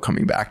were still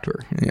coming back to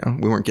her.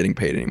 We weren't getting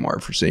paid anymore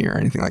for seeing her or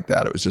anything like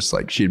that. It was just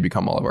like she had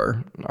become all of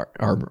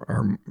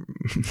our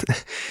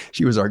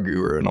she was our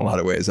guru in a lot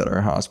of ways at our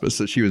hospice.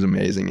 So she was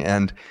amazing.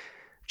 And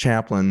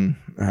chaplain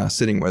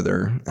sitting with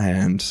her,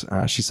 and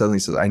she suddenly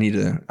says, I need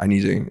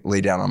to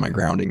lay down on my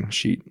grounding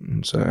sheet.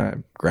 And so I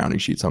have grounding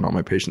sheets on all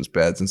my patients'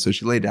 beds. And so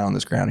she laid down on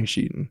this grounding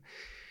sheet, and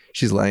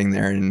she's laying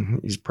there,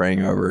 and he's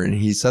praying over her, and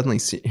he suddenly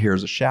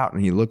hears a shout,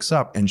 and he looks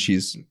up, and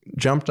she's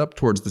jumped up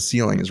towards the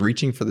ceiling, is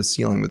reaching for the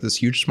ceiling with this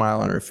huge smile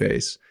on her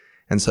face,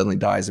 and suddenly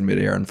dies in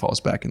midair and falls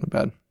back in the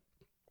bed.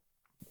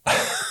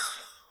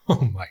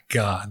 Oh my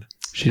God.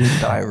 She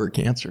didn't die of her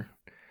cancer.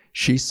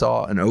 She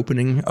saw an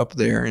opening up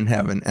there in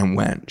heaven and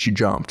went. She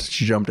jumped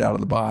out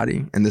of the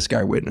body, and this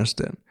guy witnessed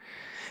it.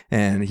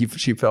 And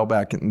she fell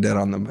back dead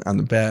on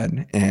the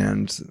bed.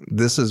 And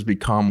this has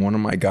become one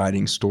of my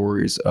guiding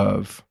stories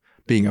of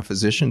being a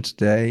physician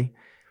today.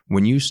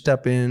 When you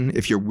step in,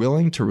 if you're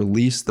willing to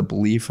release the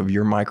belief of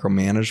your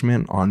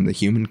micromanagement on the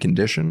human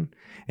condition,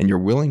 and you're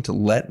willing to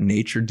let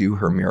nature do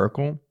her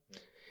miracle,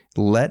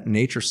 let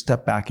nature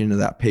step back into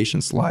that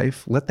patient's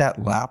life, let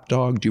that lap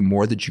dog do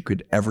more than you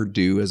could ever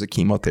do as a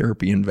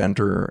chemotherapy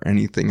inventor or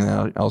anything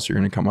else you're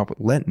going to come up with.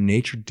 Let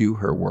nature do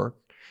her work.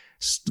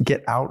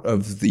 Get out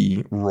of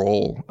the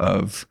role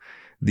of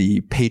the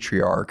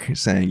patriarch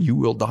saying, you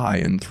will die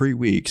in 3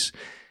 weeks,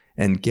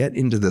 and get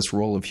into this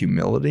role of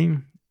humility.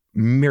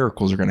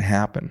 Miracles are going to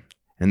happen.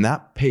 And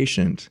that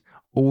patient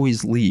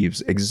always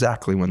leaves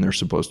exactly when they're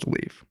supposed to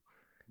leave.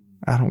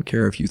 I don't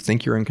care if you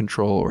think you're in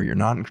control or you're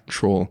not in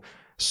control.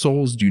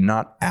 Souls do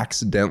not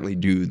accidentally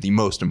do the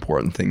most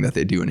important thing that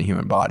they do in a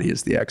human body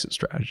is the exit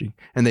strategy.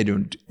 And they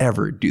don't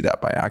ever do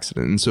that by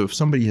accident. And so if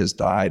somebody has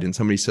died and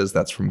somebody says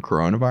that's from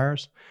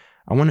coronavirus,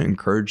 I want to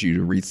encourage you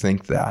to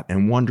rethink that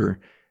and wonder,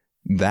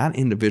 that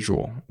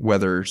individual,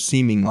 whether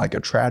seeming like a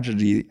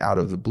tragedy out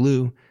of the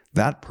blue,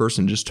 that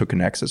person just took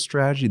an exit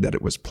strategy that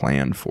it was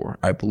planned for.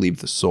 I believe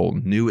the soul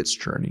knew its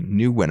journey,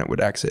 knew when it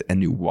would exit, and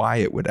knew why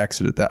it would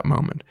exit at that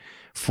moment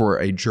for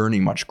a journey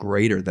much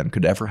greater than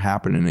could ever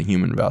happen in a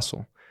human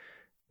vessel.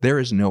 There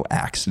is no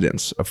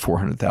accidents of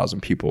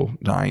 400,000 people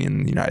dying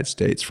in the United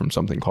States from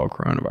something called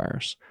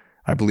coronavirus.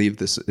 I believe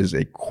this is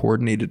a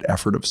coordinated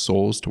effort of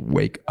souls to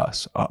wake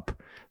us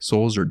up.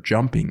 Souls are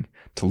jumping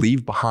to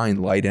leave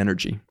behind light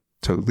energy,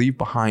 to leave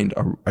behind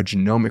a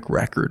genomic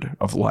record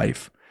of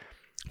life,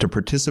 to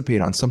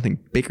participate on something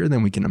bigger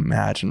than we can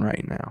imagine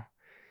right now.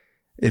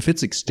 If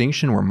it's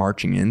extinction we're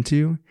marching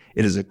into,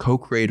 it is a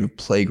co-creative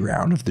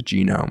playground of the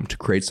genome to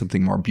create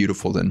something more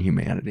beautiful than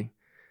humanity.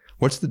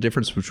 What's the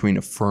difference between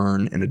a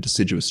fern and a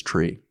deciduous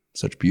tree?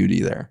 Such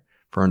beauty there.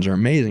 Ferns are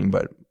amazing,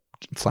 but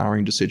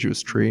flowering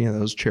deciduous tree,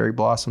 those cherry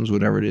blossoms,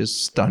 whatever it is,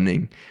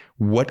 stunning.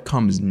 What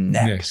comes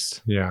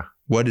next? Yeah.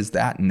 What does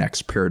that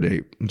next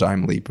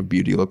paradigm leap of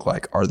beauty look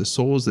like? Are the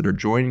souls that are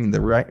joining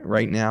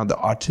right now the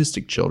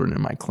autistic children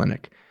in my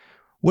clinic?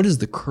 What is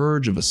the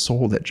courage of a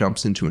soul that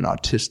jumps into an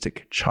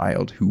autistic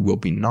child who will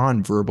be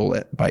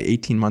nonverbal by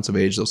 18 months of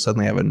age? They'll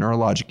suddenly have a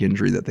neurologic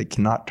injury that they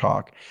cannot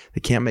talk.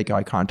 They can't make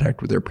eye contact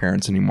with their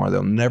parents anymore.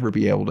 They'll never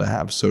be able to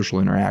have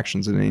social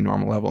interactions at any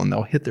normal level, and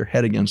they'll hit their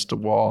head against a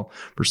wall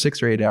for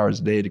 6 or 8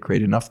 hours a day to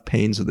create enough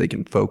pain so they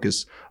can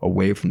focus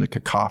away from the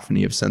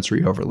cacophony of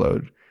sensory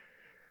overload.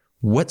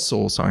 What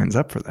soul signs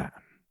up for that?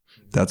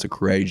 That's a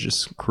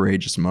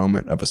courageous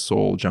moment of a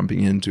soul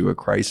jumping into a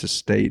crisis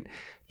state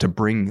to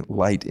bring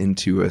light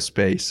into a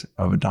space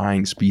of a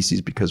dying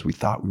species because we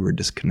thought we were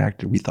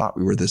disconnected. We thought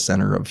we were the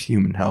center of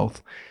human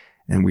health.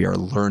 And we are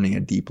learning a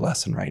deep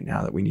lesson right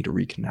now that we need to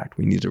reconnect.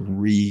 We need to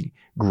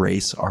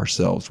re-grace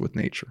ourselves with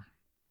nature.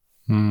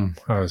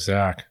 Oh,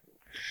 Zach.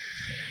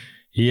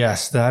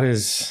 Yes, that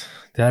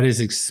is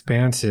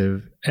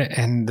expansive.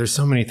 And there's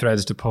so many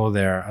threads to pull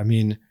there. I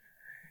mean,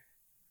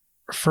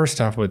 first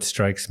off, what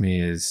strikes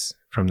me is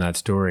from that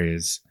story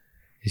is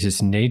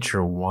just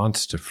nature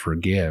wants to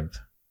forgive.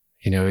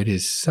 You know, it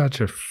is such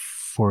a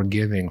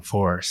forgiving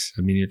force.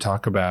 I mean, you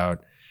talk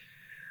about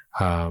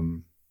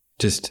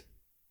just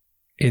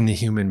in the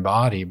human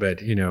body,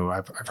 but, you know,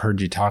 I've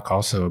heard you talk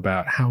also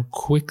about how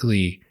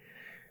quickly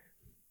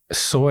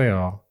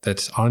soil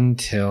that's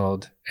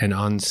untilled and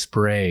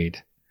unsprayed,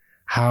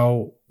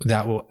 how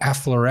that will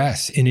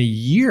effloresce in a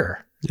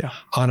year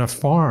on a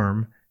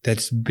farm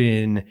that's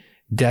been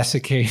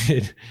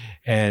desiccated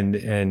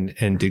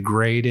and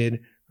degraded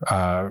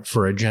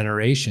for a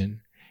generation.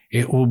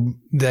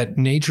 That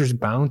nature's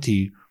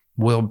bounty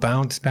will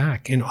bounce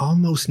back in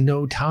almost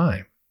no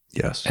time.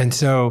 Yes. And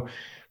so,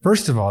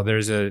 first of all,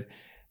 there's an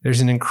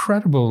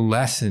incredible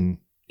lesson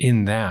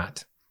in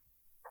that.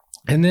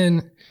 And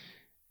then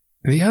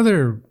the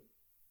other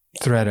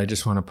thread I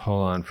just want to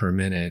pull on for a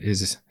minute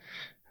is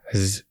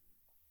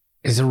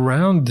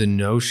around the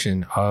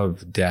notion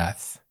of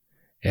death.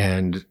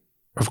 And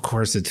of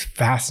course, it's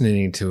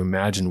fascinating to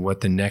imagine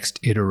what the next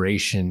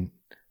iteration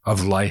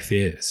of life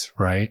is,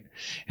 right?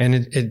 And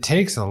it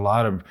takes a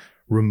lot of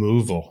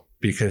removal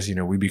because, you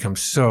know, we become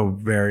so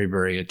very,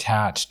 very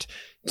attached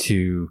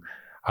to,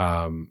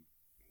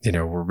 you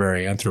know, we're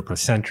very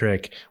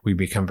anthropocentric. We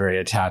become very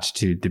attached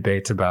to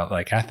debates about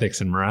like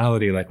ethics and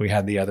morality, like we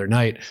had the other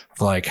night,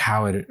 of like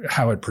how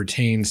it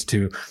pertains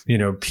to, you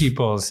know,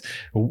 people's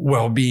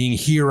well-being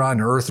here on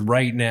earth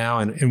right now.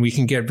 And we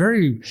can get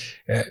very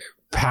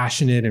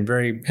passionate and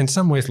very, in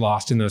some ways,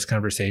 lost in those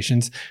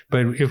conversations.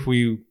 But if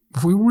we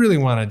really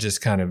want to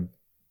just kind of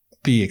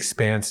be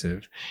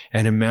expansive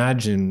and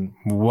imagine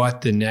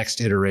what the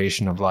next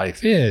iteration of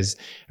life is,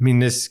 I mean,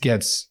 this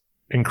gets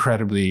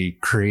incredibly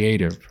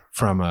creative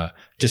from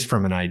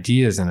an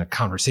ideas and a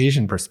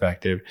conversation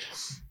perspective.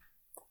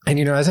 And,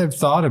 you know, as I've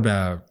thought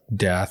about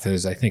death,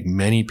 as I think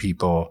many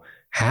people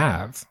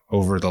have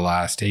over the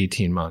last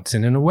 18 months,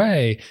 and in a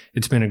way,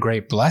 it's been a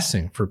great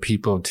blessing for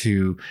people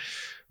to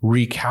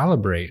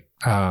recalibrate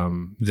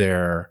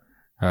their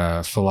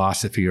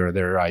philosophy or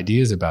their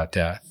ideas about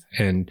death.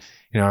 And,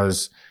 you know, I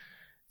was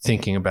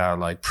thinking about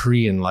like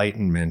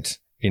pre-enlightenment,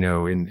 you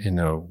know, in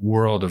a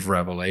world of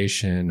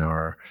revelation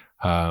or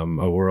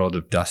a world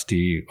of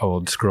dusty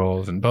old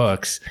scrolls and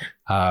books,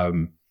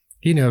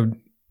 you know,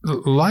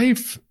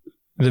 life,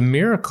 the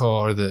miracle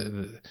or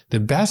the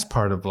best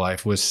part of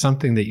life was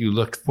something that you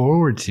looked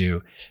forward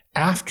to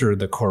after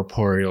the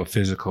corporeal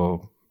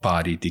physical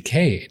body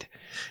decayed.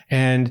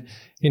 And,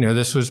 you know,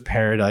 this was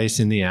paradise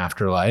in the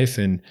afterlife,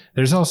 and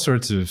there's all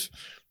sorts of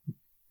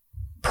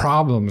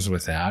problems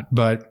with that.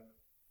 But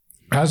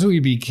as we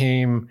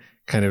became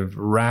kind of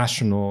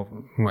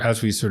rational,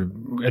 as we sort of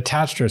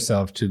attached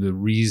ourselves to the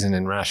reason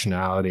and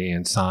rationality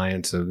and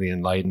science of the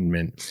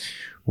Enlightenment,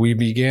 we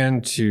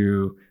began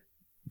to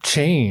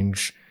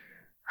change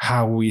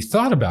how we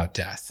thought about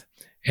death.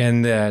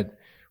 And that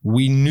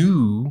we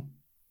knew,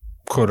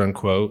 quote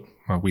unquote,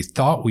 or we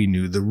thought we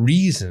knew the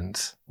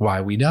reasons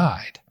why we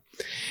died.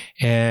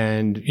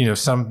 And,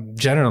 some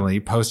generally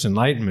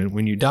post-enlightenment,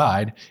 when you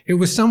died, it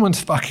was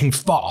someone's fucking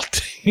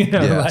fault.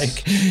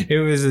 Like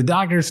it was the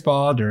doctor's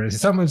fault or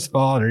someone's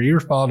fault or your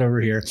fault over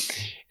here.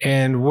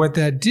 And what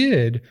that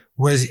did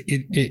was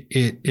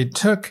it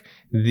took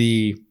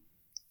the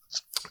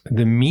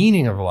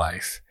meaning of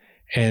life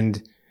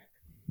and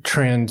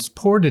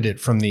transported it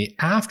from the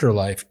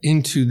afterlife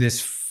into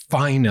this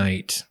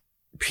finite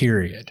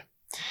period.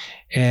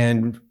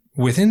 And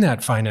within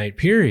that finite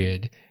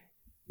period,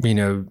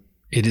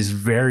 it is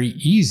very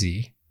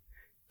easy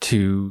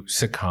to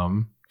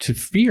succumb to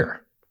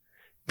fear,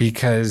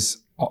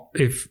 because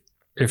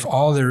if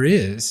all there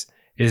is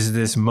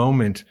this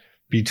moment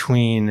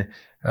between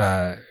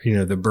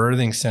the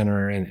birthing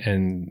center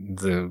and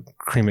the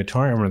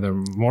crematorium or the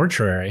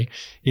mortuary,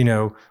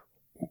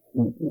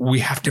 we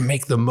have to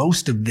make the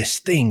most of this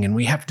thing, and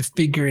we have to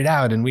figure it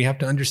out, and we have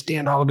to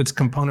understand all of its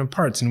component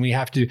parts, and we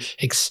have to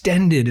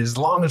extend it as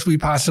long as we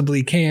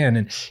possibly can,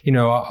 and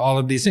all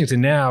of these things.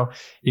 And now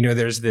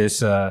there's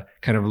this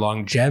kind of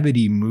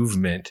longevity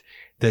movement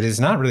that is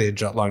not really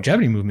a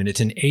longevity movement, it's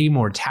an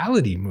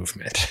amortality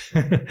movement.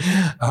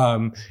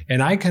 And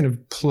I kind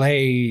of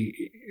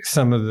play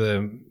some of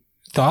the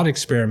thought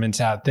experiments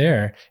out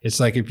there.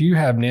 It's like if you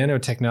have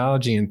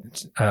nanotechnology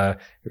and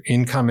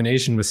in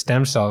combination with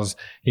stem cells,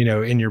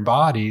 in your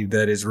body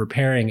that is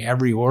repairing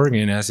every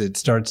organ as it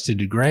starts to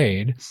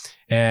degrade,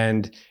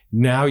 and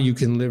now you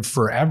can live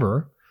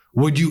forever.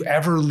 Would you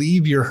ever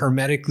leave your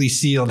hermetically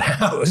sealed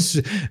house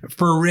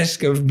for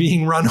risk of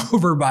being run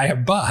over by a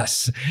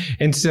bus?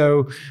 And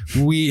so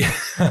we,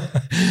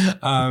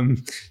 as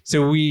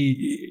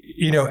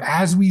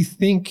we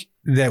think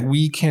that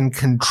we can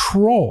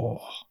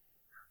control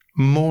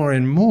more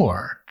and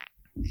more,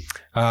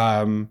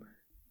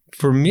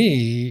 for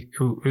me,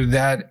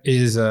 that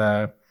is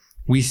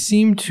we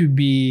seem to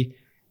be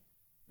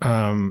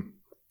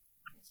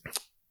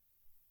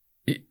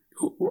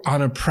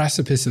on a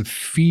precipice of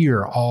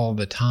fear all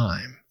the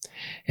time.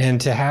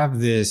 And to have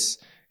this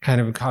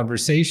kind of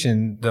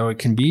conversation, though it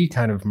can be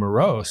kind of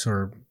morose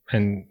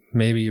and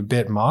maybe a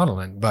bit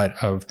maudlin, but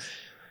of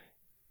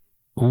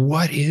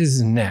what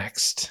is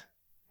next?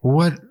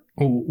 What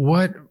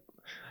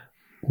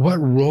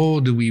role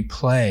do we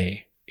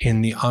play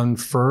in the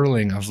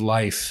unfurling of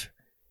life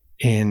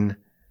with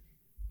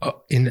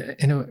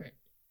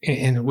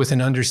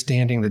an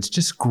understanding that's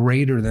just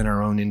greater than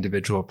our own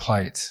individual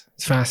plights?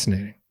 It's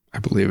fascinating. I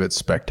believe it's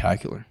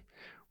spectacular.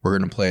 We're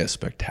going to play a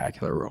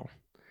spectacular role.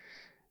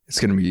 It's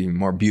going to be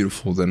more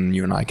beautiful than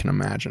you and I can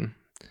imagine.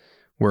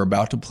 We're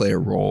about to play a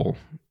role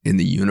in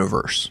the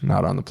universe,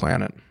 not on the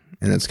planet,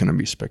 and it's going to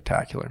be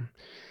spectacular.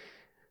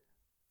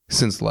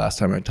 Since the last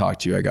time I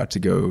talked to you, I got to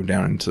go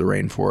down into the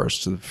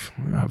rainforest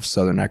of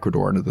southern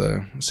Ecuador, into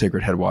the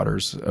sacred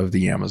headwaters of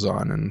the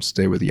Amazon, and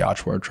stay with the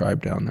Achuar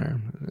tribe down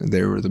there.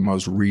 They were the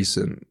most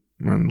recent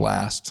and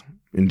last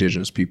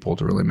indigenous people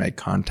to really make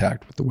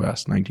contact with the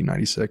West,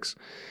 1996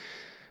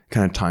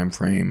 kind of time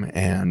frame.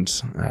 And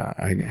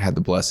I had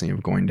the blessing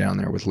of going down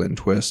there with Lynn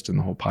Twist and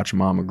the whole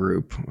Pachamama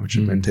group, which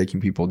had been taking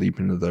people deep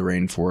into the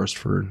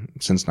rainforest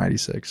since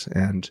 96.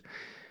 And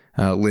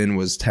Lynn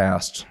was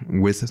tasked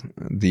with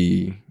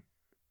the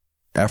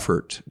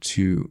effort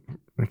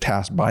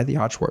tasked by the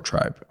Achuar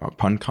tribe.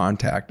 Upon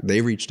contact, they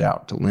reached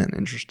out to Lynn,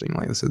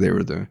 interestingly. They said they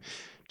were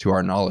to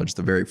our knowledge,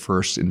 the very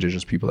first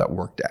indigenous people that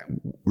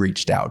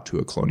reached out to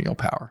a colonial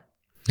power.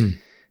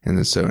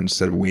 And so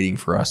instead of waiting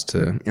for us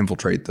to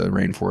infiltrate the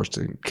rainforest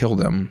to kill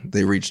them,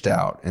 they reached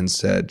out and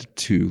said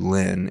to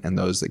Lynn and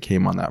those that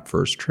came on that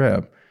first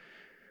trip,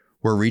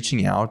 we're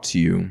reaching out to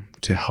you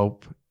to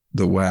help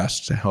the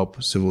West, to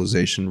help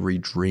civilization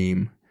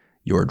redream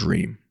your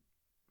dream,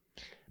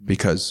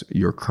 because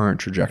your current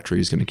trajectory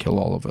is going to kill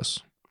all of us.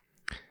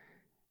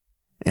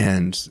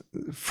 And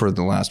for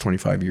the last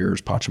 25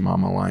 years,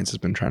 Pachamama Alliance has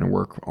been trying to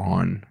work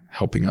on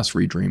helping us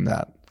redream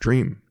that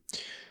dream.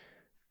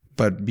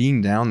 But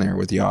being down there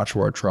with the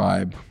Achuar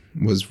tribe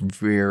was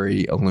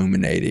very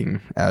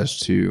illuminating as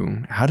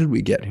to how did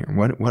we get here?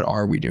 What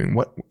are we doing?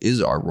 What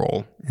is our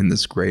role in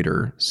this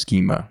greater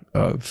schema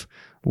of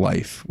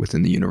life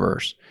within the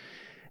universe?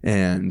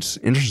 And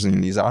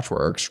interestingly, these Achuar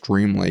are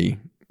extremely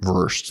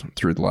versed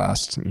through the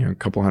last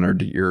couple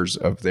hundred years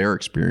of their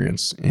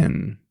experience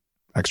in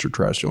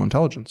extraterrestrial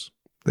intelligence.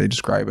 They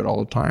describe it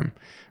all the time.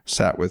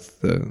 Sat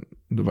with the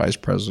vice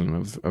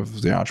president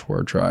of the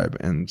Achuar tribe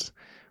and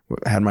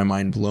had my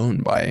mind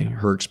blown by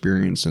her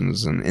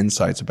experiences and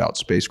insights about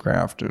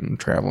spacecraft and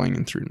traveling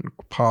and through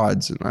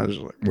pods. And I was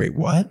like, wait,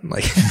 what?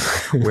 Like,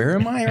 where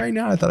am I right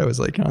now? I thought I was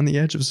like on the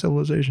edge of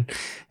civilization.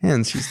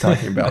 And she's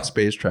talking about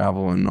space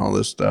travel and all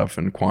this stuff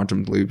and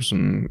quantum loops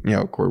and,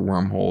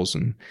 wormholes.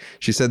 And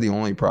she said the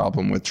only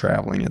problem with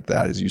traveling at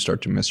that is you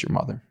start to miss your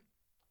mother.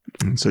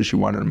 And so she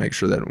wanted to make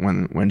sure that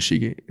when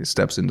she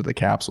steps into the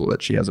capsule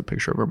that she has a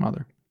picture of her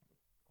mother.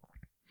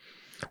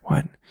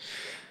 What?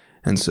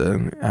 And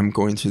so I'm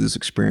going through this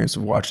experience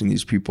of watching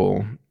these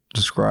people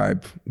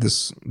describe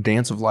this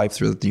dance of life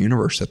throughout the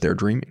universe that they're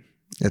dreaming.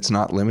 It's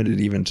not limited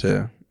even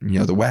to,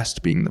 the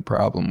West being the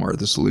problem or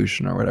the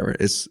solution or whatever.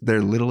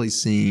 They're literally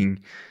seeing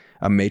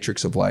a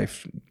matrix of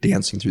life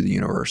dancing through the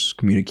universe,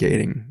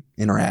 communicating,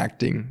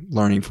 interacting,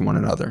 learning from one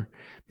another,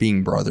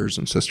 being brothers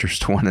and sisters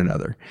to one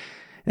another.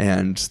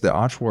 And the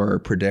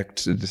Achuar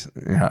predicted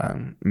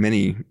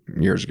many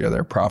years ago,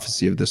 their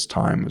prophecy of this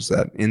time was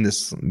that in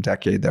this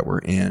decade that we're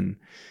in,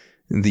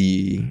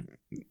 the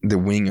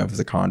wing of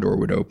the condor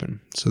would open.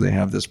 So they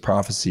have this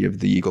prophecy of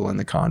the eagle and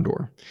the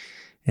condor.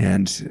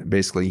 And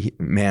basically,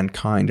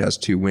 mankind has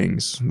two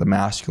wings. The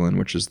masculine,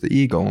 which is the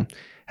eagle,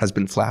 has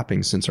been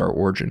flapping since our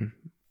origin.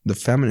 The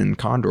feminine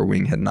condor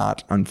wing had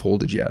not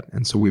unfolded yet.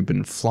 And so we've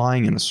been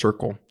flying in a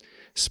circle,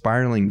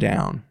 spiraling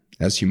down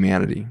as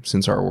humanity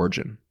since our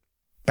origin,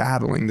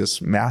 battling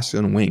this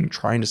masculine wing,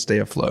 trying to stay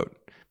afloat,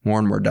 more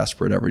and more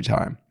desperate every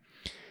time,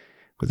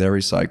 with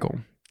every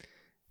cycle.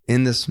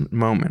 In this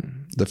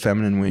moment, the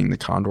feminine wing, the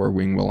condor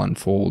wing, will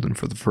unfold, and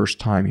for the first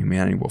time,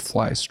 humanity will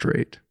fly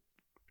straight.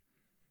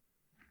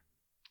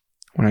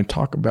 When I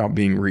talk about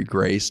being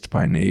regraced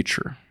by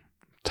nature,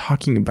 I'm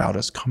talking about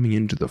us coming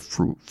into the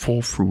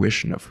full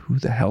fruition of who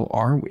the hell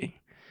are we?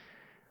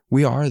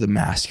 We are the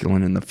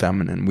masculine and the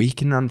feminine. We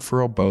can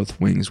unfurl both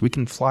wings. We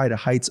can fly to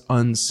heights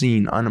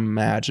unseen,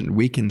 unimagined.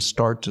 We can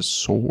start to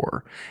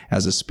soar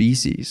as a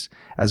species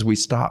as we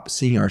stop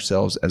seeing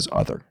ourselves as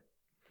other.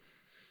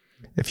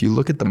 If you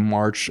look at the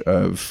march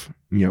of,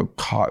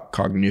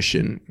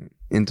 cognition,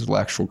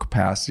 intellectual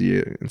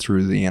capacity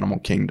through the animal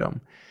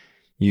kingdom,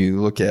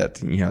 you look at,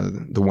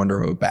 the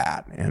wonder of a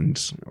bat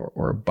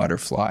or a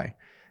butterfly. I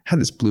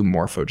had this blue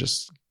morpho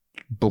just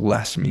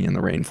bless me in the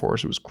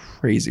rainforest. It was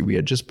crazy. We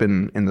had just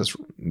been in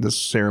this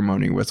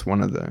ceremony with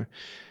one of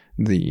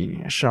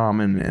the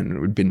shaman, and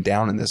we'd been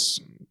down in this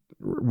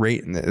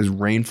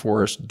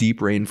rainforest, deep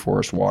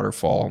rainforest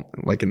waterfall,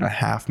 like in a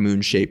half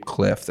moon shaped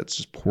cliff that's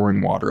just pouring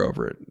water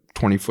over it,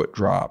 20-foot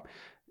drop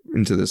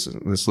into this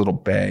little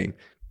bay.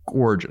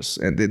 Gorgeous.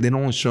 And they'd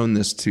only shown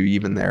this to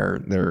even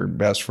their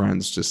best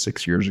friends just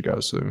 6 years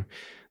ago. So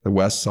the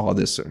West saw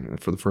this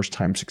for the first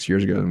time 6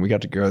 years ago, and we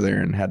got to go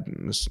there and had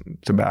this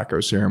tobacco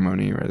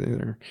ceremony where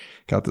they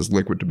got this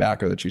liquid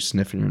tobacco that you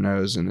sniff in your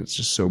nose, and it's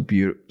just so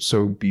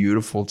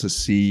beautiful to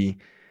see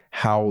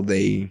how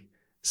they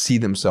see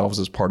themselves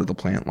as part of the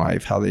plant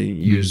life, how they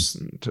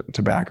use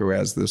tobacco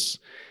as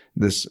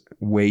this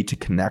way to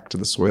connect to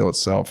the soil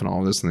itself and all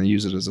of this, and they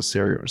use it as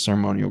a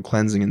ceremonial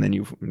cleansing, and then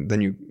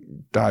you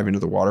dive into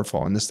the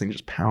waterfall, and this thing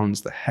just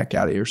pounds the heck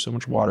out of you. There's so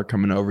much water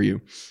coming over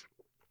you.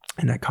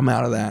 And I come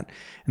out of that,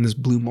 and this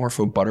blue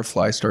morpho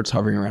butterfly starts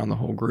hovering around the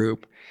whole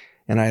group.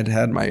 And I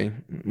had my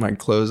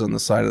clothes on the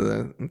side of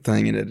the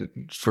thing, and it,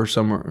 for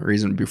some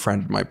reason,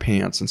 befriended my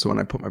pants. And so when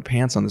I put my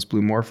pants on, this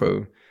blue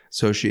morpho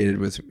associated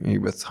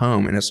with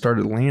home, and it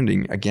started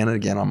landing again and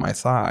again on my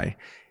thigh.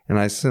 And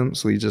I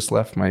simply just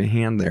left my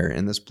hand there,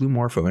 and this blue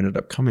morpho ended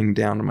up coming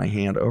down to my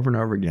hand over and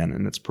over again,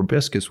 and its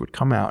proboscis would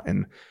come out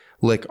and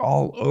lick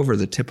all over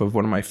the tip of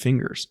one of my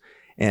fingers.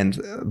 And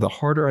the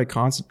harder I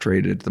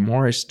concentrated, the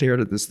more I stared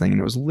at this thing,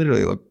 and it was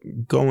literally like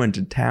going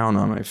to town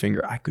on my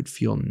finger. I could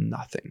feel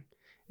nothing.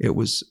 It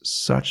was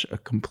such a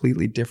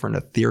completely different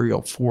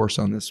ethereal force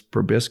on this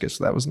proboscis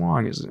that was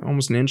long, is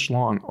almost an inch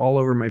long, all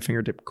over my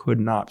fingertip. Could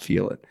not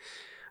feel it.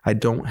 I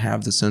don't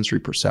have the sensory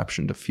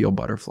perception to feel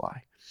butterfly.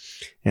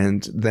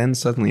 And then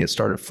suddenly it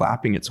started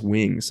flapping its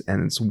wings,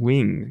 and its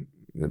wing,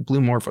 the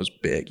blue morpho's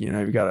big,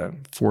 you've got a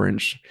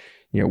 4-inch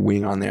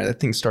wing on there. That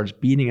thing starts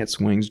beating its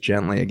wings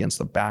gently against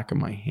the back of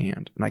my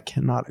hand. And I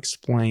cannot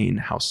explain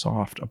how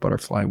soft a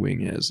butterfly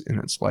wing is in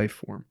its life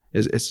form.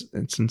 It's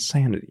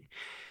insanity.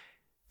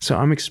 So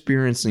I'm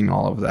experiencing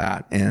all of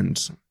that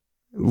and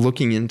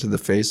looking into the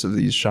face of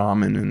these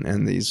shaman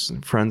and these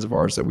friends of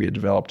ours that we had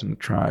developed in the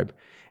tribe,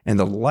 and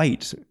the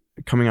light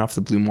coming off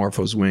the blue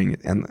morpho's wing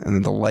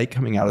and the light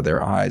coming out of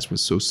their eyes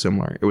was so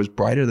similar. It was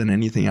brighter than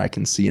anything I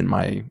can see in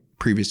my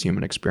previous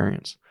human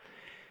experience.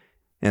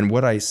 And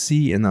what I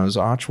see in those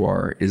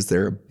Achuar is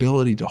their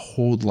ability to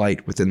hold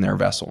light within their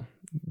vessel.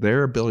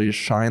 Their ability to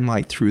shine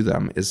light through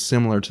them is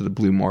similar to the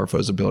blue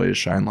morpho's ability to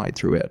shine light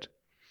through it.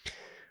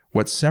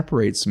 What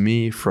separates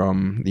me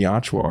from the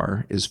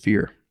Achuar is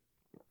fear.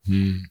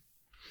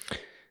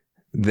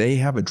 They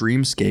have a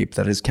dreamscape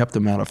that has kept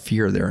them out of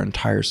fear their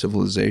entire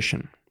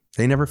civilization.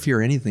 They never fear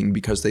anything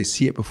because they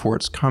see it before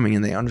it's coming,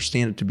 and they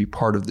understand it to be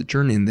part of the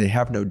journey, and they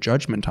have no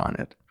judgment on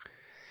it.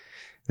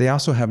 They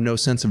also have no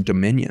sense of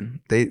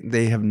dominion.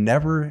 They have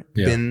never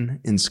been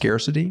in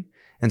scarcity,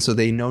 and so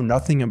they know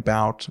nothing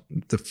about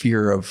the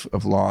fear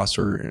of loss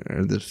or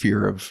the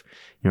fear of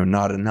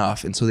not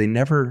enough. And so they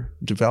never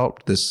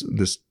developed this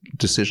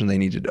decision they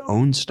needed to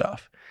own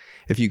stuff.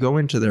 If you go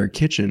into their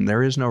kitchen,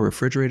 there is no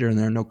refrigerator and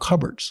there are no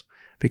cupboards,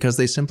 because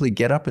they simply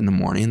get up in the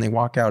morning and they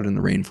walk out in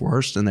the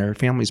rainforest, and their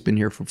family's been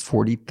here for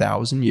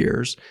 40,000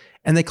 years,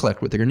 and they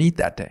collect what they're going to eat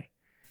that day.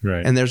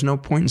 Right. And there's no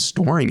point in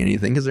storing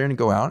anything because they're going to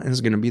go out and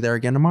it's going to be there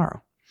again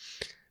tomorrow.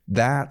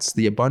 That's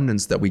the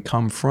abundance that we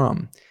come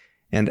from.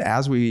 And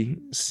as we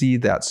see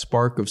that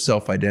spark of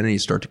self-identity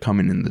start to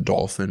come in the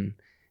dolphin,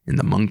 in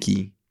the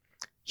monkey,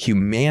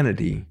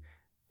 humanity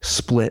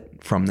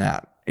split from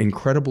that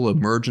incredible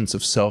emergence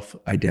of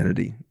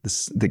self-identity,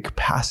 the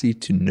capacity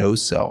to know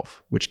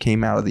self, which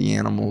came out of the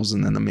animals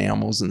and then the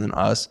mammals and then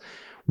us.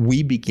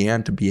 We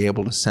began to be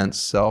able to sense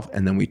self,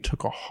 and then we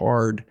took a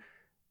hard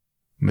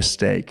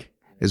mistake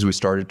as we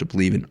started to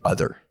believe in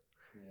other.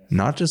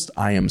 Not just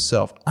I am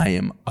self, I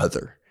am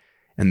other.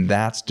 And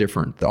that's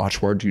different. The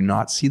Achuar do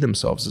not see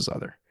themselves as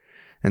other.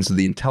 And so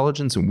the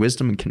intelligence and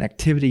wisdom and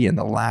connectivity and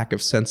the lack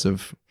of sense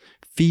of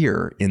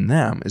fear in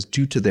them is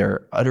due to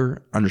their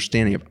utter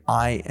understanding of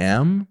I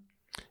am.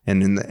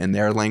 And in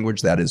their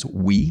language, that is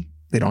we.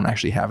 They don't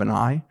actually have an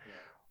I.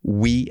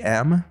 We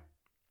am.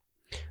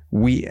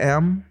 We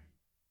am.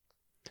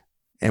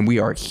 And we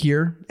are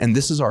here. And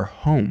this is our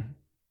home.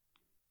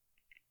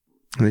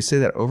 And they say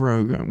that over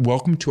and over again.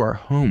 Welcome to our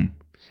home.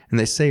 And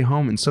they say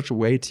home in such a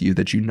way to you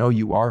that you know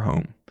you are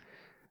home.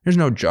 There's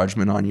no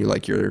judgment on you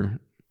like you're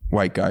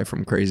white guy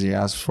from crazy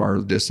ass far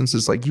distance.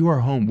 It's like, you are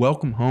home.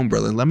 Welcome home,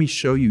 brother. Let me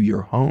show you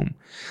your home.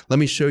 Let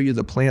me show you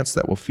the plants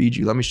that will feed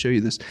you. Let me show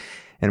you this.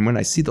 And when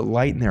I see the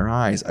light in their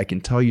eyes, I can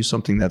tell you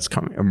something that's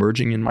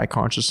emerging in my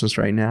consciousness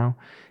right now,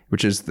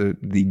 which is the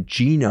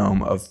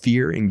genome of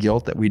fear and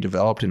guilt that we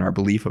developed in our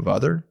belief of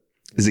other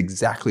is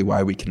exactly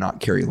why we cannot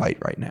carry light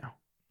right now.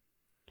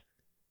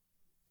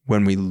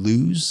 When we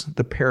lose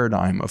the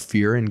paradigm of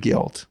fear and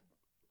guilt,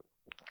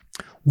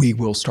 we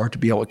will start to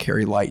be able to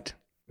carry light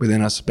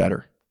within us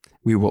better.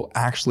 We will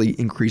actually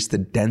increase the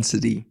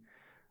density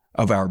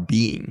of our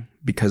being,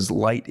 because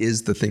light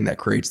is the thing that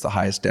creates the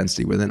highest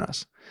density within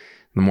us.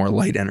 The more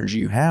light energy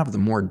you have, the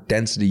more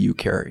density you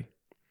carry.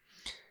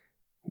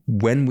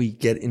 When we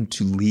get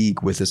into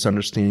league with this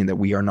understanding that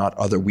we are not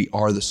other, we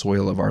are the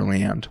soil of our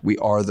land, we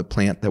are the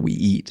plant that we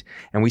eat,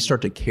 and we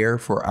start to care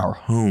for our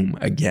home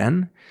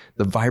again,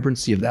 the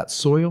vibrancy of that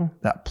soil,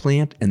 that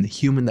plant, and the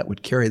human that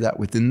would carry that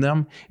within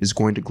them is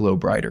going to glow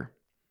brighter.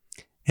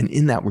 And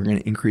in that, we're going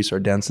to increase our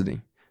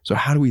density. So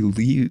how do we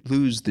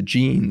lose the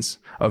genes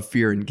of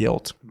fear and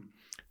guilt?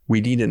 We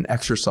need an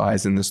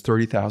exercise in this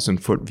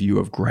 30,000-foot view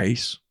of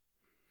grace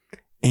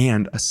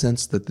and a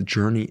sense that the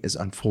journey is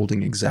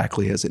unfolding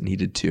exactly as it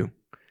needed to.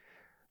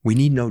 We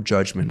need no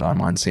judgment on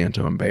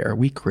Monsanto and Bayer.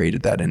 We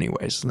created that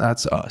anyways.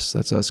 That's us.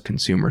 That's us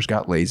consumers.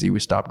 Got lazy.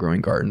 We stopped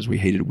growing gardens. We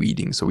hated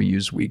weeding, so we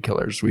used weed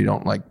killers. We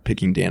don't like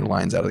picking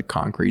dandelions out of the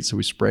concrete, so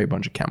we spray a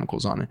bunch of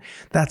chemicals on it.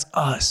 That's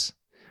us.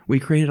 We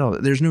created all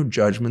that. There's no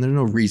judgment. There's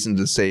no reason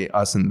to say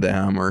us and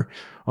them or,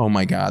 oh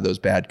my God, those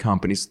bad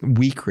companies.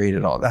 We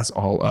created all. That's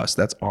all us.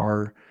 That's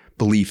our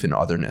belief in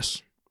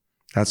otherness.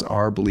 That's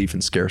our belief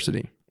in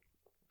scarcity.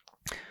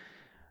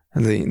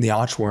 And the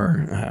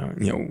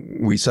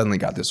Achuar, we suddenly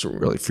got this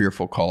really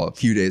fearful call a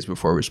few days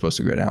before we were supposed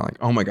to go down. Like,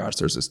 oh my gosh,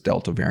 there's this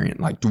Delta variant.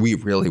 Like, do we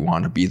really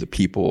want to be the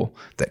people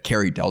that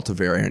carry Delta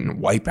variant and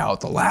wipe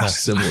out the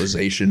last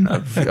civilization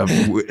of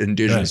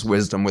indigenous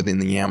wisdom within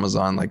the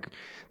Amazon? Like,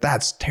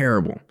 that's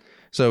terrible.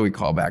 So we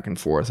call back and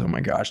forth. Oh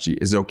my gosh,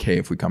 is it okay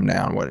if we come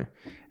down? What?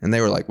 And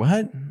they were like,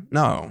 what?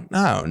 No.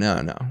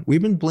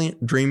 We've been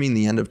dreaming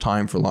the end of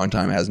time for a long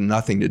time. It has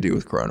nothing to do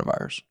with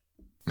coronavirus.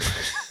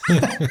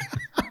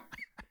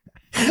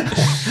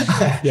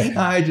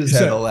 I just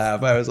had to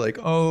laugh. I was like,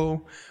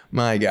 oh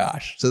my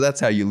gosh. So that's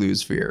how you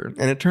lose fear.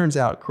 And it turns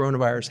out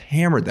coronavirus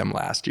hammered them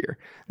last year.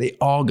 They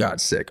all got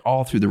sick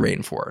all through the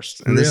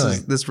rainforest. And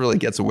this really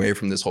gets away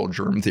from this whole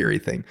germ theory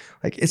thing.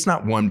 Like, it's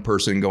not one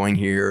person going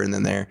here and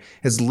then there.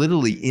 It's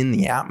literally in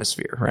the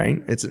atmosphere,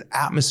 right? It's an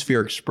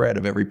atmospheric spread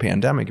of every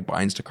pandemic. It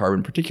binds to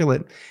carbon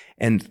particulate.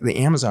 And the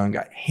Amazon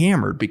got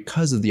hammered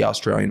because of the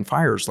Australian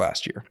fires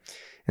last year.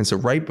 And so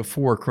right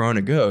before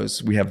Corona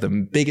goes, we have the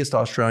biggest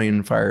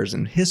Australian fires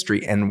in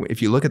history. And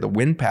if you look at the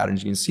wind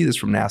patterns, you can see this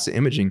from NASA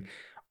imaging,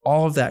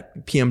 all of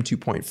that PM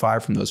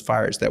 2.5 from those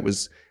fires, that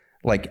was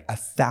like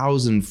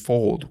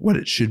 1,000-fold what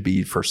it should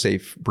be for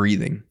safe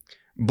breathing,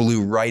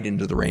 blew right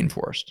into the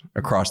rainforest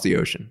across the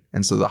ocean.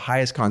 And so the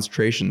highest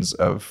concentrations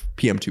of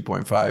PM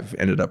 2.5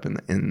 ended up in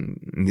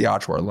the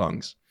Achuar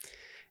lungs.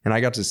 And I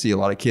got to see a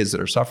lot of kids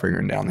that are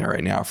suffering down there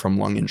right now from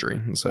lung injury.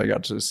 And so I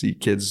got to see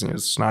kids,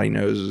 snotty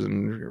noses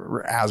and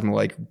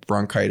asthma-like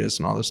bronchitis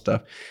and all this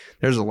stuff.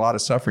 There's a lot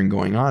of suffering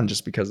going on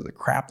just because of the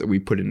crap that we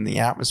put in the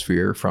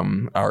atmosphere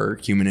from our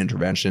human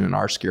intervention and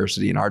our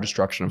scarcity and our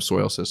destruction of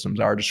soil systems,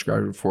 our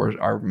destruction of forest,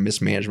 our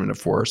mismanagement of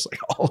forests.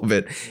 Like, all of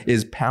it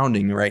is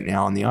pounding right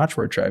now on the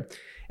Achuar tribe.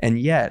 And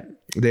yet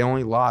they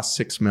only lost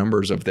 6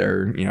 members of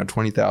their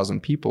 20,000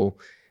 people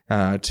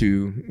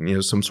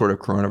to some sort of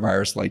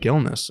coronavirus-like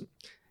illness.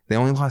 They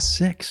only lost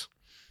 6,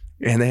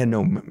 and they had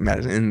no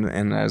medicine.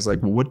 And I was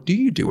like, well, what do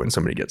you do when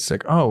somebody gets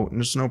sick? Oh,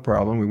 there's no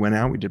problem. We went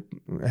out,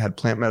 had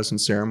plant medicine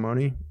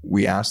ceremony.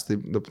 We asked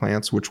the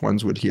plants which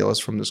ones would heal us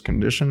from this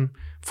condition.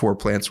 4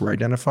 plants were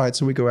identified.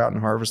 So we go out and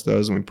harvest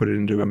those, and we put it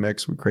into a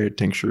mix. We create a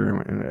tincture,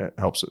 and it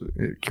helps.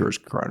 It cures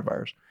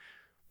coronavirus.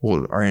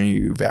 Well, are any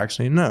of you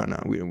vaccinated? No,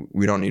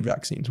 we don't need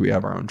vaccines. We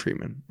have our own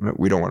treatment.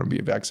 We don't want to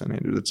be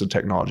vaccinated. It's a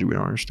technology we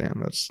don't understand.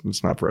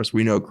 That's not for us.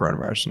 We know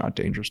coronavirus is not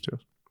dangerous to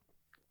us.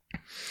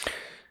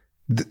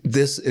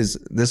 This is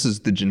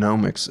the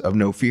genomics of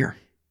no fear.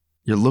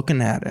 You're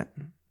looking at it.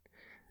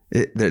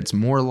 It's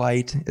more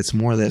light. It's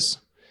more this.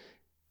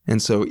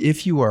 And so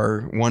if you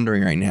are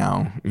wondering right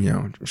now,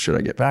 should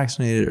I get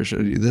vaccinated, or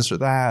should I do this or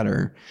that,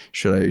 or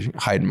should I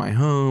hide in my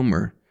home,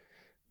 or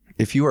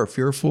if you are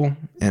fearful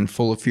and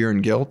full of fear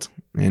and guilt,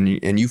 and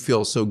you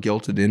feel so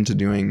guilted into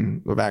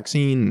doing the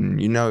vaccine,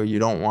 and you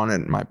don't want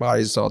it, my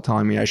body's all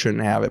telling me I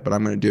shouldn't have it, but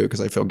I'm going to do it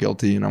because I feel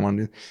guilty and I want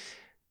to do it.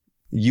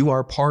 You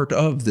are part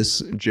of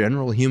this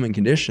general human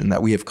condition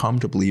that we have come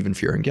to believe in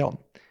fear and guilt.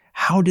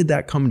 How did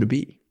that come to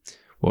be?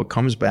 Well, it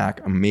comes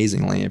back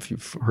amazingly. If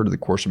you've heard of the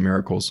Course in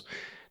Miracles,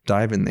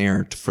 dive in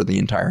there for the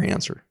entire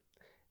answer.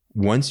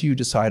 Once you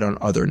decide on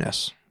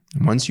otherness,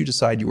 once you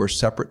decide you are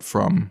separate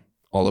from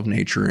all of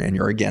nature and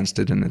you're against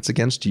it and it's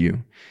against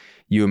you,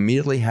 you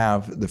immediately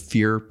have the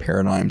fear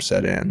paradigm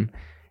set in,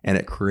 and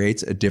it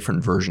creates a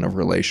different version of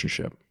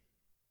relationship.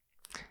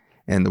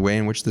 And the way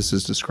in which this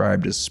is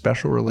described is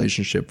special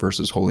relationship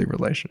versus holy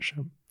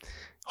relationship.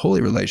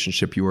 Holy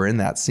relationship, you are in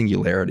that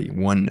singularity,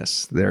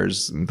 oneness.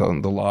 There's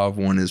the law of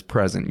one is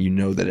present. You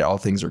know that all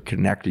things are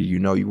connected. You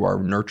know you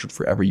are nurtured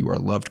forever. You are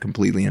loved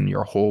completely, and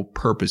your whole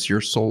purpose,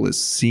 your soul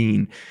is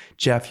seen.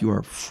 Jeff, you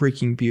are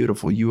freaking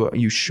beautiful.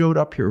 You showed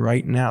up here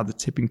right now, the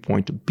tipping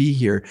point, to be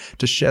here,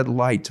 to shed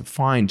light, to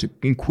find, to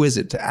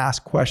inquisit, to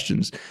ask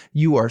questions.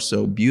 You are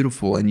so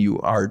beautiful, and you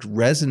are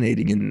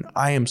resonating. And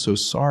I am so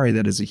sorry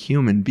that as a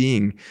human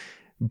being,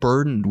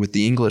 burdened with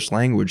the English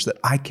language, that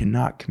I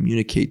cannot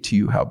communicate to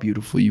you how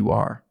beautiful you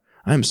are.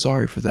 I'm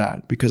sorry for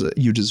that, because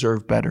you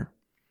deserve better.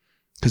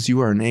 Because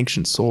you are an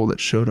ancient soul that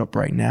showed up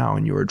right now,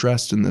 and you are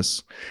dressed in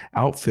this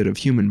outfit of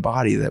human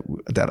body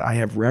that I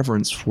have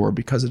reverence for,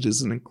 because it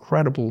is an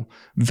incredible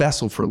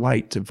vessel for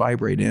light to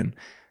vibrate in.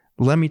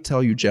 Let me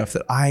tell you, Jeff,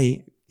 that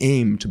I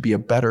aim to be a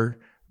better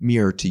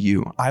mirror to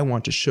you. I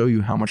want to show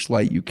you how much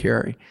light you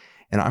carry.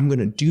 And I'm going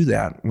to do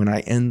that when I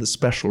end the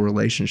special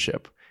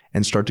relationship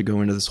and start to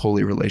go into this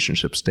holy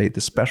relationship state. The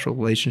special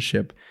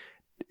relationship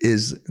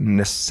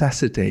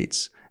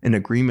necessitates an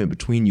agreement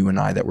between you and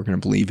I that we're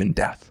going to believe in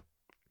death.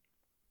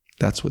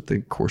 That's what the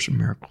Course in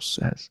Miracles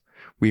says.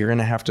 We are going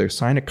to have to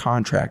sign a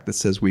contract that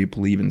says we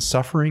believe in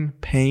suffering,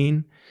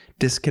 pain,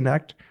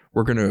 disconnect.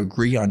 We're going to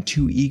agree on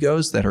two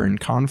egos that are in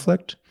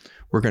conflict.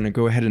 We're going to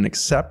go ahead and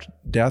accept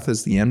death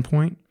as the end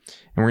point.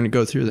 And we're going to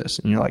go through this.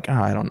 And you're like,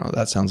 I don't know,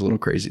 that sounds a little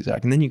crazy,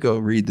 Zach. And then you go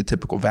read the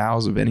typical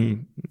vows of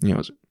any,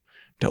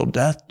 till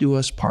death do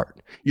us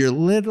part. You're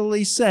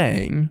literally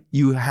saying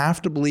you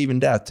have to believe in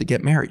death to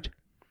get married.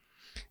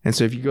 And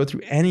so if you go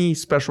through any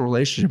special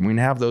relationship, we can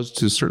have those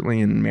too, certainly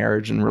in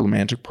marriage and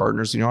romantic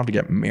partners. You don't have to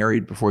get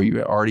married before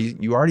you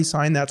already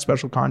signed that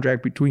special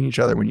contract between each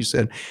other when you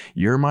said,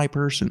 you're my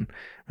person,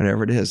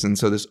 whatever it is. And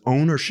so this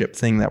ownership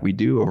thing that we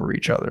do over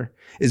each other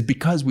is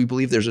because we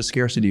believe there's a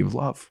scarcity of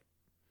love.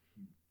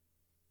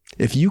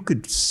 If you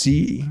could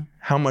see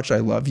how much I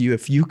love you,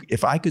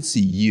 if I could see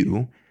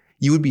you,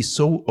 you would be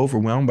so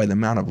overwhelmed by the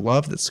amount of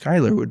love that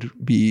Skylar would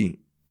be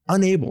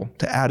unable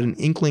to add an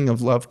inkling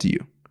of love to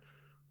you.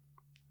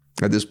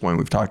 At this point,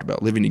 we've talked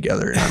about living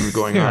together, and I'm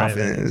going off,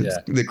 and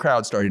the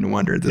crowd's starting to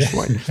wonder at this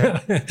point.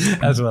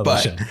 As well they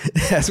should.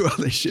 As well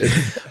they should.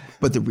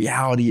 But the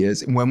reality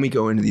is, when we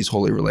go into these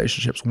holy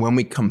relationships, when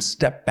we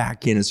step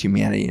back in as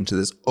humanity into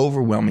this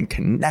overwhelming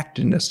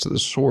connectedness to the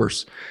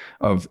source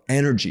of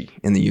energy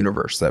in the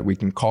universe that we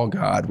can call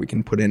God, we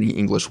can put any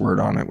English word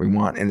on it we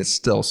want, and it's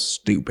still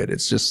stupid.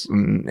 It's just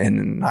an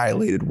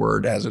annihilated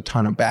word, has a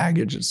ton of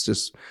baggage. It's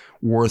just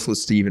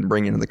worthless to even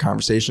bring into the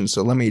conversation.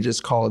 So let me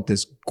just call it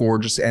this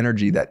gorgeous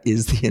energy that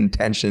is the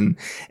intention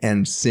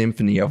and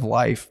symphony of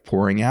life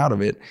pouring out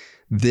of it.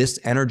 This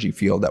energy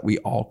field that we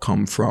all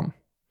come from.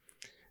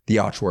 The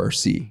Achuar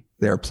Sea,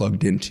 they're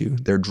plugged into.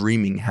 They're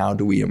dreaming, how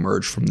do we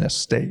emerge from this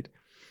state?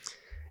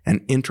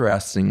 And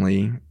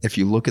interestingly, if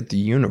you look at the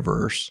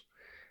universe,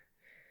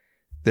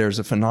 there's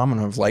a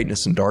phenomenon of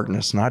lightness and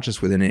darkness, not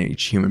just within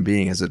each human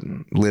being as it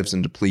lives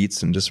and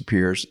depletes and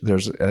disappears.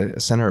 There's a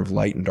center of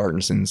light and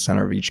darkness in the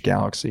center of each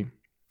galaxy.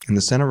 And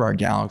the center of our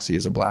galaxy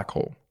is a black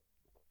hole.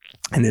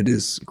 And it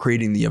is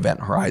creating the event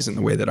horizon,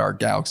 the way that our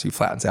galaxy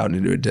flattens out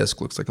into a disk,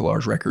 looks like a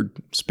large record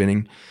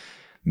spinning.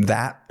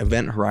 That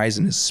event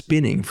horizon is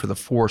spinning for the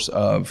force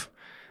of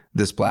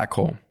this black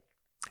hole.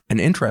 And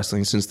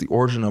interestingly, since the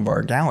origin of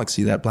our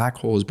galaxy, that black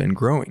hole has been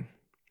growing.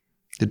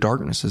 The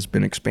darkness has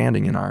been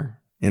expanding in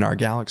our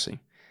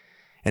galaxy.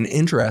 And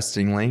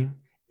interestingly,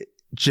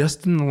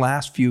 just in the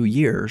last few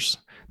years,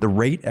 the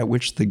rate at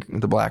which the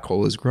black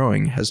hole is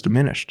growing has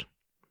diminished.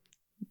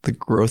 The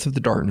growth of the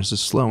darkness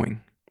is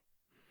slowing.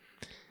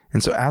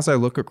 And so as I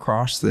look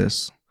across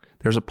this,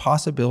 there's a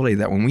possibility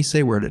that when we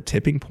say we're at a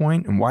tipping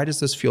point, and why does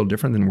this feel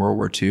different than World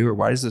War II, or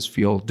why does this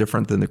feel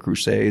different than the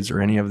Crusades or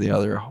any of the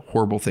other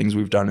horrible things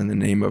we've done in the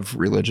name of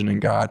religion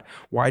and God?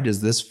 Why does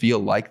this feel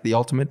like the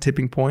ultimate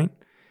tipping point?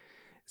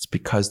 It's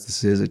because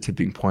this is a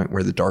tipping point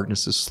where the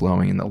darkness is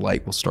slowing and the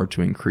light will start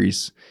to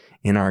increase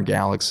in our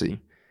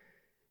galaxy.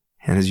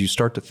 And as you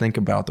start to think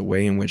about the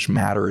way in which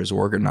matter is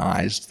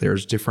organized,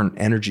 there's different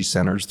energy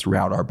centers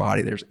throughout our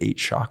body. There's 8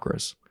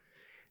 chakras.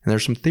 And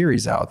there's some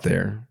theories out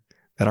there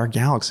that our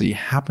galaxy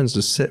happens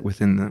to sit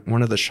within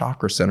one of the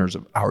chakra centers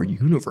of our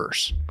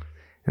universe.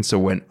 And so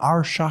when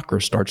our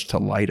chakra starts to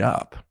light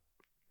up,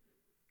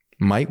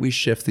 might we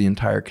shift the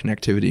entire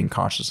connectivity and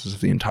consciousness of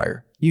the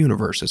entire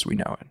universe as we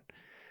know it?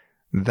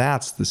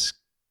 That's the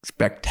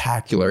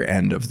spectacular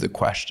end of the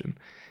question,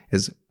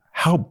 is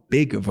how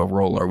big of a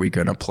role are we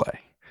going to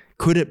play?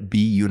 Could it be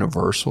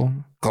universal,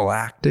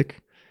 galactic?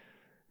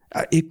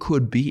 It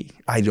could be.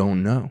 I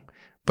don't know.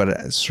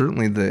 But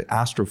certainly the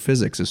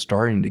astrophysics is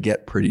starting to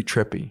get pretty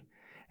trippy.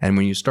 And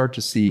when you start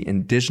to see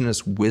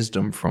indigenous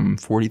wisdom from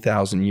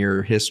 40,000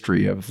 year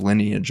history of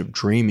lineage of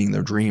dreaming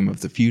their dream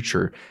of the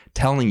future,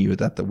 telling you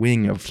that the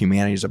wing of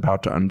humanity is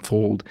about to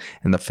unfold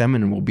and the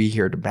feminine will be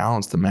here to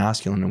balance the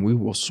masculine and we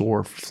will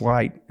soar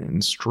flight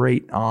and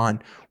straight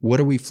on. What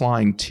are we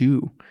flying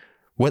to?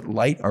 What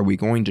light are we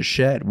going to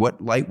shed?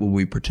 What light will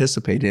we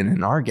participate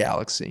in our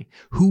galaxy?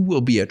 Who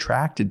will be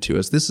attracted to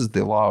us? This is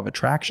the law of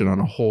attraction on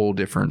a whole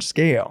different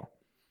scale.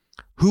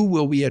 Who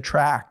will we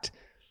attract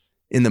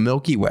in the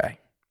Milky Way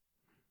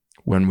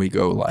when we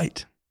go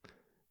light?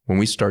 When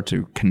we start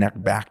to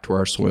connect back to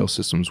our soil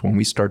systems, when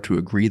we start to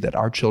agree that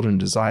our children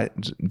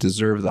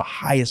deserve the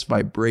highest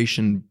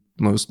vibration,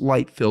 most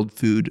light-filled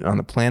food on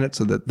the planet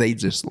so that they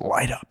just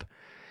light up.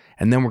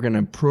 And then we're going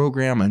to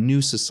program a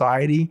new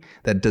society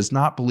that does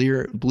not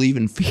believe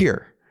in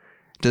fear,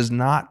 does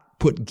not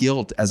put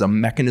guilt as a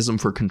mechanism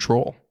for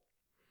control.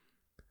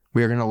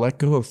 We are going to let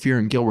go of fear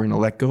and guilt. We're going to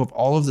let go of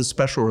all of the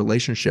special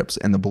relationships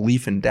and the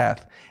belief in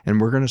death. And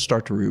we're going to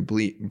start to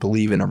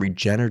believe in a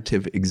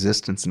regenerative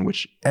existence in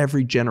which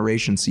every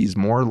generation sees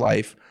more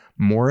life,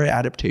 more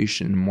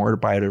adaptation, more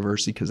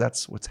biodiversity, because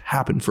that's what's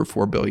happened for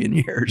 4 billion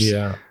years.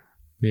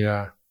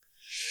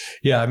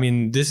 Yeah, I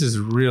mean, this is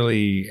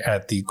really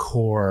at the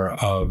core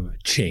of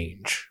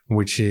change,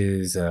 which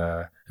is,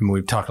 I mean,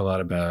 we've talked a lot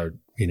about,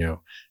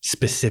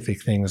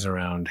 specific things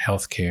around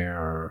healthcare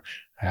or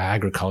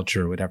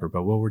agriculture or whatever.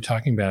 But what we're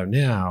talking about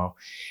now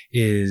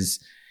is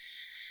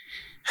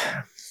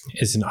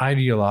an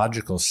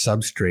ideological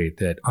substrate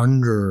that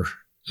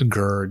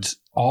undergirds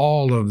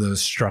all of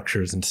those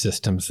structures and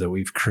systems that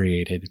we've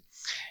created.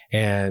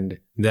 And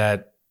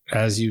that,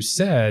 as you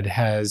said,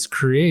 has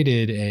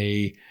created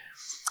a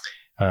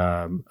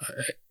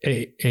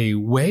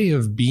way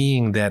of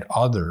being that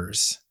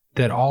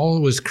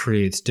always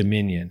creates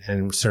dominion.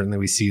 And certainly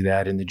we see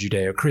that in the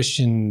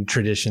Judeo-Christian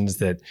traditions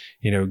that,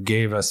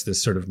 gave us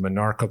this sort of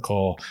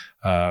monarchical,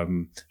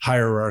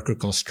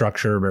 hierarchical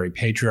structure, very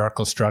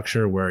patriarchal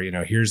structure where,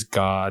 here's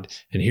God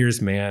and here's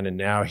man and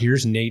now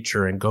here's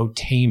nature and go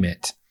tame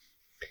it.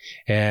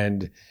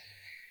 And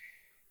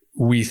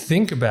we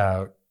think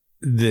about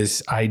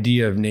this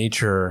idea of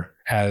nature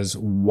as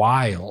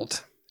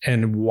wild,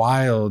 and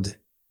wild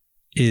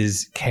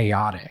is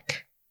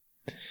chaotic.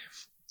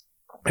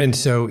 And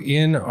so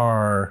in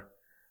our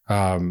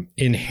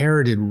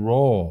inherited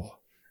role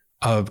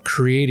of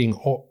creating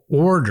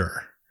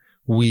order,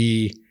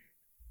 we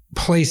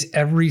place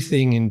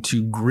everything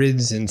into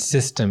grids and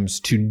systems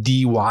to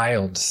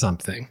de-wild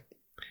something.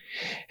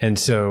 And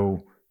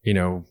so,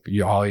 you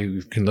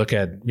can look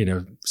at,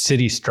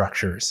 city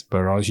structures,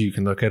 but also you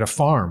can look at a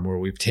farm where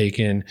we've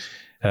taken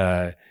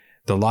the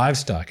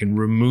livestock and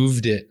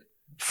removed it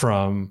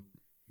from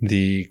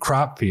the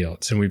crop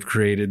fields, and we've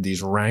created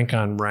these rank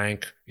on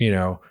rank,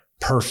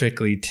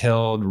 perfectly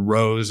tilled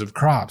rows of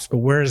crops. But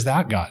where has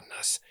that gotten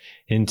us?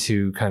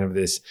 Into kind of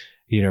this,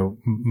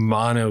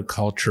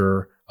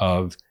 monoculture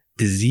of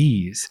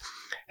disease.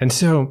 And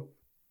so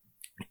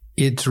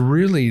it's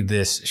really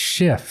this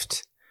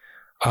shift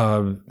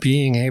of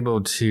being able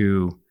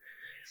to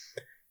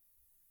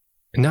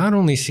not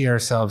only see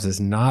ourselves as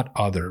not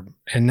other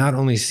and not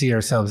only see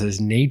ourselves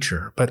as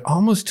nature, but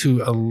almost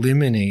to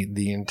eliminate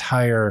the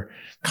entire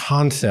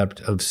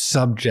concept of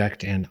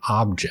subject and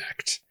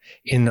object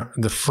in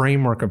the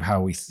framework of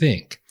how we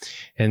think.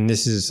 And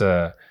this is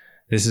the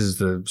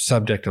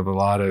subject of a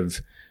lot of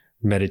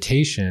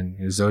meditation,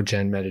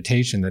 Dzogchen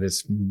meditation,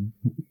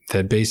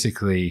 that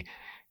basically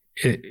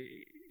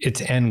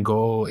its end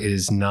goal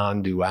is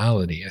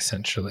non-duality,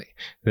 essentially.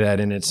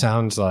 And it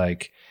sounds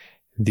like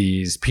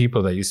these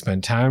people that you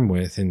spend time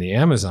with in the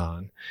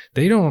Amazon,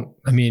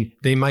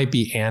 they might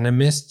be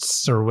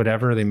animists or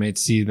whatever. They might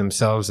see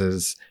themselves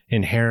as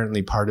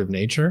inherently part of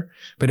nature,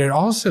 but it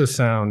also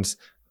sounds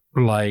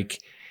like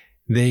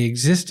they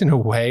exist in a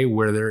way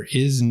where their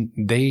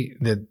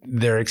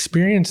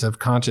experience of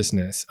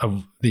consciousness,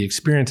 of the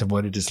experience of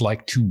what it is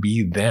like to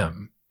be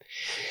them,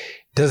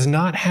 does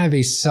not have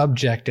a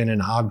subject and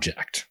an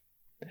object.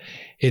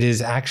 It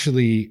is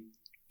actually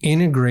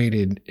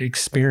integrated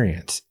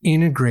experience,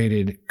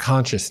 integrated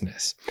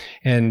consciousness.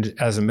 And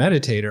as a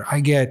meditator, I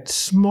get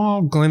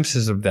small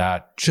glimpses of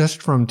that just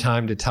from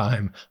time to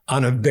time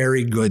on a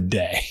very good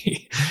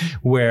day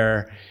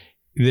where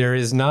there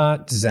is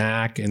not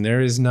Zach and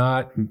there is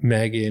not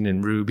Megan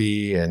and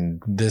Ruby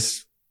and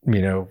this,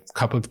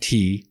 cup of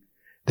tea.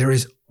 There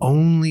is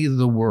only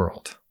the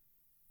world.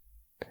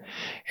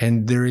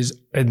 And there is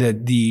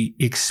that the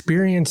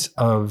experience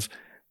of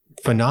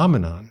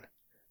phenomenon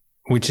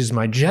which is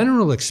my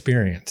general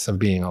experience of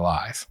being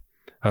alive,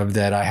 of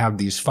that I have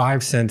these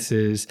 5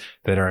 senses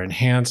that are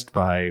enhanced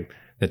by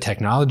the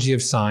technology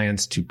of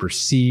science to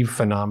perceive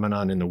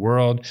phenomenon in the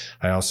world.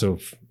 I also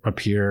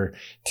appear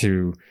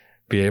to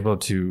be able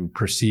to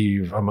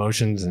perceive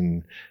emotions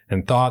and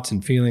thoughts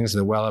and feelings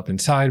that well up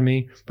inside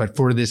me. But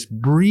for this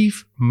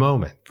brief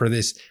moment, for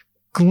this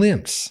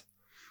glimpse,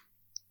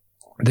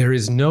 there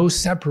is no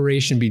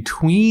separation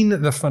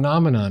between the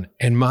phenomenon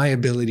and my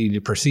ability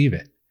to perceive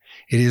it.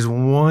 It is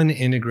one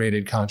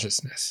integrated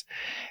consciousness.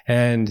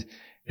 And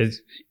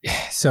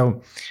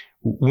so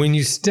when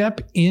you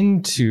step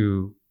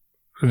into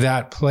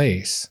that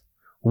place,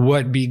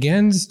 what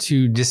begins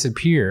to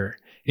disappear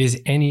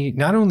is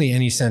not only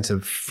any sense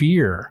of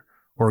fear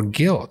or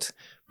guilt,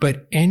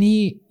 but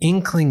any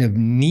inkling of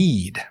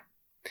need.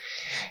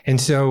 And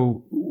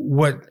so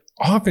what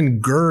often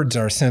girds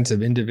our sense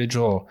of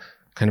individual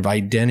kind of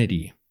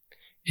identity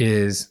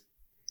is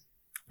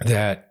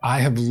that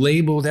I have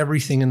labeled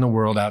everything in the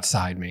world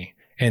outside me.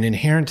 And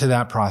inherent to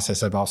that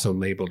process, I've also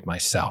labeled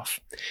myself.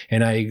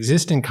 And I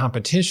exist in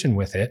competition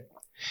with it.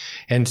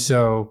 And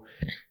so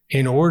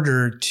in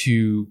order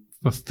to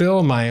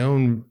fulfill my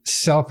own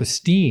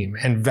self-esteem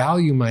and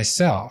value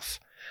myself,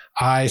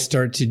 I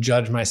start to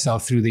judge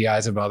myself through the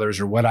eyes of others,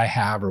 or what I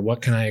have, or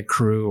what can I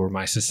accrue, or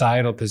my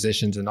societal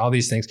positions and all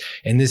these things.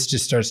 And this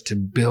just starts to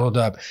build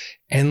up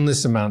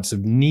endless amounts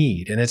of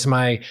need. And it's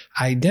my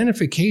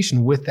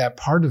identification with that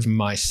part of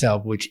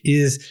myself, which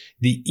is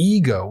the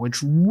ego,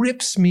 which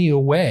rips me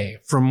away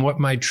from what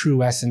my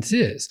true essence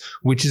is,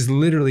 which is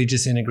literally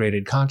just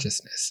integrated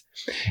consciousness.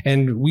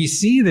 And we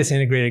see this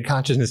integrated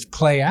consciousness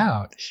play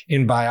out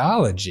in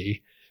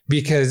biology,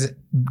 because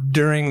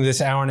during this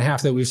hour and a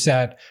half that we've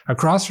sat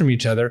across from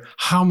each other,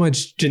 how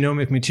much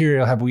genomic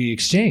material have we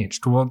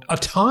exchanged? Well, a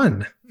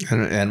ton.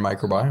 And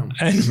microbiome.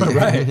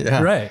 Right,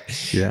 yeah. Right.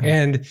 Yeah.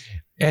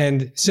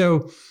 And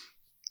so,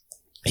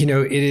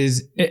 it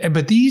is,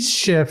 but these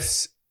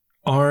shifts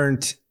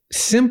aren't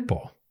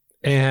simple.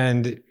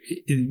 And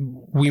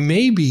we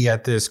may be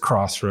at this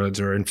crossroads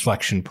or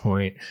inflection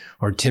point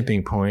or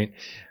tipping point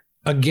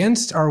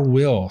against our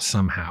will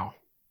somehow,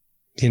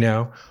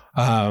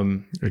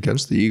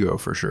 against the ego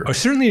for sure. Or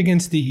certainly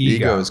against the ego. The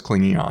ego is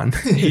clinging on.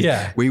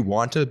 Yeah. We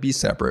want to be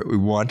separate. We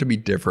want to be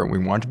different. We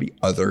want to be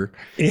other.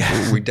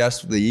 Yeah.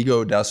 The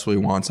ego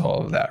desperately wants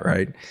all of that,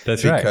 right?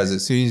 That's right. Because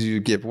as soon as you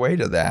give way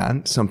to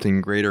that,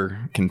 something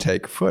greater can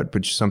take foot,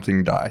 but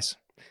something dies.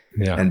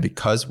 Yeah. And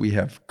because we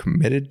have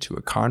committed to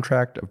a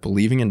contract of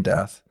believing in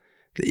death,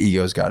 the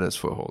ego's got its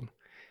foothold.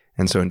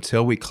 And so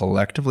until we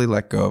collectively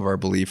let go of our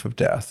belief of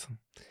death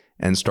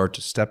and start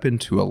to step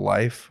into a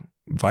life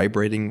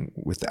vibrating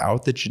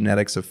without the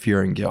genetics of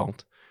fear and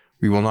guilt,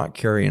 we will not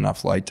carry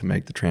enough light to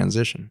make the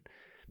transition.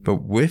 But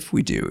if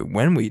we do,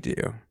 when we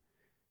do,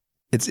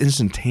 it's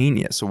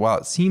instantaneous. So while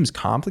it seems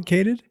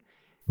complicated,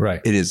 right,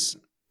 it is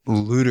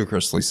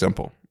ludicrously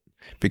simple,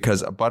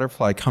 because a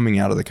butterfly coming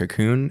out of the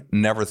cocoon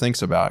never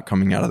thinks about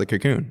coming out of the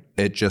cocoon.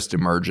 It just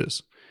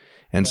emerges.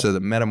 And so the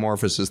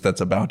metamorphosis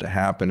that's about to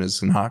happen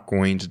is not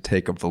going to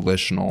take a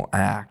volitional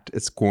act.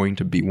 It's going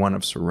to be one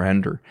of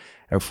surrender.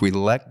 If we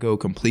let go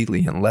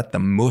completely and let the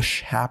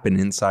mush happen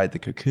inside the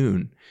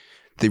cocoon,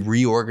 the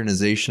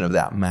reorganization of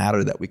that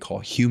matter that we call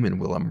human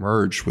will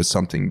emerge with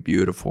something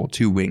beautiful,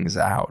 2 wings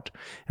out,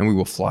 and we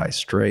will fly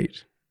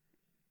straight.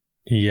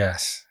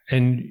 Yes.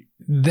 And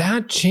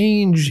that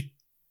change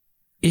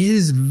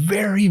is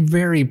very,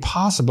 very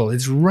possible.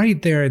 It's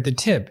right there at the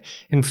tip.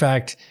 In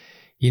fact,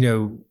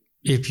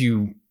 if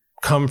you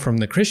come from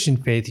the Christian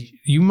faith,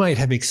 you might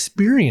have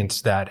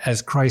experienced that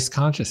as Christ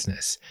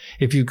consciousness.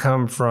 If you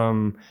come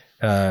from,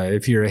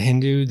 if you're a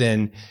Hindu,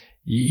 then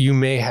you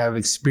may have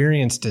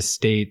experienced a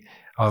state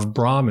of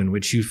Brahman,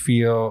 which you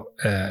feel,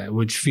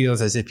 which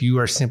feels as if you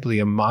are simply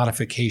a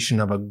modification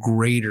of a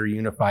greater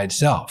unified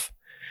self.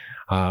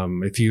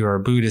 If you are a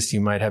Buddhist,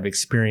 you might have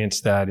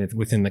experienced that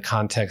within the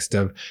context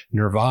of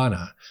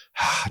nirvana.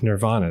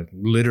 Nirvana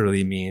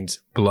literally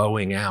means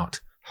blowing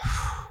out.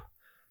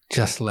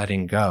 Just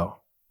letting go.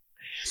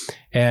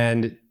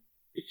 And,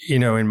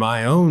 in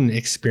my own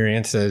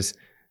experience as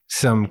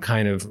some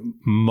kind of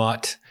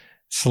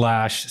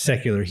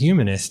mutt/secular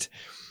humanist,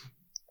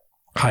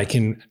 I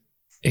can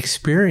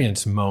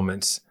experience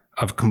moments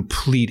of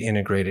complete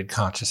integrated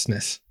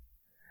consciousness.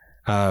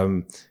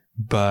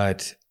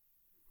 But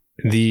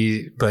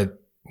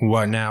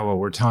what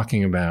we're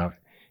talking about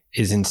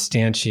is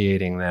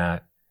instantiating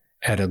that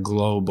at a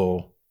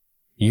global,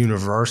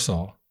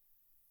 universal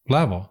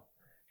level.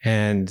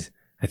 And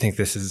I think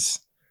this is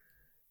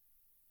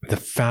the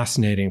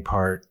fascinating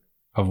part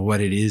of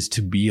what it is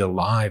to be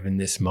alive in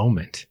this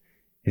moment,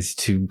 is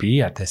to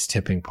be at this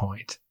tipping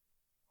point.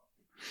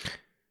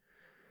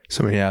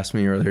 Somebody asked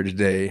me earlier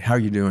today, how are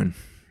you doing?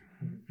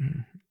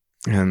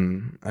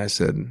 And I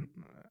said,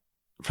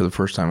 for the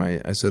first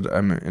time, I said,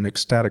 I'm in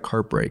ecstatic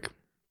heartbreak.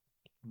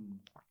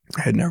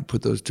 I had never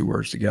put those 2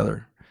 words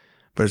together,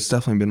 but it's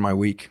definitely been my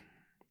week.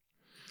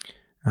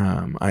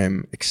 I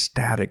am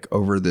ecstatic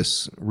over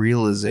this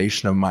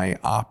realization of my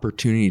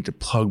opportunity to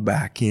plug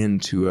back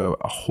into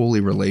a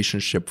holy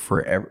relationship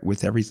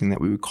with everything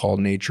that we would call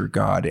nature,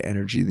 God,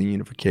 energy, the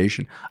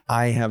unification.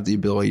 I have the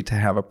ability to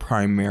have a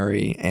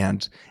primary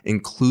and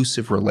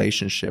inclusive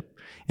relationship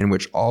in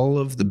which all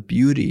of the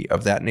beauty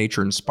of that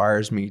nature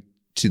inspires me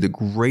to the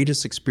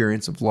greatest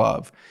experience of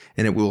love.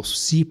 And it will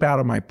seep out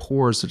of my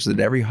pores such that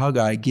every hug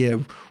I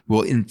give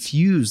will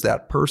infuse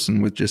that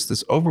person with just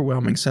this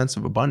overwhelming sense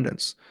of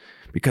abundance,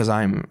 because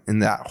I'm in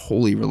that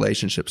holy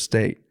relationship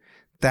state.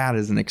 That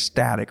is an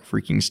ecstatic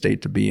freaking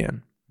state to be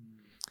in.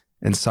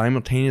 And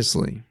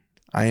simultaneously,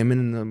 I am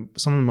in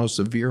some of the most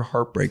severe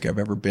heartbreak I've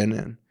ever been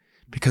in,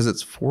 because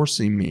it's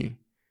forcing me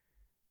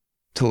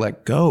to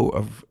let go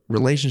of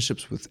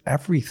relationships with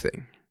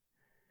everything.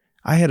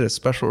 I had a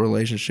special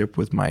relationship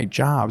with my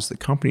jobs, the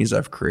companies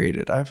I've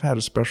created. I've had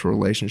a special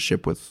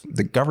relationship with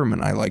the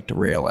government I like to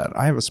rail at.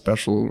 I have a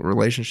special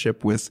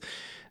relationship with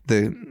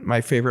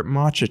my favorite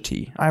matcha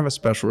tea. I have a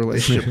special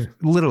relationship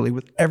literally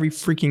with every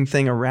freaking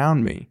thing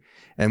around me.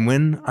 And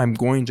when I'm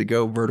going to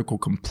go vertical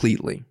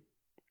completely,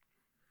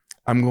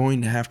 I'm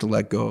going to have to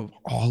let go of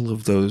all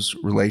of those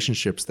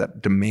relationships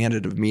that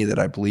demanded of me that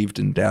I believed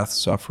in death,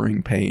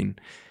 suffering, pain.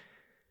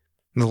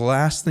 And the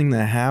last thing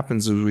that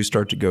happens as we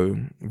start to go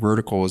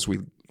vertical is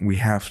we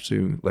have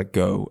to let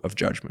go of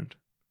judgment.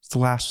 It's the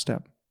last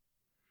step.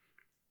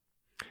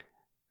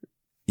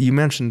 You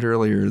mentioned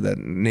earlier that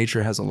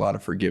nature has a lot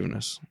of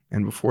forgiveness.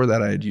 And before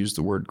that, I had used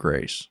the word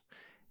grace.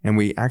 And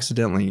we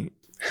accidentally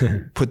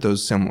put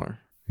those similar.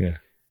 Yeah.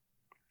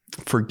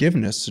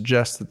 Forgiveness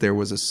suggests that there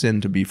was a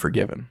sin to be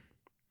forgiven.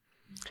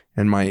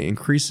 And my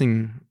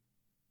increasing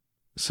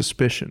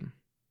suspicion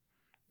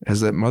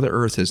is that Mother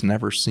Earth has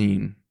never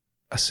seen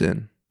a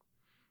sin.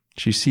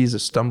 She sees a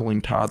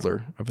stumbling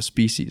toddler of a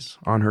species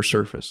on her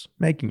surface,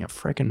 making a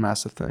frickin'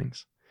 mess of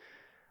things.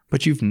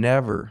 But you've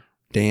never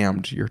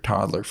damned your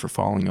toddler for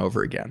falling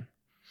over again.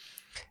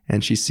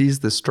 And she sees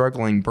this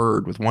struggling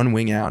bird with one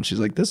wing out, and she's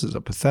like, this is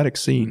a pathetic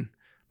scene.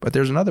 But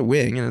there's another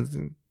wing, and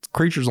the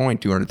creature's only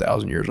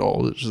 200,000 years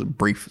old. It's just a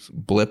brief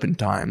blip in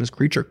time. This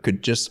creature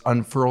could just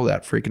unfurl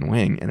that freaking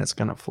wing, and it's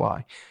going to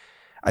fly.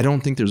 I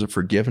don't think there's a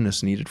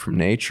forgiveness needed from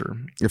nature.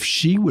 If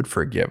she would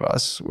forgive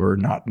us or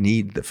not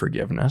need the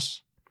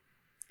forgiveness,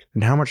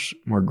 then how much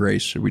more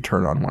grace should we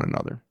turn on one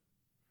another?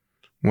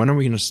 When are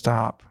we going to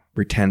stop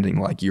pretending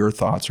like your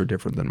thoughts are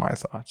different than my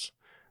thoughts?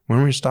 When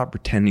are we going to stop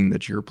pretending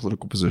that your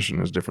political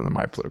position is different than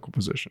my political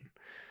position?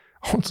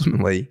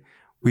 Ultimately,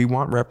 we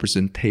want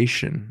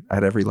representation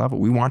at every level.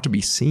 We want to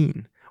be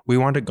seen. We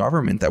want a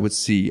government that would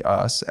see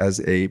us as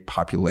a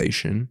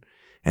population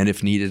and,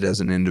 if needed, as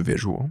an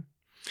individual.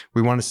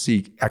 We want to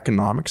see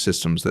economic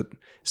systems that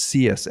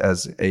see us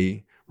as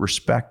a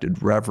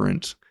respected,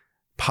 reverent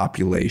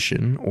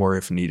population, or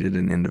if needed,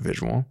 an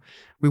individual.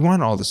 We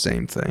want all the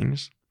same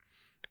things.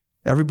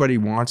 Everybody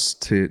wants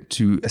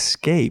to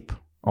escape,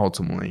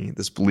 ultimately,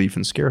 this belief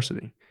in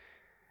scarcity.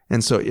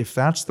 And so if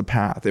that's the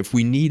path, if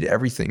we need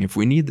everything, if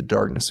we need the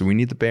darkness, and we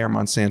need the Bayer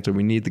Monsanto,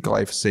 we need the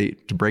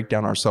glyphosate to break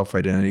down our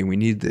self-identity, we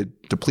need the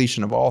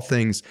depletion of all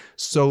things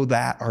so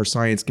that our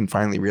science can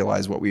finally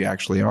realize what we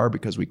actually are,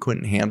 because we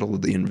couldn't handle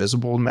the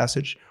invisible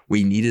message.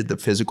 We needed the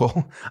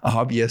physical,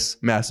 obvious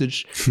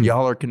message.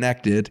 Y'all are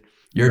connected.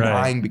 You're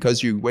dying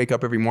because you wake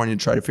up every morning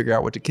and try to figure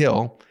out what to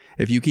kill.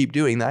 If you keep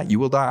doing that, you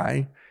will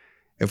die.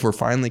 If we're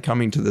finally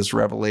coming to this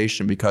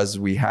revelation because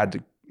we had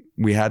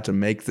to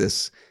make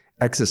this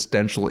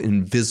existential,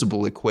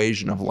 invisible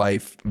equation of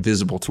life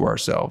visible to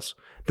ourselves.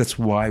 That's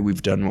why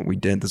we've done what we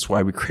did. That's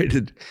why we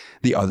created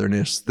the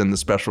otherness, then the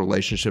special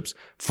relationships,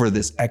 for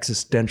this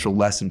existential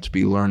lesson to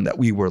be learned that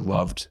we were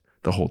loved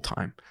the whole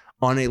time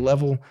on a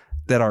level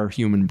that our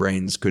human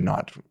brains could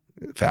not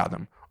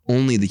fathom.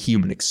 Only the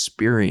human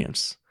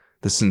experience,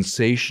 the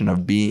sensation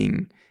of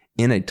being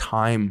in a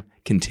time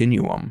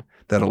continuum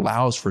that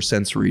allows for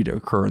sensory to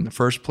occur in the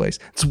first place.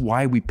 That's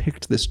why we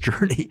picked this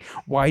journey.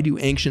 Why do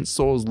ancient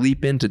souls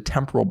leap into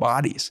temporal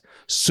bodies?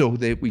 So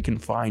that we can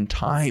find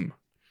time.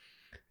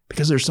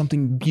 Because there's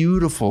something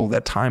beautiful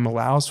that time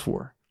allows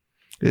for.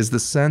 It is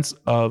the sense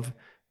of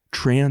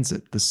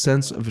transit, the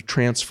sense of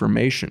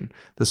transformation,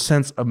 the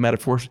sense of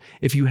metamorphosis.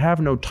 If you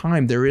have no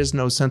time, there is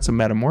no sense of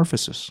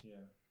metamorphosis.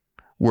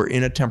 We're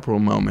in a temporal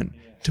moment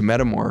to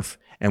metamorph,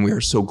 and we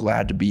are so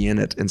glad to be in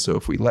it. And so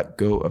if we let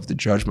go of the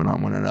judgment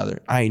on one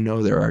another, I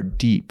know there are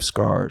deep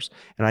scars,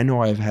 and I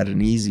know I've had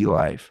an easy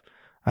life.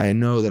 I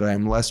know that I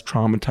am less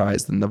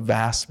traumatized than the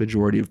vast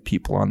majority of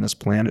people on this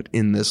planet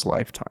in this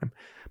lifetime.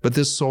 But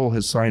this soul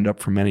has signed up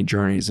for many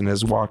journeys and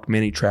has walked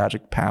many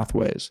tragic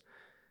pathways.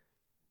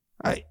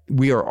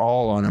 We are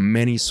all on a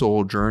many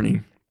soul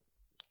journey.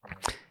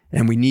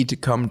 And we need to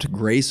come to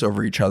grace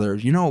over each other.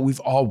 You know, we've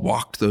all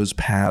walked those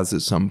paths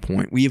at some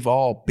point. We've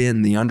all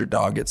been the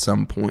underdog at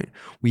some point.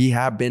 We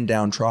have been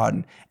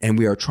downtrodden, and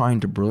we are trying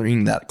to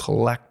bring that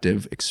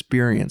collective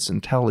experience,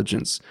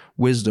 intelligence,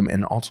 wisdom,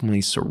 and ultimately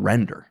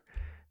surrender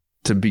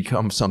to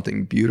become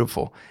something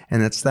beautiful.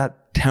 And it's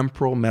that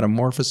temporal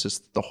metamorphosis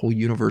that the whole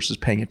universe is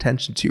paying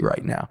attention to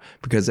right now.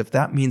 Because if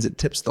that means it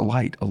tips the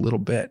light a little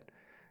bit,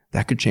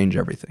 that could change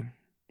everything.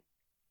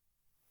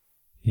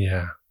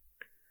 Yeah.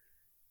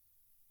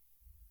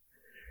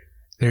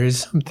 There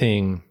is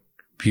something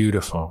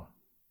beautiful.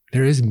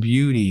 There is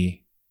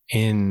beauty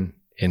in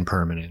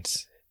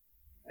impermanence.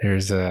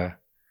 There's a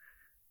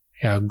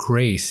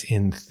grace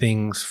in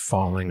things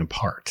falling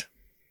apart,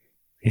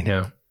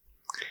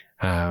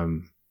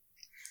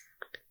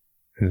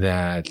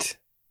 that,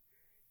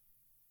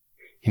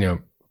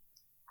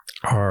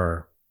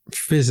 our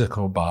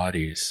physical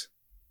bodies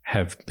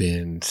have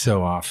been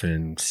so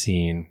often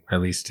seen,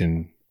 at least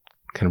in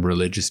kind of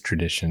religious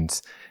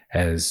traditions,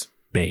 as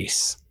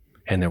base,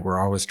 and that we're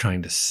always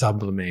trying to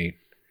sublimate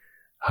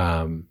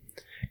our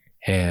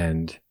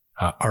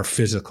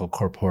physical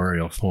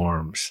corporeal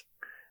forms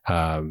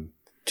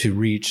to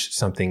reach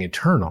something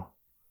eternal,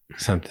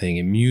 something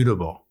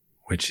immutable,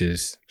 which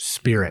is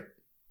spirit.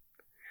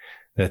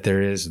 That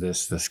there is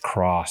this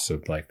cross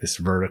of like this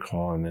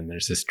vertical, and then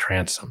there's this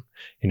transom,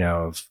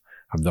 of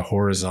the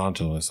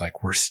horizontal is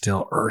like we're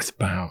still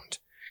earthbound,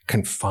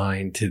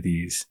 confined to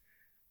these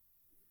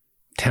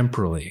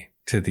temporally,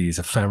 to these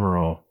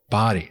ephemeral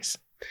bodies.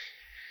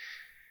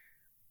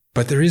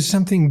 But there is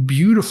something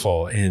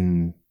beautiful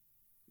in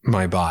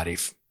my body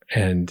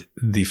and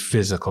the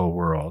physical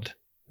world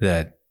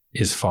that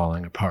is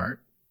falling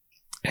apart.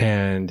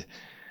 And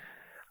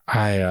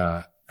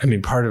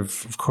part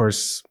of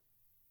course,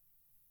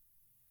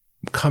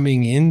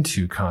 coming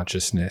into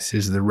consciousness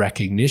is the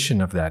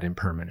recognition of that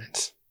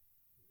impermanence.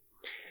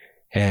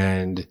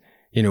 And,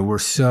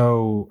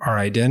 our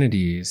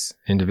identities,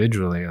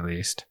 individually at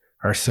least,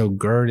 are so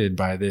girded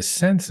by this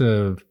sense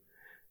of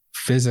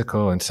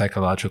physical and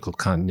psychological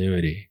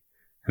continuity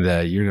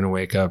that you're going to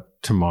wake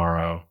up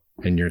tomorrow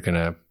and you're going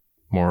to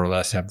more or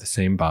less have the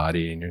same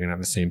body, and you're going to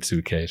have the same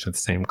suitcase with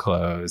the same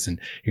clothes, and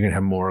you're going to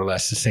have more or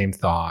less the same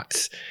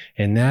thoughts.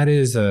 And that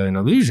is an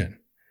illusion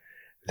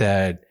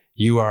that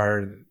you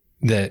are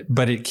that,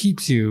 but it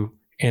keeps you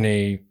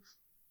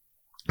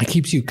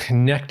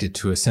connected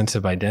to a sense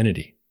of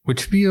identity,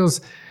 which feels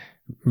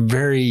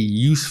very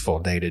useful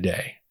day to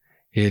day.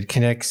 It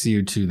connects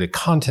you to the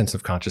contents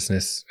of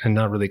consciousness and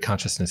not really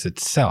consciousness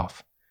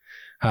itself.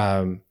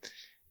 But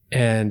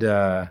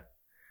I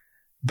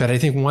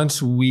think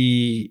once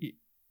we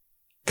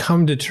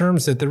come to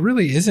terms that there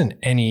really isn't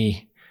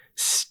any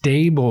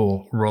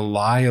stable,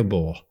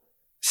 reliable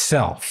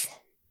self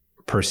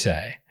per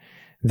se,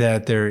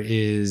 that there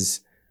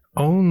is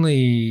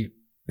only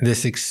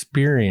this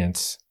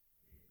experience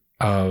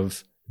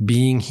of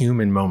being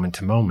human moment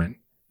to moment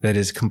that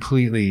is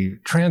completely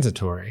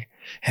transitory.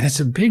 And it's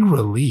a big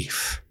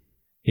relief,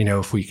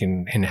 if we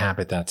can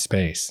inhabit that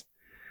space.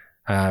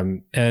 As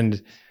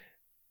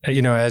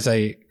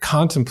I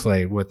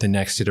contemplate what the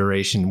next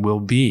iteration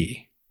will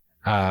be,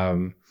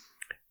 I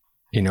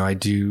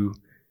do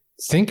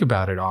think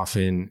about it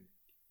often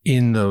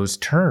in those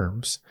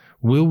terms.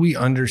 Will we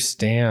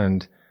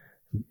understand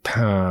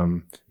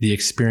the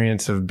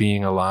experience of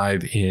being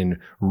alive in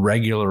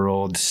regular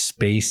old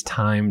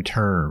space-time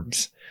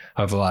terms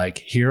of like,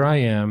 here I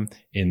am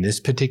in this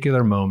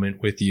particular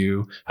moment with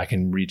you. I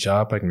can reach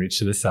up, I can reach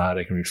to the side,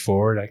 I can reach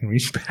forward, I can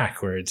reach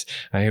backwards.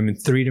 I am in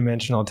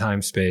three-dimensional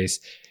time space,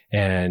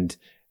 and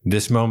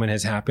this moment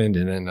has happened,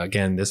 and then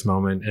again this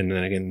moment, and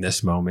then again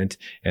this moment,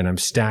 and I'm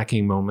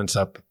stacking moments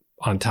up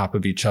on top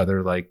of each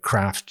other like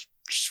Kraft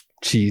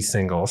cheese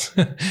singles.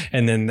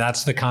 And then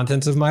that's the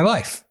contents of my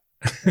life.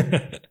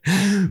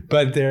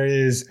 But there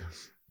is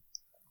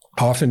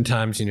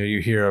oftentimes,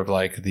 you hear of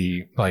like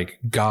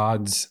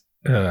God's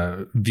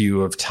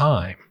view of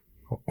time,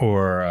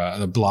 or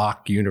the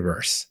block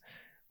universe,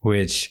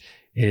 which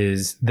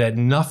is that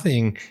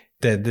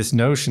this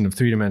notion of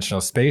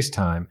three-dimensional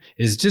space-time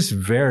is just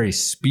very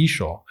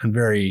special and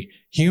very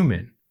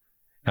human,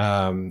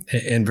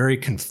 and very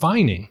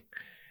confining,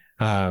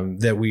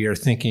 that we are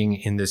thinking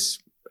in this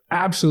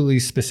absolutely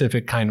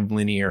specific kind of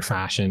linear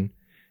fashion.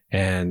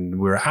 And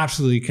we're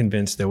absolutely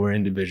convinced that we're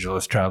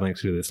individuals traveling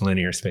through this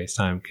linear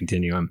space-time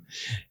continuum.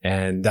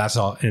 And that's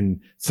all, and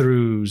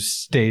through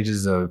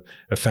stages of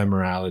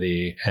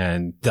ephemerality,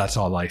 and that's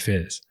all life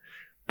is.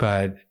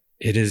 But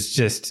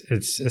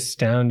it's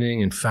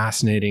astounding and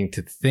fascinating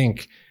to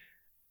think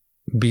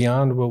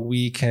beyond what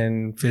we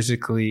can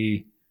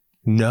physically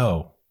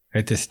know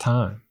at this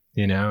time,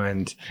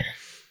 and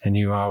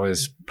you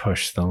always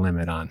push the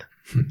limit on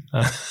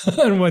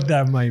what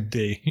that might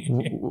be.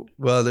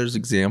 Well, there's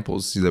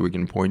examples that we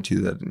can point to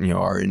that,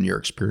 are in your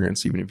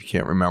experience, even if you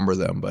can't remember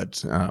them.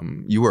 But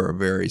you are a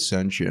very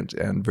sentient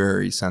and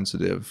very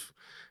sensitive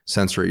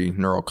sensory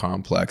neural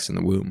complex in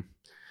the womb.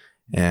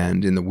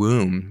 And in the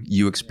womb,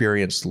 you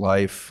experienced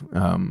life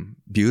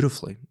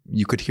beautifully.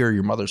 You could hear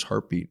your mother's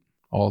heartbeat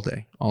all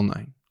day, all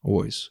night,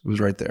 always. It was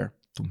right there.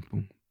 Boom,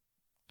 boom,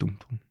 boom,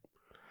 boom.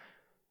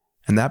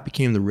 And that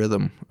became the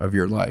rhythm of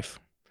your life.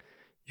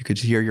 You could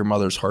hear your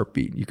mother's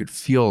heartbeat. You could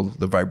feel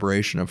the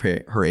vibration of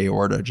her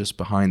aorta just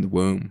behind the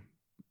womb,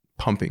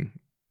 pumping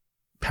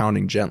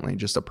pounding gently,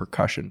 just a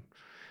percussion.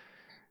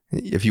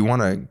 If you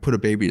want to put a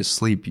baby to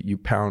sleep, you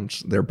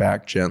pound their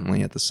back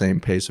gently at the same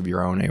pace of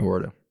your own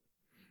aorta.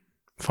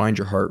 Find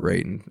your heart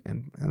rate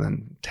and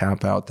then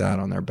tap out that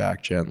on their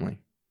back gently.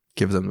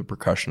 Give them the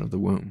percussion of the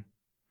womb.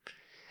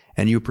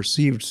 And you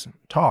perceived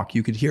talk.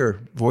 You could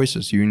hear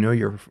voices. You know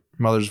your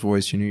mother's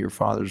voice. You knew your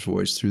father's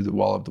voice through the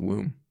wall of the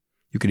womb.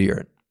 You could hear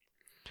it.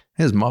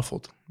 It is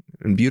muffled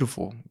and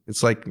beautiful.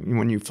 It's like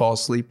when you fall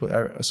asleep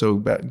so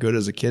good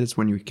as a kid, it's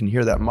when you can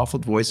hear that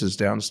muffled voices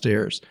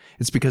downstairs.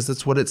 It's because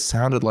that's what it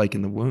sounded like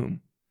in the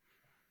womb.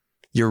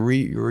 You're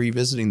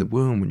revisiting the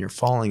womb when you're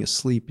falling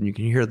asleep and you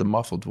can hear the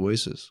muffled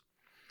voices.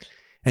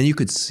 And you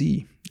could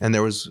see, and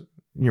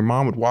your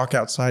mom would walk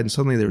outside and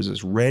suddenly there was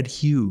this red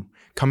hue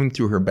coming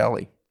through her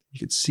belly. You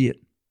could see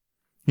it.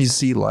 You could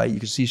see light. You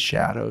could see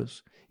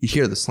shadows. You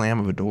hear the slam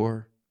of a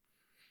door.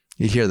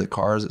 You hear the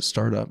cars that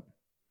start up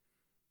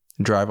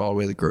and drive all the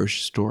way to the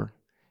grocery store.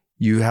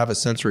 You have a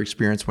sensory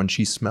experience when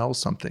she smells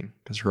something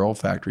because her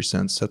olfactory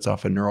sense sets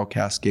off a neural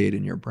cascade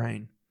in your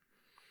brain.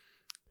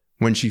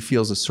 When she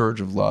feels a surge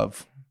of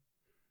love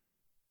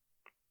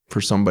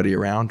for somebody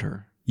around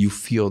her, you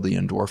feel the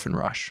endorphin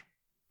rush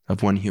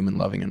of one human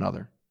loving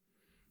another.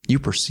 You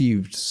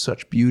perceived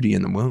such beauty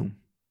in the womb.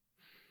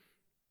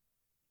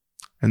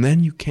 And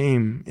then you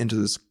came into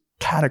this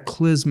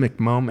cataclysmic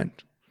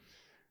moment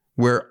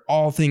where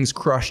all things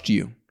crushed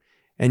you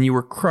and you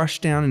were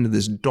crushed down into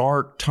this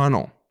dark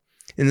tunnel.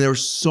 And there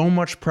was so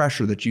much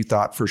pressure that you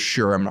thought, for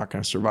sure, I'm not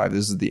going to survive.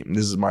 This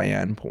is my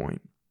end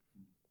point.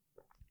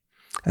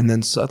 And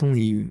then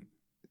suddenly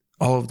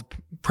all of the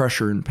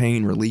pressure and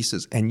pain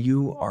releases and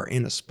you are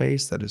in a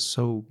space that is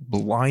so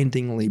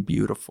blindingly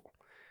beautiful.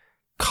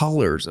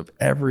 Colors of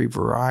every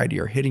variety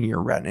are hitting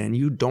your retina and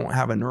you don't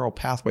have a neural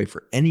pathway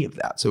for any of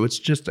that. So it's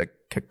just a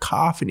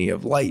cacophony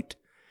of light.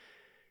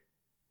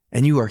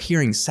 And you are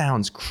hearing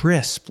sounds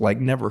crisp like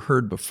never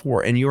heard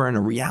before. And you are in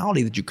a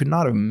reality that you could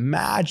not have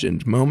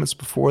imagined moments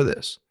before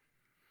this.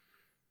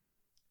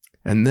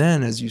 And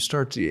then as you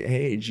start to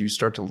age, you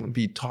start to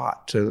be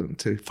taught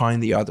to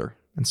find the other.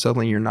 And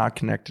suddenly you're not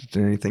connected to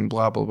anything,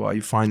 blah, blah, blah.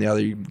 You find the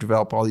other, you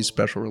develop all these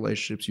special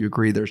relationships. You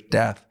agree there's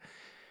death.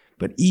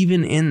 But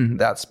even in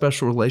that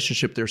special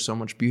relationship, there's so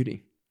much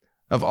beauty.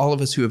 Of all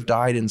of us who have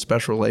died in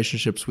special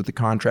relationships with the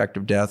contract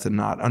of death and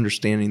not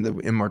understanding the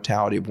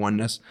immortality of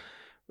oneness,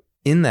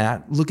 in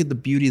that, look at the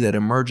beauty that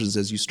emerges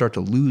as you start to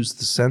lose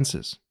the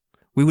senses.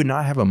 We would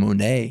not have a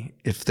Monet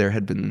if there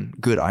had been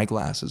good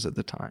eyeglasses at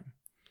the time.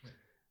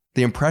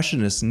 The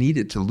Impressionists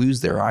needed to lose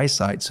their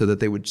eyesight so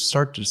that they would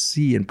start to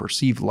see and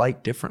perceive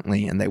light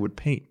differently and they would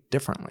paint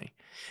differently.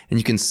 And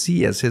you can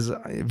see as his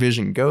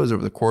vision goes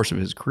over the course of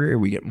his career,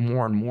 we get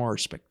more and more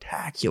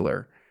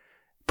spectacular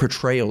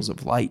portrayals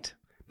of light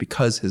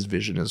because his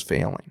vision is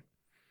failing.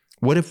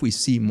 What if we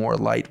see more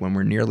light when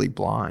we're nearly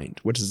blind?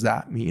 What does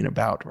that mean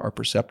about our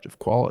perceptive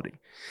quality?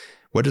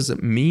 What does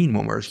it mean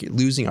when we're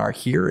losing our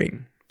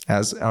hearing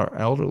as our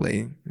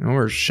elderly?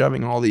 We're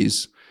shoving all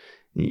these,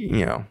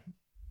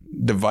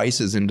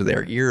 devices into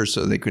their ears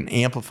so they can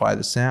amplify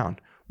the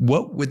sound.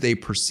 What would they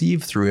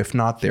perceive through if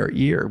not their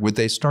ear? Would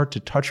they start to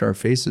touch our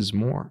faces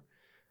more?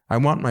 I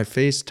want my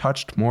face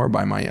touched more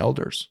by my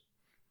elders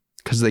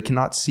because they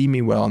cannot see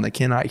me well and they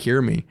cannot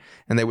hear me.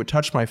 And they would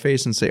touch my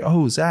face and say,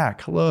 "Oh,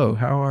 Zach, hello,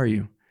 how are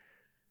you?"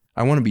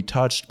 I want to be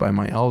touched by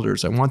my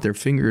elders. I want their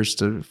fingers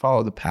to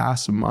follow the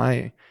paths of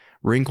my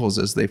wrinkles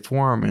as they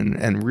form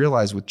and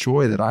realize with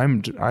joy that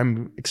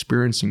I'm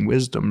experiencing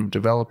wisdom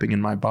developing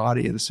in my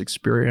body, this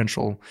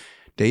experiential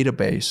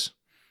database.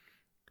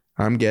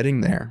 I'm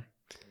getting there.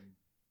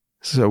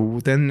 So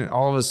then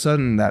all of a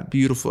sudden that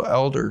beautiful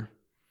elder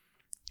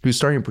who's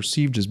starting to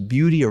perceive just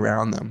beauty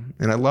around them.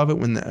 And I love it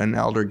when an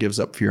elder gives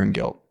up fear and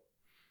guilt.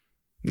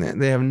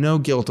 They have no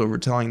guilt over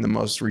telling the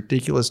most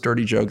ridiculous,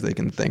 dirty joke they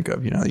can think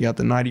of. You got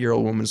the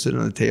 90-year-old woman sitting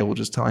at the table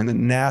just telling the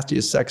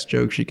nastiest sex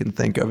joke she can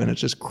think of. And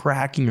it's just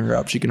cracking her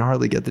up. She can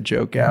hardly get the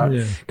joke out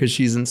because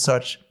she's in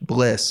such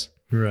bliss.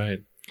 Right.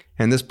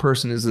 And this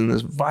person is in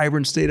this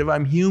vibrant state of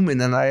I'm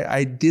human and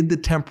I did the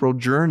temporal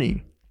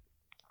journey.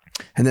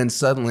 And then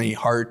suddenly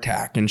heart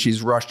attack and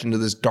she's rushed into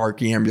this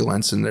dark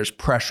ambulance and there's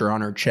pressure on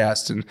her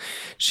chest and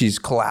she's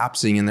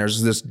collapsing and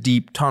there's this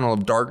deep tunnel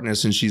of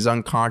darkness and she's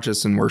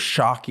unconscious and we're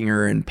shocking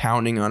her and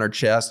pounding on her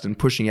chest and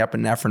pushing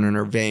epinephrine in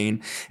her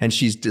vein and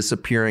she's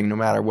disappearing no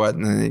matter what.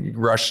 And then they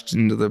rushed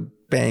into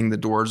the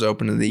doors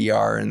open to the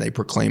ER and they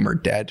proclaim her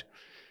dead.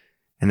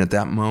 And at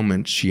that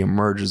moment, she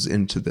emerges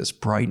into this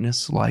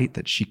brightness, light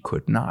that she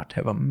could not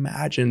have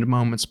imagined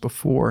moments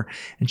before.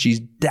 And she's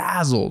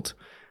dazzled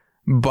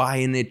by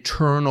an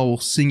eternal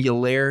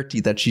singularity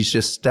that she's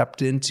just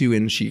stepped into,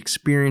 and she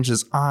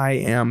experiences, I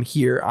am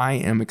here, I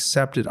am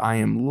accepted, I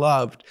am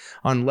loved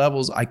on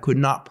levels I could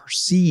not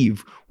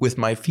perceive with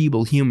my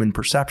feeble human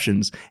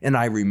perceptions. And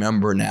I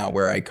remember now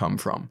where I come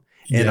from,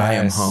 and I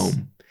am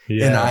home,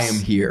 and I am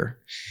here.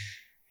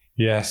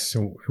 Yes,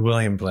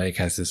 William Blake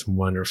has this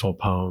wonderful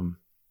poem.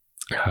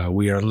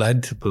 We are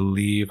led to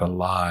believe a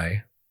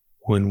lie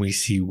when we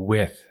see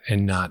with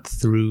and not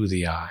through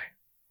the eye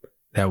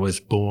that was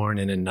born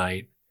in a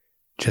night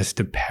just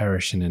to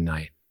perish in a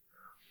night,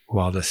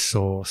 while the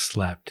soul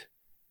slept,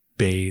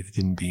 bathed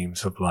in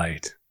beams of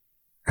light.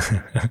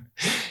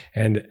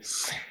 And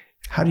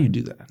how do you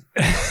do that?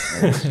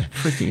 That's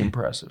freaking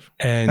impressive.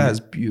 And that is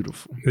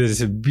beautiful.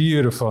 There's a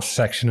beautiful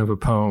section of a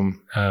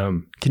poem.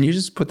 Can you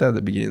just put that at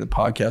the beginning of the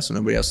podcast so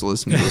nobody has to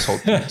listen to this whole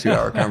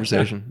 2-hour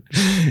conversation?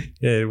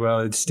 Yeah, well,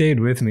 it stayed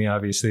with me,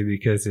 obviously,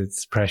 because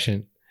it's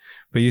prescient.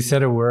 But you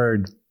said a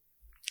word,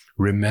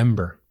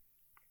 remember.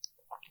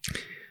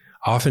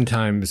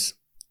 Oftentimes,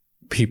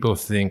 people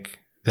think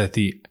that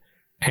the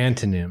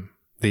antonym,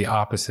 the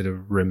opposite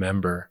of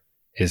remember,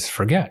 is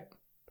forget.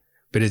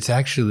 But it's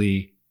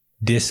actually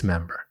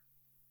dismember.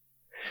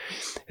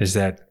 Is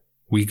that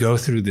we go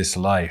through this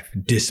life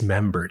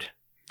dismembered.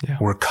 Yeah.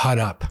 We're cut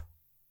up.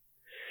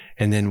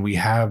 And then we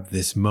have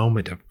this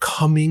moment of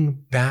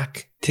coming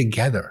back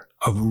together,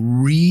 of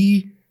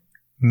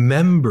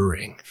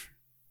remembering,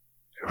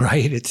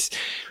 right? It's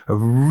a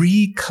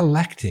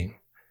recollecting,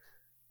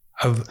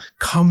 of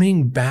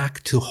coming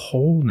back to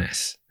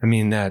wholeness. I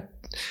mean, that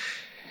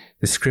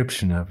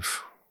description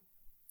of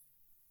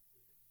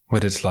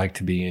what it's like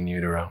to be in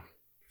utero.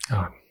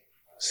 Oh,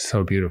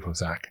 so beautiful,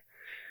 Zach.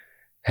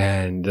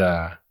 And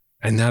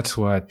that's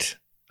what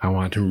I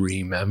want to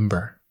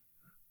remember,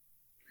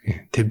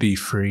 to be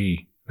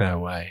free that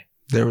way.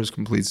 There was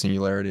complete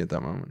singularity at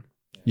that moment.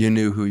 You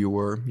knew who you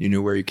were. You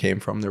knew where you came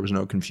from. There was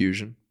no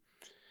confusion.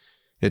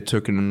 It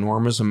took an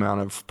enormous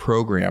amount of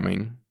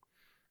programming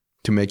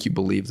to make you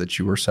believe that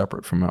you were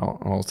separate from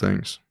all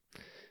things.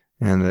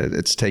 And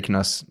it's taken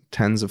us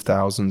tens of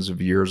thousands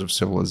of years of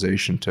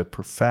civilization to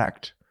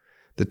perfect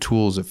the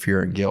tools of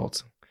fear and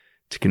guilt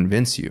to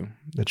convince you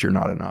that you're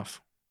not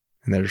enough.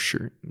 And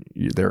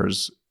there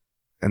is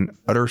an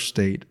utter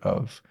state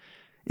of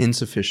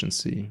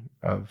insufficiency,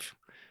 of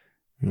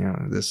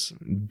this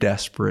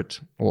desperate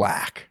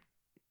lack.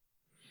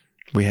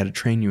 We had to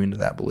train you into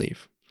that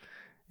belief.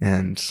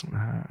 And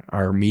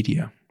our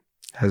media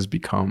has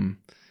become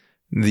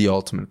the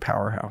ultimate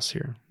powerhouse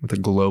here. With the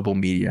global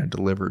media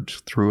delivered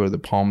through the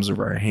palms of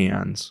our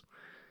hands,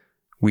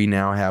 we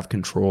now have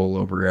control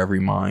over every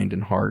mind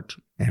and heart,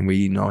 and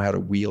we know how to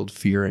wield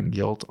fear and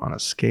guilt on a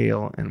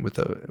scale and with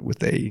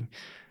a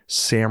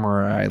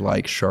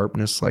samurai-like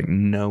sharpness like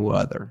no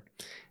other.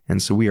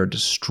 And so we are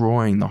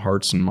destroying the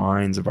hearts and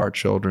minds of our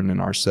children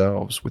and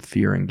ourselves with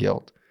fear and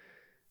guilt.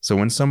 So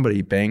when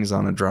somebody bangs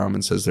on a drum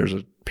and says there's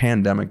a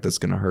pandemic that's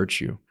going to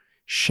hurt you,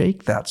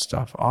 shake that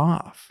stuff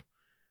off.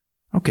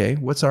 Okay,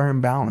 what's our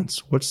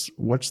imbalance?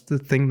 What's the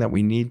thing that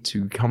we need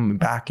to come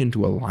back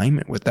into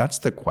alignment with? That's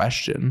the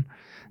question.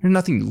 There's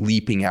nothing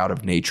leaping out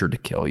of nature to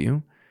kill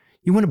you.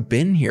 You wouldn't have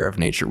been here if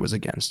nature was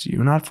against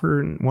you, not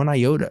for one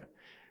iota.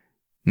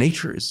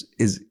 Nature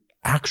is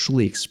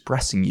actually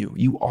expressing you.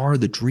 You are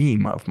the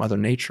dream of Mother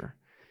Nature.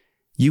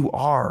 You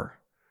are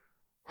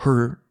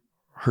her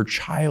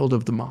child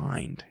of the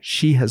mind.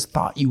 She has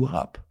thought you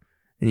up,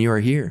 and you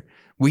are here.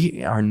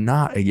 We are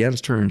not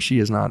against her, and she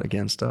is not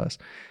against us.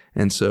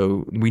 And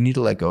so we need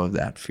to let go of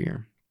that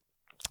fear.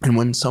 And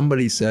when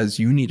somebody says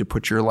you need to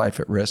put your life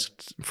at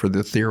risk for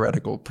the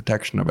theoretical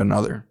protection of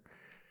another,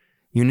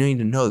 you need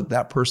to know that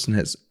that person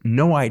has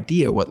no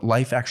idea what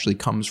life actually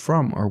comes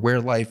from or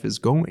where life is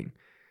going.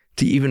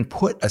 To even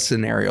put a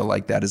scenario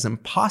like that is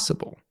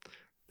impossible.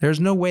 There's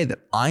no way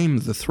that I'm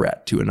the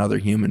threat to another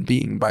human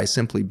being by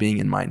simply being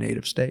in my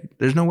native state.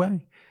 There's no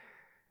way.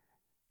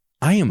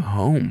 I am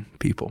home,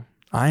 people.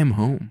 I am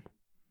home.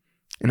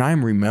 And I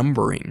am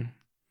remembering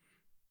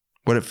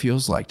what it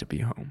feels like to be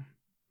home.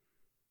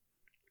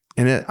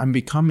 And I'm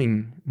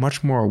becoming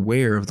much more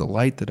aware of the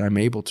light that I'm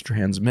able to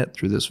transmit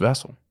through this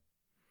vessel.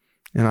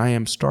 And I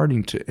am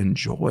starting to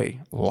enjoy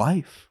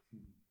life.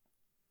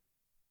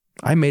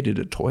 I made it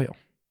a toil.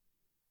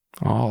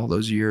 All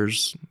those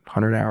years,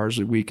 100 hours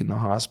a week in the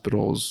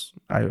hospitals.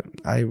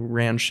 I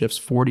ran shifts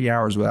 40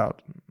 hours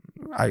without,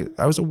 I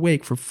was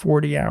awake for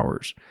 40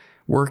 hours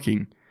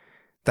working.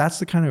 That's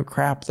the kind of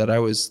crap that I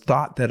was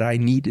thought that I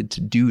needed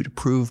to do to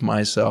prove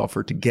myself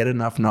or to get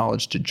enough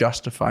knowledge to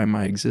justify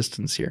my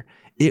existence here.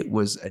 It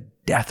was a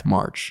death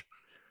march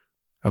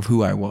of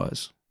who I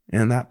was.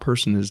 And that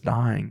person is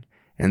dying.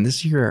 And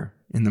this year,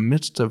 in the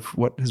midst of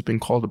what has been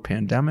called a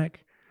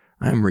pandemic,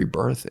 I'm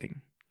rebirthing.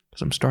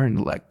 Because I'm starting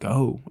to let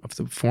go of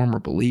the former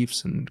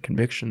beliefs and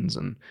convictions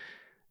and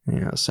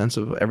a sense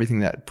of everything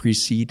that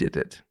preceded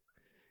it.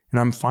 And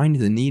I'm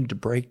finding the need to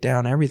break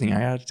down everything. I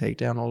got to take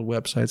down old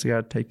websites. I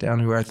got to take down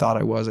who I thought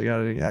I was.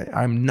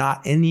 I'm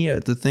not any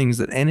of the things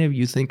that any of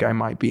you think I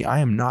might be. I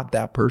am not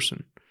that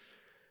person.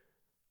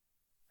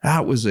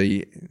 That was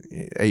a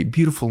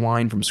beautiful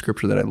line from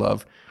scripture that I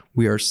love.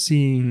 We are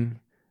seeing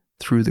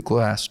through the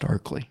glass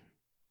darkly.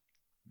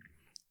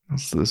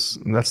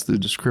 That's the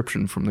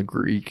description from the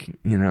Greek,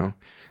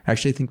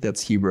 Actually, I think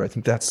that's Hebrew. I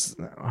think that's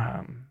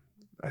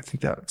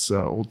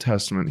Old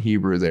Testament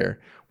Hebrew there.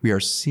 We are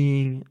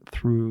seeing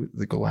through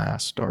the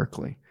glass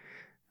darkly.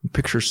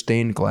 Picture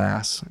stained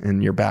glass,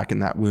 and you're back in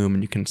that womb,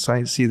 and you can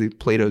see the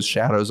Plato's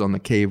shadows on the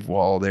cave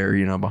wall there,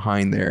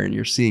 behind there, and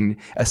you're seeing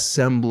a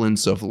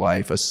semblance of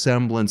life, a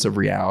semblance of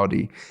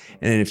reality.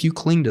 And if you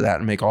cling to that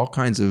and make all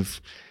kinds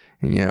of,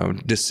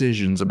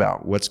 decisions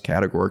about what's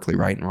categorically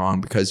right and wrong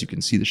because you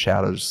can see the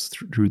shadows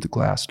through the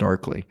glass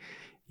darkly,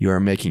 you are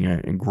making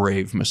a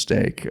grave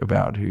mistake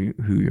about who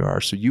you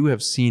are. So you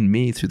have seen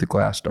me through the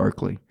glass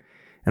darkly.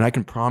 And I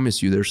can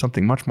promise you there's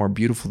something much more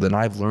beautiful than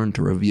I've learned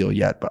to reveal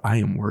yet, but I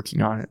am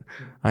working on it.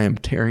 I am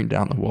tearing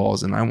down the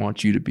walls, and I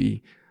want you to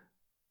be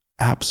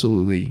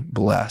absolutely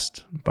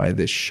blessed by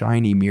this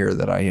shiny mirror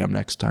that I am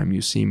next time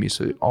you see me.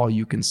 So all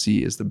you can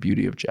see is the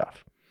beauty of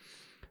Jeff.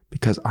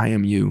 Because I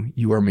am you,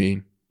 you are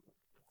me.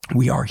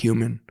 We are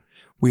human.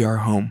 We are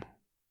home.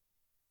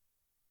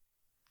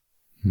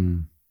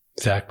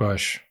 Zach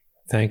Bush,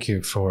 thank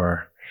you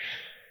for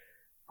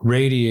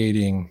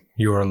radiating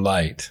your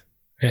light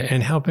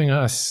and helping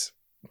us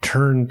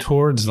turn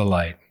towards the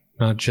light,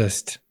 not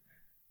just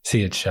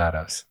see its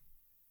shadows.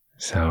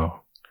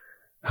 So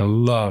I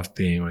love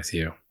being with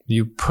you.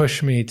 You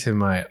push me to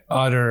my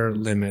utter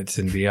limits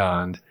and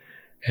beyond.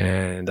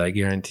 And I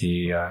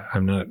guarantee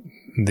I'm not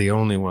the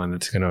only one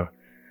that's going to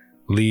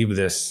leave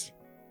this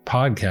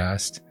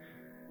podcast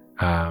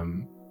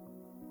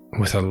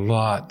with a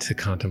lot to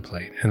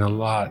contemplate and a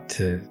lot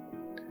to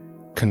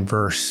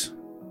converse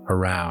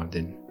around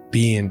and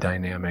be in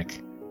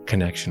dynamic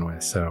connection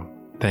with. So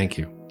thank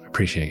you. I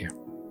appreciate you.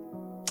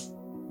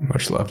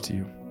 Much love to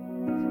you.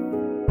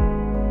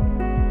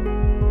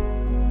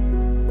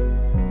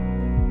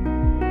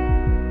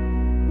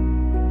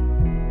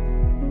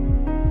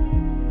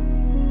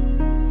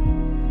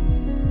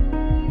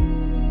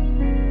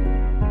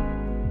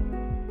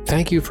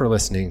 Thank you for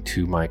listening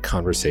to my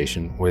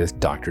conversation with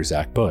Dr.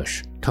 Zach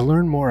Bush. To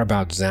learn more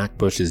about Zach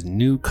Bush's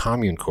new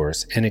commune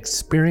course and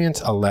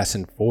experience a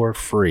lesson for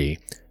free,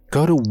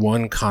 go to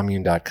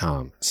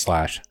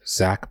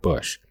onecommune.com/Zach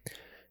Bush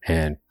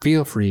and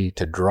feel free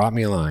to drop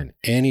me a line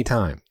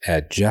anytime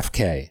at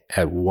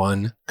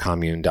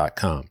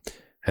jeffk@onecommune.com.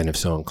 And if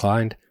so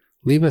inclined,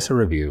 leave us a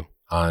review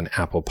on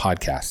Apple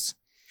Podcasts.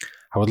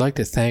 I would like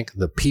to thank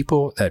the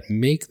people that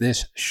make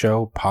this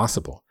show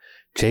possible.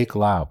 Jake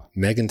Laub,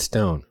 Megan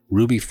Stone,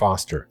 Ruby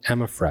Foster,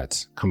 Emma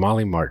Fretz,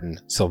 Kamali Martin,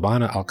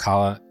 Silvana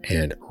Alcala,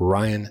 and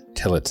Ryan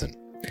Tillotson.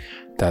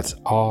 That's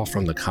all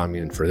from the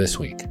commune for this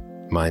week.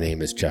 My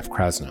name is Jeff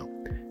Krasno,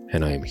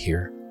 and I am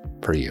here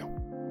for you.